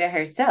recorded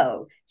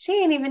herself. She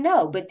didn't even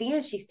know, but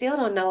then she still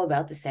don't know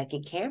about the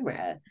second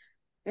camera.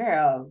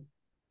 Girl.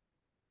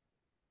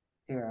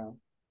 And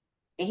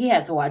he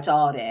had to watch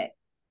all that.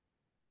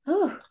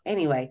 Whew.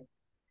 Anyway,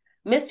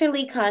 Mr.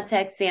 Lee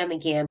contacts Sam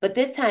again, but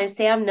this time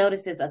Sam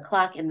notices a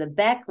clock in the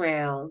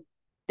background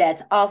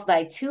that's off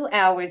by 2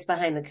 hours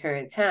behind the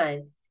current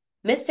time.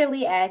 Mr.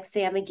 Lee asks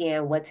Sam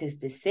again what's his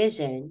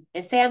decision,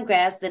 and Sam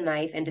grabs the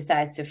knife and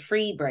decides to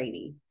free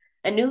Brady.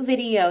 A new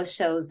video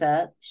shows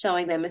up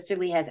showing that Mr.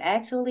 Lee has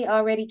actually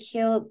already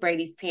killed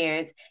Brady's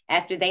parents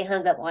after they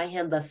hung up on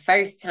him the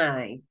first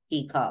time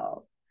he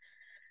called.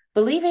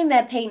 Believing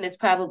that Peyton is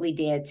probably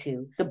dead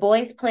too, the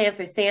boys plan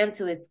for Sam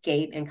to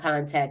escape and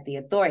contact the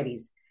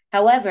authorities.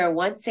 However,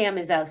 once Sam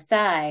is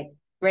outside,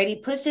 Brady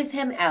pushes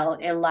him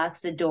out and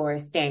locks the door,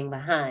 staying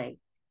behind.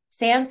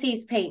 Sam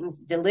sees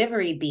Peyton's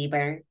delivery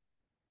beamer,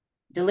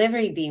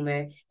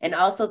 and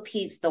also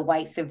peeps the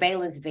white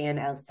surveillance van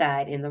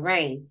outside in the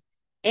rain.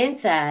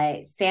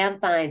 Inside, Sam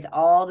finds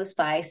all the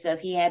spy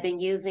stuff he had been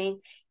using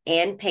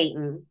and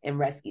Peyton and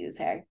rescues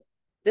her.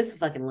 This is a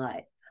fucking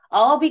lot.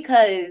 All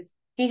because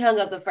he hung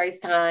up the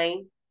first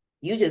time.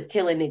 You just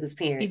killing niggas'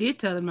 parents. He did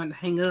tell them not to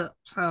hang up.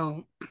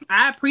 So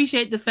I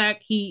appreciate the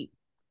fact he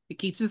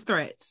keeps his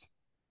threats.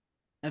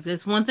 If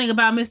there's one thing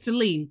about Mr.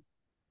 Lee,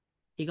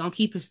 he gonna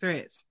keep his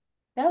threats.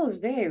 That was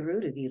very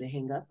rude of you to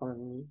hang up on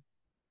me.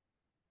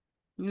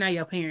 Now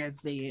your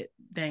parents did.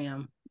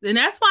 Damn. And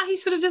that's why he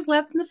should have just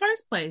left in the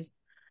first place.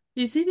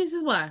 You see, this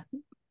is why.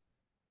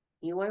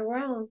 You weren't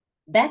wrong.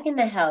 Back in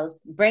the house,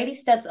 Brady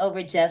steps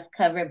over Jeff's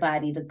covered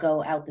body to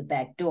go out the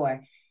back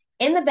door.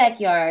 In the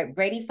backyard,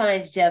 Brady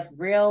finds Jeff's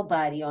real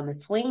body on the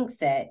swing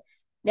set.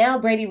 Now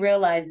Brady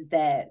realizes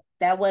that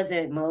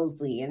wasn't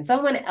Mosley and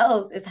someone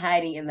else is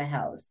hiding in the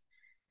house.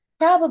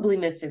 Probably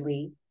Mr.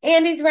 Lee.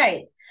 And he's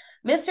right.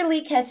 Mr.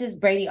 Lee catches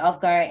Brady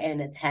off guard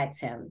and attacks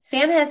him.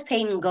 Sam has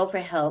Peyton go for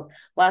help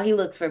while he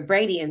looks for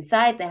Brady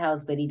inside the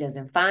house, but he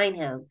doesn't find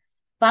him.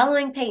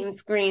 Following Peyton's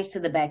screams to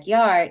the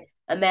backyard,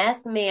 a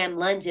masked man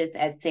lunges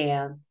at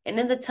Sam, and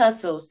in the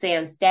tussle,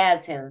 Sam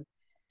stabs him.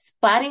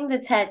 Spotting the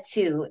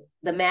tattoo,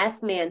 the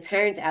masked man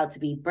turns out to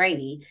be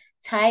Brady,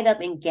 tied up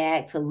and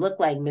gagged to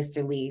look like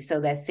Mr. Lee so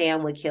that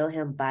Sam would kill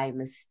him by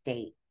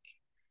mistake.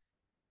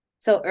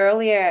 So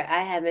earlier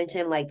I had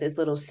mentioned like this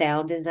little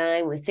sound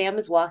design when Sam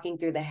is walking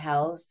through the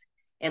house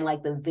and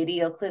like the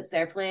video clips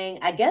are playing.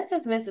 I guess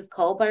it's Mrs.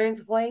 Colburn's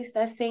voice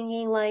that's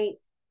singing like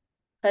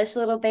Hush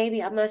Little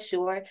Baby. I'm not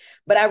sure.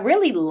 But I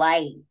really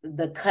like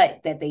the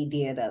cut that they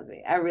did of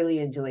it. I really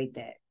enjoyed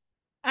that.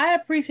 I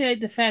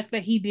appreciate the fact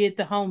that he did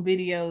the home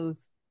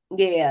videos.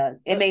 Yeah.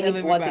 It made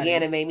me once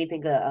again, it made me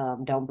think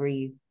of Don't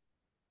Breathe.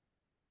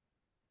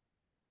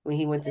 When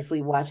he went to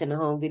sleep watching the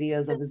home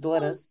videos of his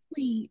daughter. So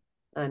sweet.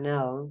 I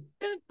know.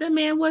 The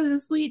man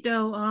wasn't sweet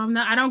though.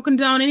 I don't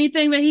condone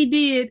anything that he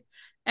did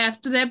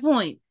after that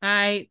point.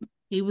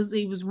 He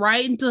was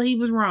right until he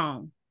was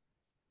wrong.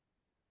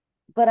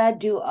 But I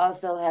do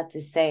also have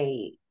to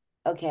say,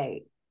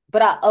 okay,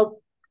 but I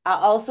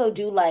also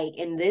do like,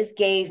 and this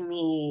gave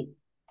me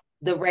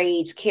the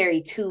Rage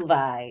Carry 2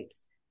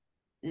 vibes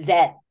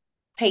that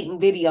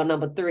Peyton video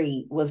number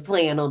 3 was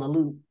playing on a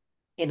loop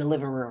in the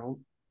living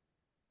room.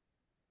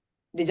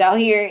 Did y'all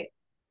hear it?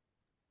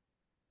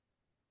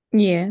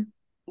 Yeah.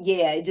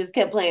 Yeah, it just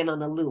kept playing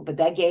on a loop, but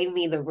that gave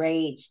me the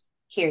Rage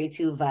Carry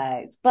 2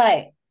 vibes.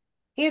 But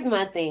here's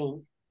my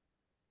thing.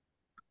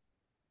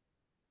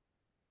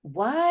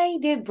 Why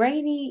did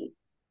Brady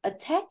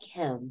attack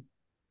him?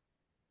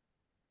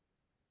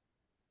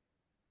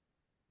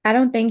 I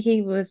don't think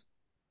he was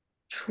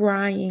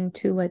trying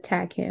to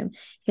attack him.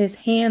 His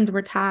hands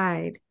were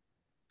tied,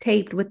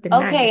 taped with the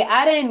knife. Okay,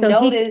 I didn't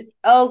notice.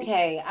 I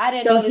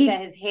didn't notice that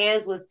his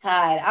hands was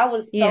tied. I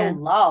was so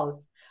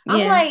lost.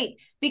 I'm like,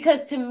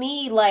 because to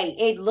me, like,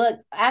 it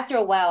looked, after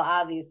a while,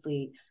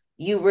 obviously,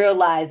 you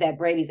realize that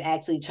Brady's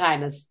actually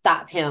trying to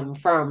stop him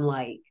from,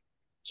 like,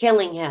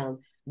 killing him.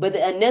 But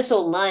the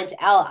initial lunge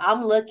out,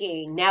 I'm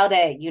looking, now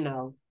that, you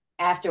know,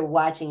 after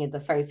watching it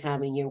the first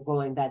time and you're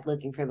going back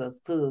looking for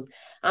those clues,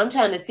 I'm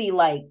trying to see,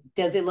 like,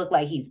 does it look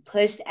like he's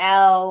pushed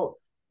out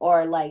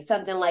or, like,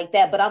 something like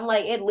that? But I'm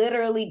like, it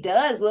literally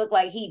does look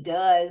like he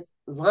does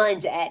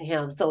lunge at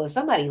him. So if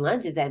somebody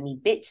lunges at me,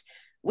 bitch,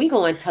 we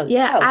going toe-to-toe.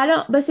 Yeah, I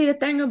don't, but see, the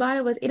thing about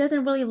it was, it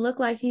doesn't really look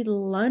like he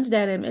lunged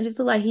at him. It just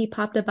looked like he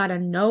popped up out of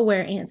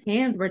nowhere and his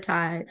hands were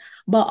tied.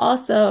 But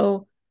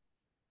also,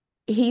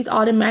 he's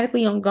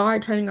automatically on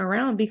guard turning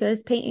around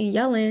because Peyton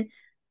yelling,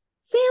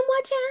 Sam,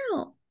 watch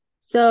out.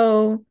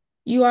 So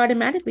you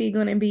automatically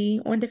going to be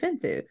on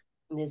defensive.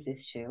 This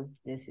is true.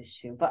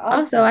 But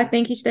also, I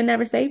think he should have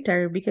never saved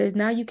her because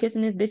now you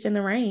kissing this bitch in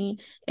the rain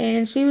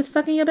and she was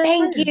fucking your best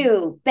friend. Thank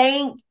you.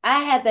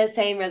 I had that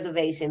same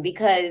reservation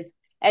because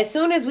as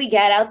soon as we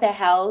got out the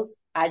house,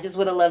 I just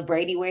would have left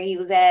Brady where he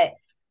was at.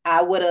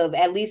 I would have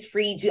at least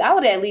freed you. I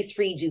would have at least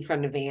freed you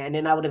from the van.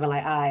 And I would have been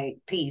like, all right,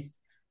 peace.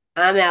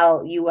 I'm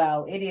out, you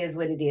out. It is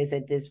what it is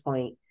at this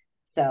point.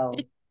 So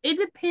it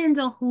depends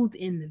on who's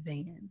in the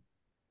van.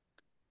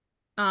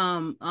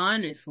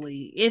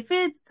 Honestly, if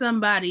it's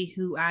somebody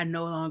who I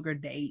no longer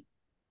date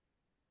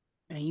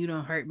and you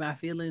don't hurt my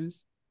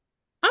feelings,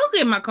 I'll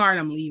get in my car and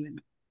I'm leaving.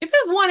 If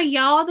it's one of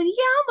y'all, then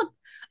yeah,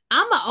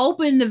 I'm gonna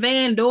open the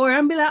van door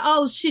and be like,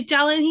 oh shit,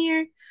 y'all in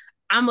here?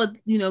 I'm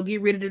gonna,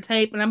 get rid of the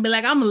tape and I'm be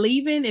like, I'm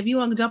leaving. If you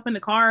want to jump in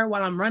the car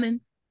while I'm running,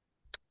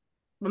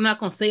 I'm not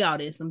gonna say all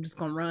this. I'm just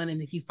gonna run,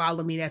 and if you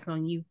follow me, that's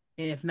on you.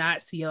 And if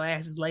not, see your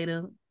asses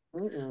later.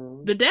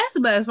 But that's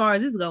about as far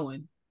as it's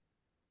going.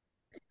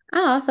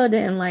 I also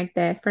didn't like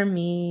that. For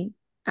me,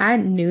 I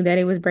knew that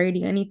it was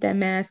Brady underneath that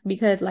mask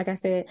because, like I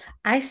said,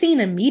 I seen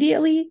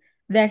immediately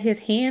that his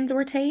hands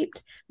were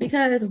taped.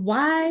 Because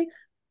why,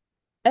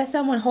 as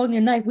someone holding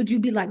a knife, would you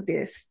be like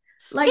this?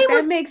 Like,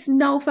 that makes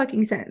no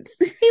fucking sense.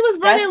 He was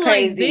running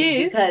like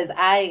this. Because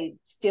I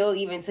still,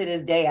 even to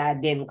this day, I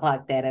didn't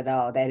clock that at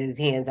all, that his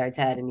hands are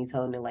tied and he's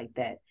holding it like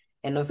that.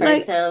 And the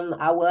first time,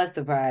 I was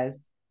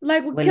surprised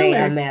when they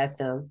unmasked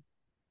him.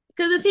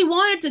 Because if he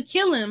wanted to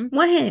kill him,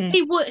 one hand.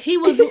 He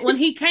was when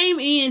he came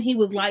in, he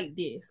was like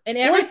this. And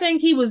everything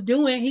he was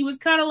doing, he was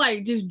kind of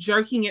like just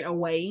jerking it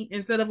away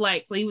instead of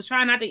like, so he was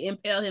trying not to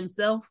impale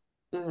himself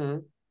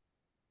or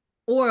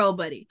old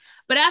buddy.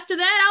 But after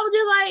that, I was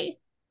just like,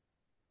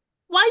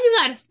 why you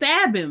gotta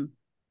stab him?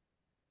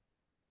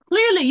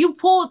 Clearly, you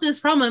pulled this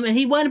from him and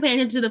he wasn't paying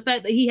attention to the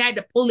fact that he had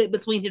to pull it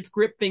between his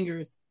grip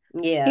fingers.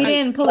 Yeah. He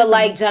didn't pull it. But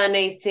like him. John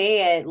A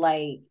said,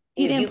 like,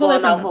 if you're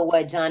going off of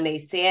what John A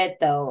said,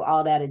 though,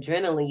 all that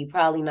adrenaline, you're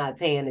probably not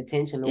paying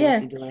attention to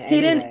what you're doing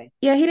anyway.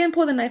 He didn't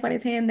pull the knife out of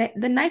his hand.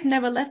 The knife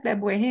never left that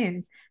boy's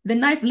hands. The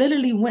knife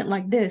literally went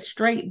like this,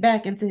 straight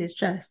back into his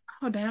chest.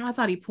 Oh, damn. I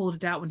thought he pulled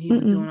it out when he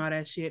was doing all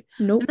that shit.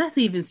 Nope. And that's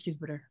even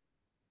stupider.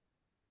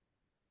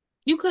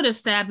 You could have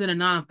stabbed in a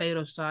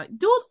non-fatal shot.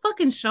 Do a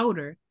fucking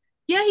shoulder.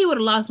 Yeah, he would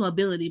have lost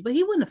mobility, but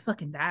he wouldn't have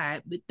fucking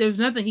died. But there's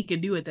nothing he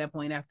could do at that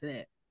point after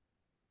that.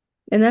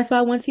 And that's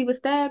why once he was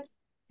stabbed,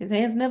 his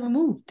hands never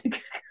moved.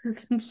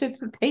 Some shit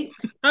was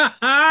taped.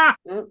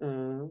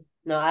 Mm-mm.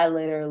 No, I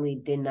literally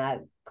did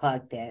not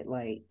clock that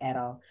like at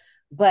all.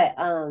 But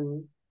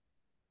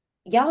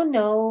y'all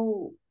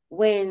know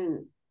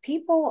when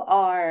people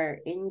are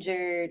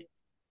injured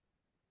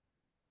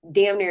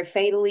damn near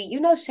fatally,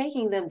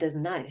 shaking them does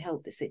not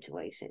help the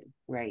situation,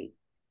 right?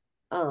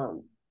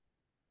 Um,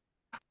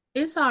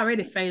 It's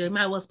already fatal. You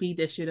might as well speed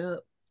that shit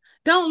up.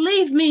 Don't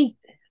leave me.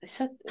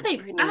 I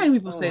hate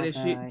people say that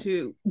shit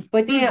too.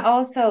 But then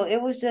also,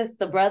 it was just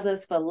the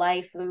brothers for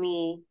life for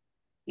me.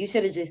 You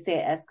should have just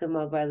said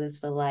Eskimo brothers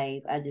for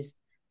life.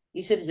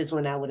 You should have just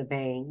went out with a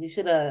bang. You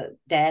should have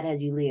died had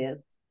you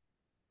lived.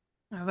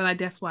 I feel like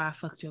that's why I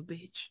fucked your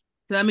bitch.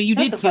 I mean, you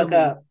Shut did the kill fuck me.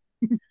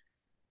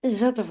 up.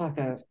 Shut the fuck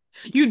up.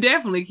 You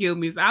definitely killed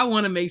me, so I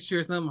want to make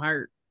sure something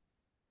hurt.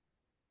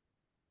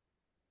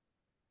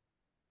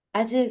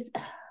 I just,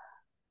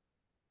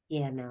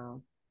 yeah,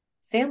 no.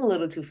 Sam a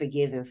little too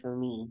forgiving for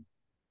me.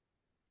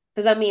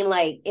 Because I mean,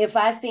 like, if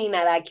I seen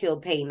that I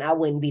killed Peyton, I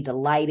wouldn't be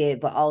delighted.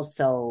 But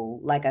also,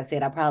 like I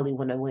said, I probably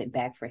wouldn't have went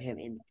back for him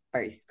in the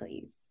first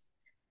place.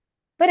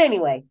 But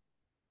anyway,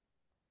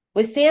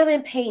 with Sam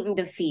and Peyton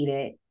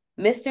defeated,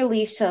 Mr.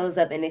 Lee shows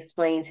up and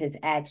explains his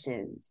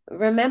actions.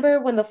 Remember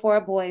when the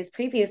four boys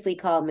previously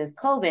called Miss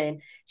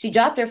Colvin, she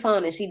dropped her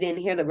phone and she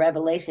didn't hear the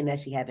revelation that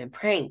she had been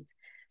pranked.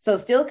 So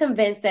still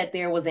convinced that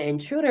there was an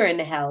intruder in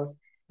the house,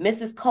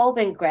 Mrs.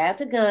 Colvin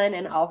grabbed a gun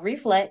and off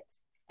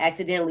reflex,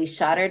 accidentally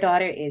shot her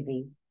daughter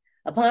Izzy.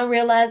 Upon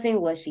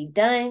realizing what she'd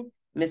done,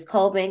 Miss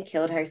Colvin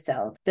killed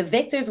herself. The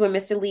victors were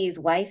Mr. Lee's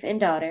wife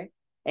and daughter,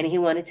 and he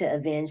wanted to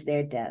avenge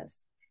their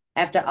deaths.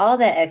 After all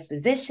that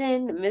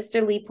exposition,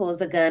 Mr. Lee pulls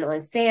a gun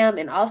on Sam,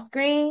 and off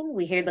screen,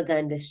 we hear the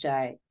gun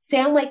discharge.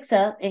 Sam wakes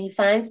up and he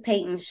finds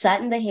Peyton shot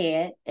in the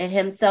head and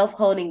himself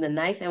holding the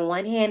knife in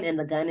one hand and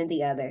the gun in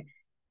the other.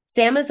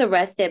 Sam is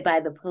arrested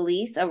by the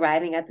police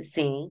arriving at the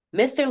scene.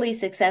 Mr. Lee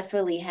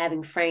successfully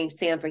having framed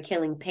Sam for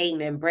killing Peyton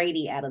and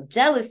Brady out of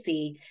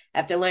jealousy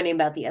after learning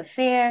about the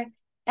affair,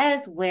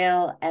 as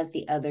well as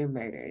the other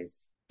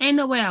murders. Ain't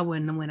no way I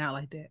wouldn't have went out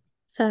like that.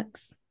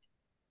 Sucks.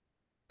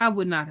 I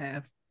would not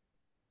have.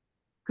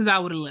 Because I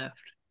would have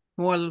left.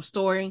 Moral of the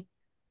story,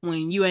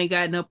 when you ain't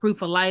got no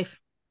proof of life,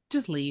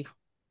 just leave.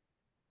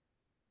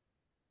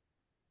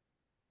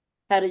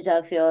 How did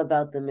y'all feel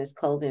about the Miss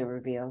Colvin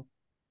reveal?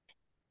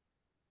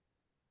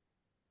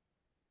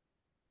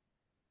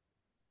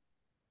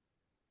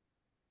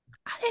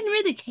 I didn't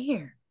really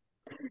care.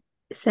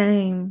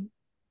 Same.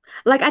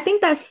 Like, I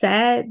think that's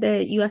sad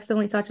that you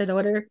accidentally shot your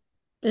daughter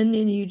and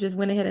then you just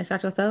went ahead and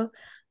shot yourself.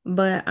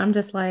 But I'm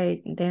just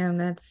like, damn,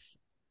 that's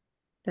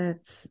Yeah.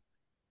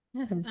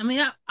 I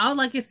mean, I was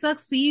like, it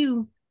sucks for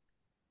you.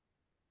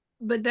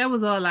 But that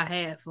was all I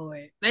had for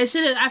it. They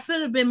should have. I should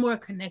have been more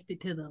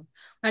connected to them.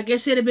 Like it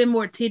should have been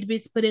more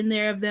tidbits put in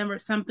there of them or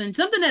something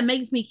that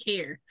makes me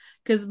care.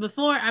 Because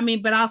before, I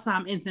mean, but also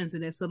I'm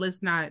insensitive, so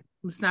let's not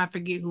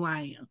forget who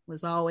I am.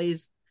 Let's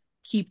always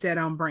keep that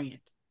on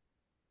brand.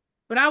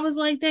 But I was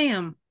like,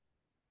 damn,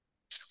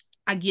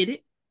 I get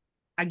it.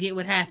 I get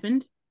what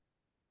happened.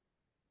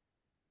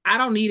 I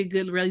don't need a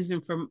good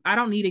reason for. I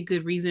don't need a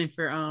good reason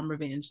for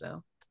revenge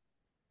though.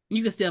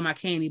 You can steal my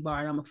candy bar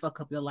and I'm gonna fuck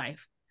up your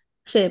life.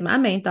 shit. My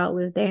main thought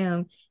was,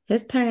 damn,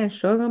 his parents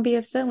sure gonna be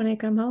upset when they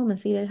come home and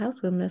see that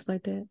house with a mess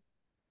like that.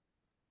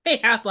 Hey,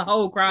 house a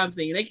whole crime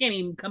scene. They can't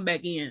even come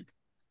back in.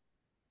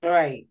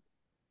 Right.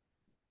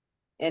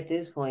 At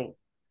this point.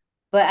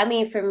 But I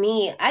mean, for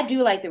me, I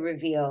do like the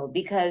reveal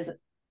because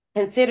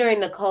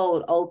considering the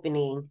cold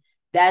opening,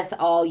 that's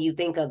all you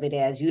think of it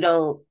as. You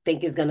don't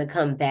think it's gonna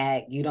come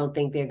back. You don't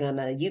think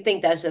you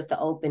think that's just the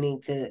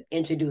opening to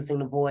introducing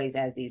the boys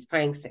as these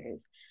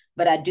pranksters.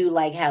 But I do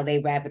like how they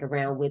wrap it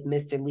around with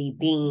Mr. Lee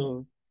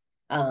being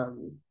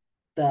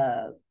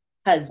the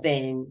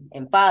husband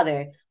and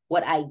father.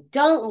 What I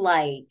don't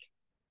like,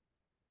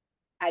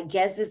 I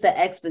guess, is the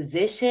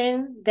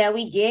exposition that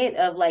we get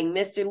of like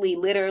Mr. Lee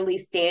literally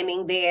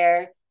standing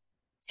there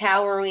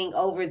towering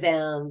over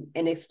them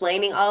and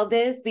explaining all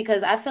this,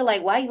 because I feel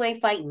like, why you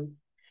ain't fighting?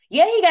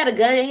 Yeah, he got a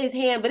gun in his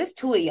hand, but it's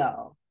two of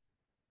y'all.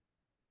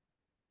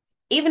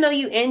 Even though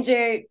you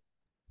injured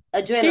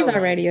Adrenaline. She's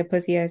already a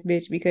pussy ass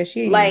bitch because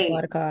she ain't even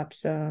call the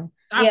cops. So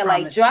yeah,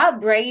 like drop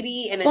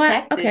Brady and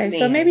attack this man.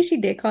 So maybe she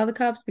did call the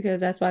cops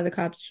because that's why the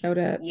cops showed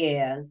up.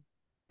 Yeah,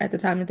 at the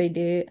time that they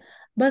did,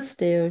 but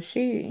still,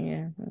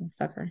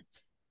 fuck her.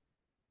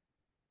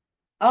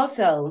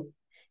 Also,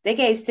 they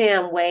gave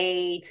Sam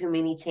way too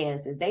many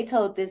chances. They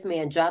told this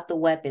man drop the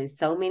weapon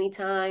so many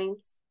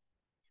times,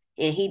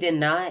 and he did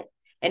not.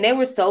 And they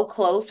were so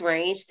close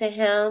range to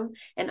him.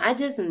 And I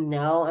just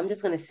know, I'm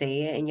just going to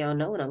say it, and y'all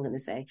know what I'm going to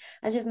say.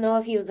 I just know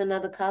if he was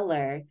another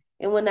color,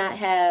 it would not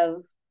have.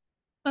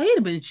 Oh, he'd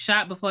have been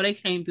shot before they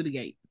came through the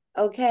gate.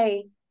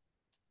 Okay.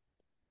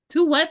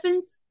 2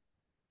 weapons?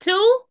 2?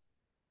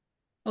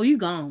 Oh, you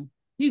gone.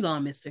 You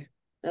gone, mister.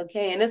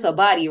 Okay, and it's a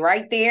body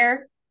right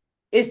there.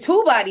 It's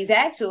 2 bodies,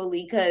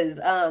 actually, because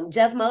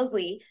Jeff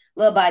Mosley,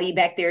 little body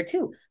back there,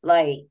 too.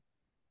 Like,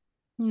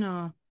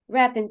 no.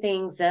 Wrapping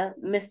things up,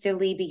 Mr.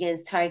 Lee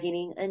begins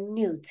targeting a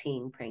new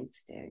teen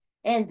prankster.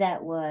 And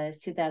that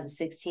was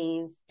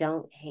 2016's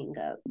Don't Hang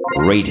Up.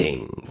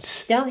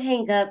 Ratings. Don't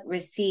Hang Up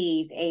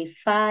received a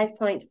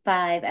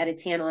 5.5 out of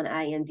 10 on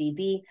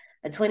IMDb,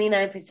 a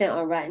 29%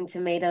 on Rotten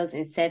Tomatoes,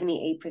 and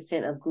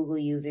 78% of Google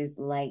users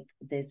liked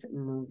this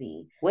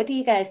movie. What do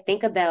you guys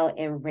think about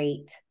and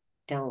rate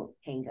Don't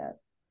Hang Up?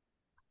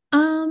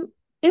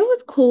 It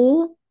was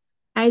cool.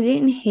 I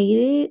didn't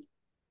hate it.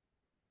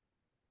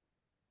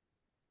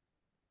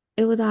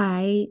 It was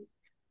alright.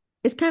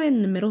 It's kind of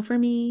in the middle for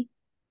me.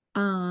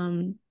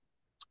 Some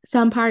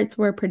parts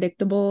were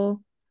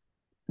predictable.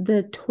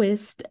 The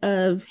twist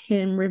of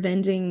him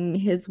revenging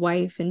his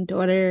wife and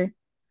daughter,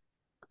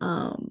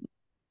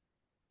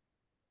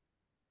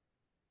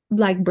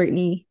 like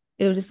Brittany,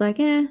 it was just like,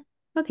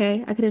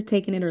 okay, I could have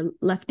taken it or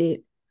left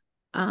it.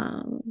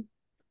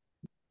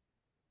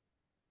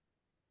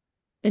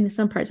 And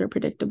some parts were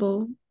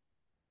predictable.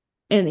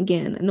 And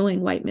again, annoying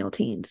white male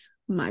teens.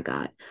 My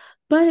God.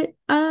 But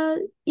yeah,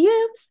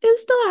 it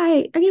was still all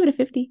right. I gave it a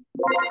 50.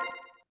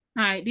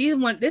 All right,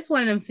 this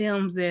one of them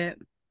films that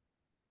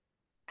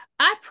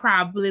I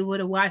probably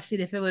would have watched it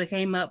if it would have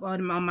came up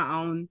on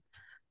my own.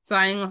 So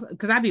I ain't gonna,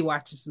 because I be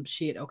watching some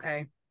shit,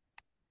 okay?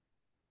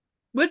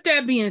 With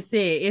that being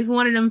said, it's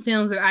one of them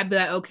films that I'd be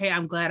like, okay,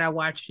 I'm glad I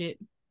watched it.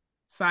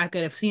 So I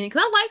could have seen it.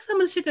 Because I like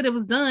some of the shit that it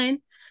was done.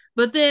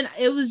 But then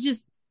it was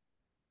just,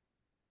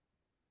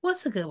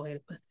 what's a good way to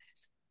put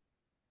this?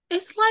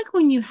 It's like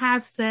when you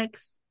have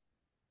sex,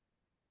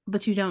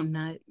 but you don't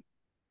nut.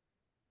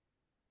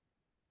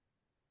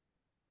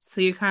 So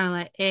you're kind of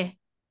like, it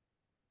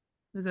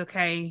was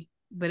okay,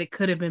 but it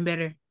could have been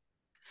better.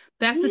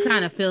 That's the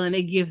kind of feeling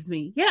it gives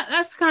me. Yeah,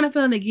 that's the kind of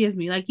feeling it gives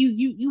me. Like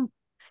you're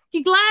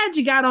glad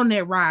you got on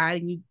that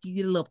ride and you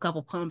get a little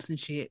couple pumps and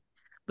shit.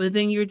 But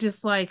then you're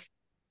just like,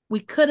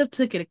 we could have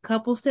took it a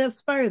couple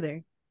steps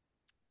further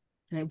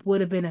and it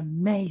would have been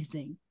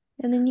amazing.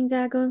 And then you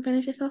gotta go and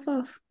finish yourself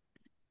off.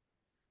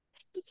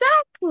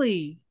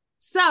 Exactly.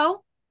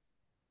 So,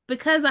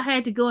 because I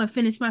had to go and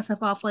finish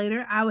myself off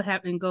later, I would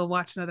have to go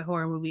watch another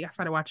horror movie. I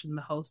started watching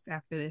The Host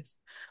after this.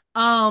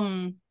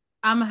 I'm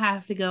gonna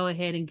have to go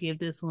ahead and give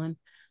this one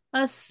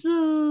a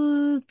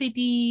smooth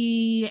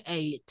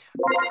 58.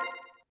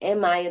 In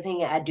my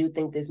opinion, I do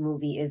think this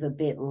movie is a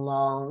bit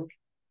long.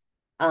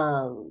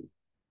 Part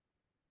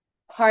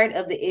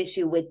of the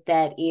issue with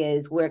that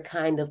is we're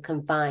kind of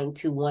confined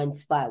to one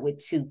spot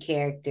with two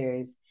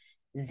characters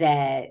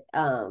that,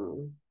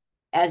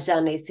 as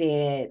Johnny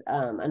said,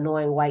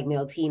 annoying white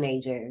male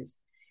teenagers.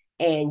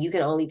 And you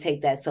can only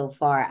take that so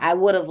far. I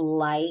would have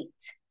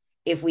liked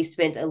if we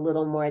spent a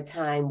little more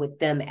time with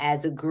them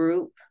as a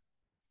group,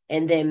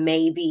 and then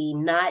maybe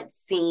not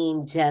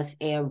seeing Jeff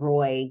and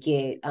Roy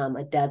get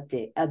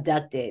abducted,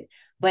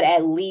 but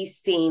at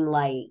least seeing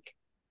like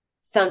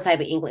some type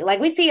of inkling. Like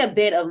we see a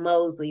bit of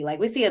Mosley, like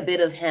we see a bit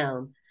of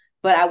him,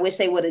 but I wish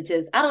they would have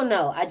just, I don't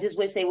know. I just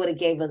wish they would have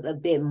gave us a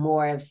bit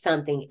more of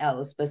something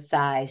else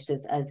besides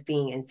just us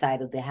being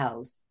inside of the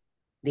house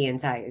the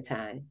entire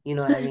time. You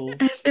know what I mean?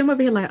 I'm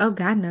over here like, oh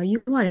God, no,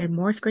 you wanted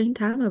more screen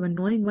time of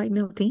annoying white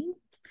male teens?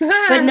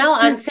 But no,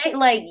 I'm saying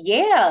like,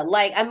 yeah,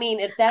 like, I mean,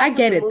 if that's I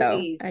get what it the though.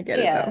 movies, I get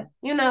it yeah, though.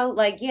 you know,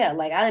 like, yeah,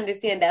 like I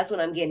understand that's what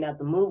I'm getting out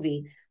the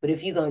movie. But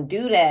if you're gonna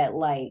do that,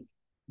 like,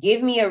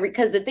 give me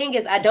because the thing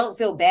is, I don't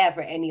feel bad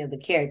for any of the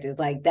characters.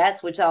 Like,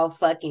 that's what y'all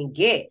fucking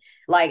get.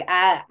 Like,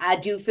 I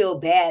do feel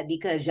bad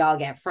because y'all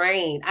got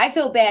framed. I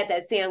feel bad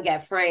that Sam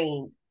got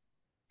framed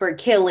for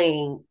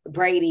killing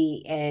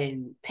Brady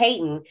and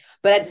Peyton.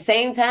 But at the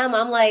same time,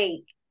 I'm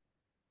like,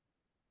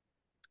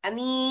 I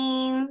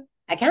mean,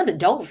 I kind of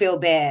don't feel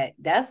bad.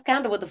 That's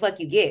kind of what the fuck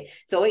you get.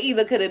 So it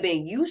either could have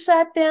been you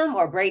shot them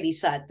or Brady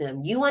shot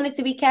them. You wanted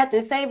to be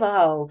Captain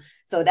Save-A-Ho.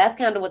 So that's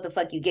kind of what the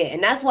fuck you get.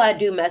 And that's why I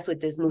do mess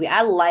with this movie.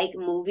 I like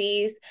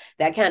movies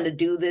that kind of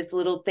do this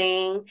little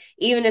thing.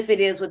 Even if it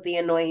is with the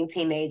annoying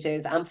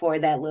teenagers, I'm for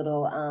that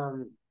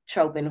little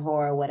trope in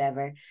horror,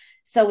 whatever.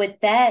 So with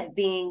that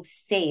being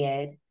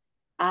said,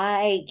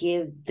 I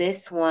give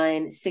this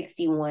one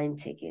 61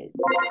 tickets.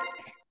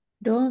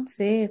 Don't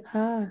save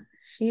her.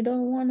 She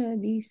don't want to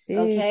be sick.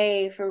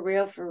 Okay, for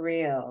real, for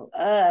real.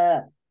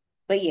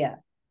 But yeah,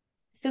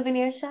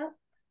 souvenir shop.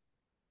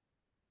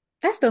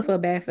 I still feel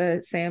bad for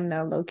Sam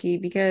now, low key,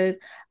 because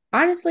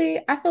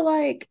honestly, I feel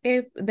like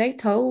if they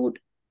told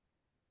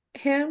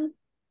him,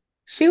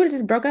 she would have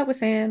just broke up with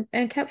Sam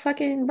and kept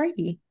fucking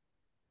Brady.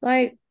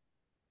 Like,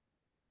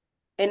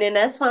 And then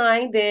that's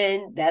fine.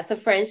 Then that's a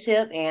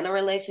friendship and a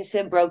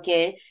relationship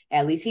broken.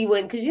 At least he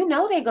wouldn't, because you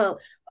know they're going.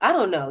 I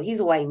don't know.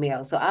 He's a white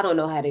male, so I don't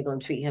know how they're gonna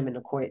treat him in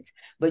the courts.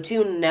 But I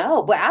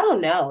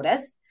don't know.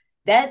 That's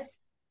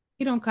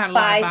You don't count a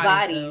lot of five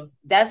bodies, bodies.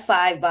 That's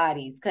five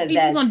bodies because he's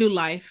just that's gonna do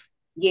life.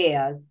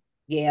 yeah,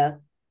 yeah.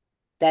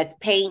 That's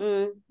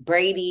Peyton,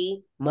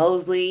 Brady,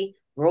 Mosley,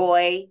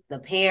 Roy, the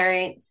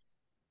parents.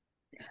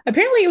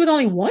 apparently it was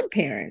only one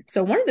parent,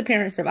 so one of the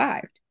parents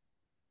survived.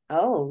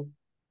 Oh.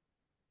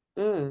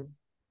 Mm.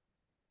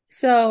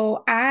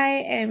 So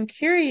I am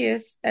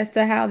curious as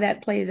to how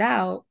that plays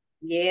out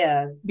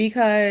Yeah.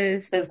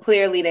 Because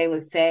clearly they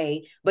would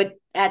say, but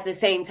at the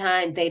same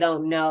time, they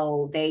don't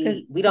know.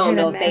 We don't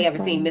know if they ever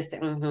seen Mr.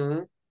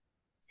 Mm-hmm.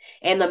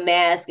 And the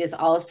mask is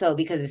also,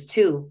 because it's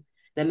two,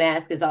 the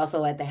mask is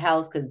also at the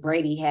house because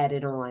Brady had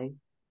it on.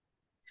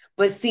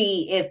 But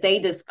see, if they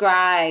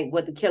describe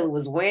what the killer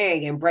was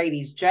wearing and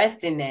Brady's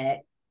dressed in that,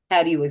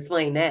 how do you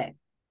explain that?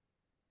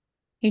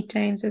 He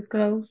changed his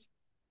clothes.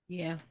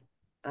 Yeah.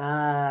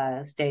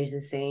 Stage the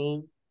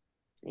scene.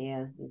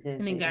 Yeah.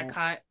 And then got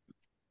caught.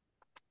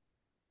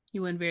 He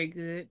wasn't very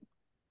good.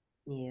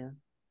 Yeah.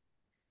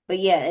 But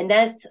yeah, and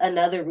that's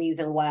another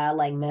reason why I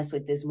like mess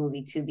with this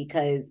movie too,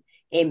 because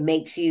it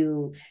makes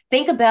you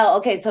think about,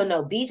 okay, so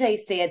no, BJ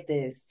said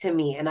this to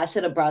me, and I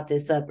should have brought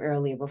this up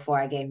earlier before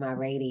I gave my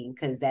rating,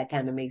 because that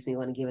kind of makes me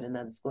want to give it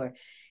another score.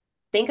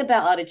 Think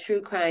about all the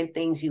true crime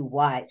things you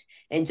watch,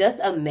 and just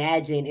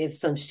imagine if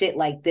some shit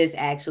like this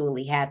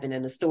actually happened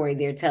and the story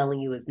they're telling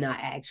you is not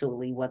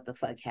actually what the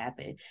fuck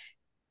happened.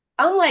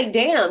 I'm like,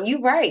 damn,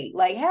 you right.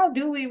 Like, how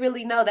do we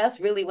really know that's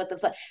really what the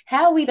fuck?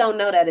 How we don't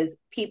know that is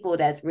people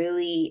that's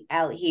really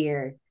out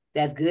here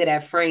that's good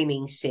at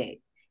framing shit,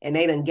 and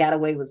they done got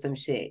away with some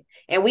shit.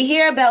 And we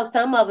hear about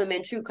some of them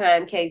in true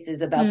crime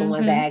cases about the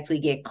ones that actually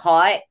get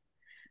caught,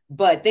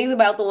 but things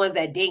about the ones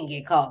that didn't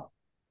get caught.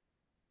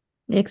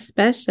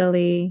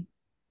 Especially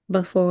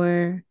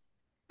before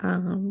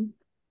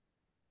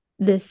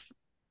this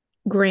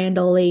grand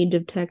old age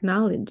of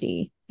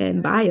technology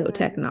and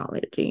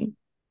biotechnology.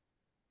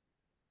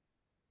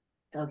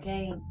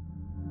 Okay.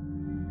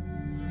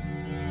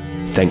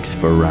 Thanks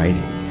for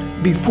riding.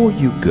 Before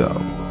you go,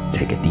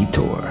 take a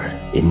detour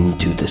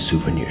into the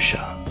souvenir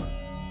shop.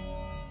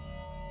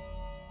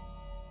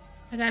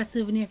 I got a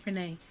souvenir for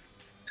Nay.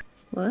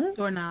 What?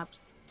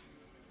 Doorknobs.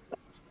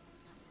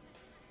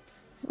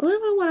 What do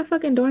I want a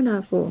fucking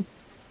doorknob for?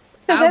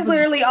 Because that's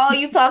literally all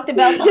you talked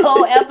about the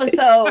whole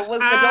episode was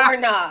the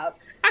doorknob.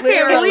 I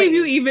can't believe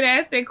you even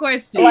asked that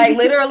question. Like,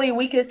 literally,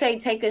 we could say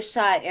take a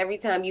shot every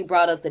time you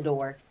brought up the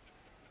door.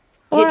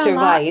 Hit your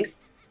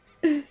vice.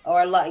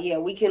 Or yeah,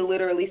 we can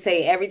literally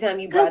say every time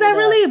you brought it up. Because that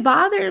really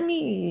bothered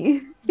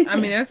me. I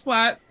mean, that's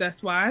why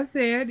I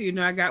said,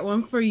 I got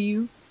one for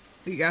you.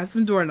 We got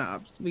some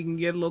doorknobs. We can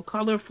get a little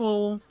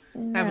colorful,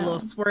 have a little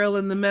swirl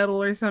in the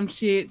metal or some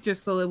shit,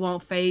 just so it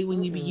won't fade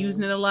when you be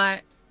using it a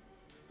lot.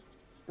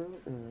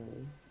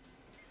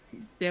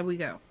 There we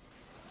go.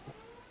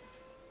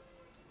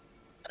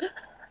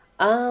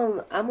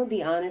 I'm gonna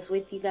be honest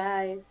with you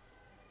guys.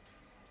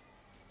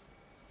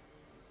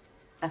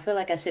 I feel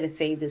like I should have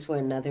saved this for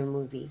another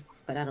movie,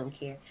 but I don't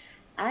care.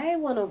 I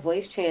want a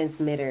voice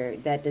transmitter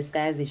that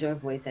disguises your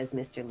voice as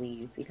Mr.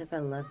 Lee's because I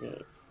love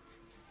it.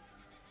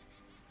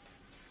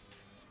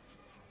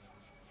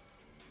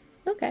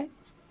 Okay.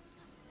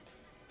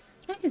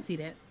 I can see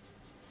that.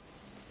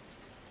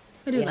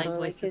 I do like voices.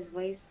 Like his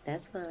voice?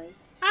 That's fine.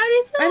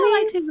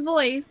 I liked his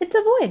voice. It's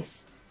a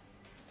voice.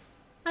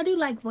 I do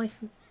like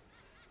voices.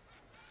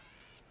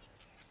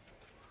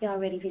 Y'all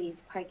ready for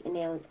these park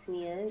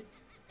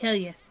announcements? Hell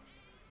yes.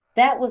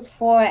 That was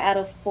 4 out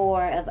of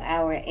 4 of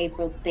our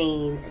April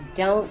theme.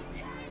 Why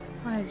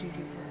did you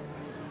do that?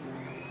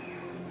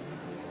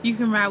 You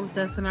can ride with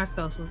us on our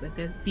socials at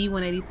the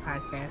D180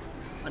 Podcast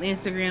on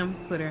Instagram,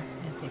 Twitter,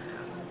 and TikTok.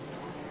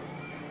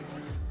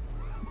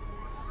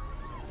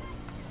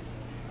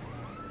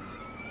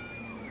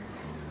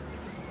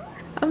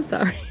 I'm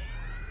sorry.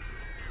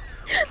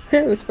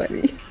 That was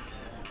funny.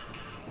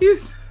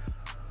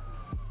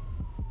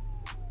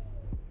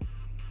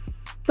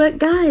 But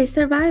guys,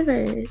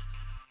 survivors,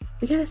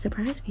 we got a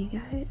surprise for you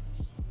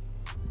guys.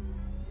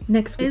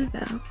 Next week,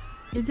 though.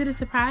 Is it a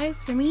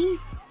surprise for me?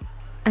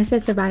 I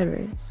said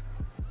survivors.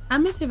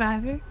 I'm a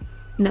survivor.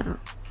 No.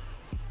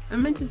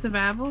 I'm into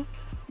survival.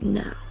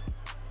 No.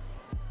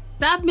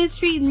 Stop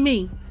mistreating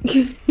me.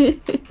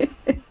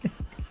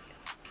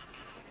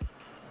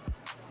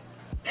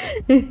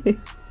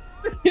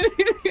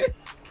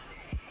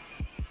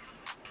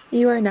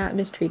 You are not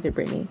mistreated,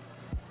 Brittany.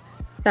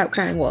 Stop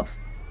crying wolf.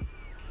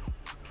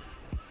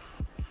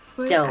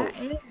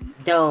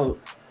 Don't.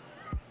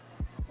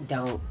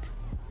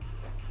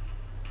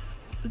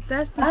 But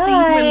that's the thing,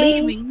 we're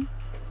leaving.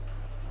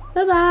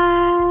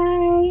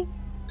 Bye-bye.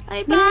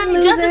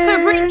 Bye-bye. Justice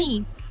for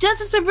Brittany.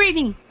 Justice for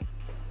Brittany.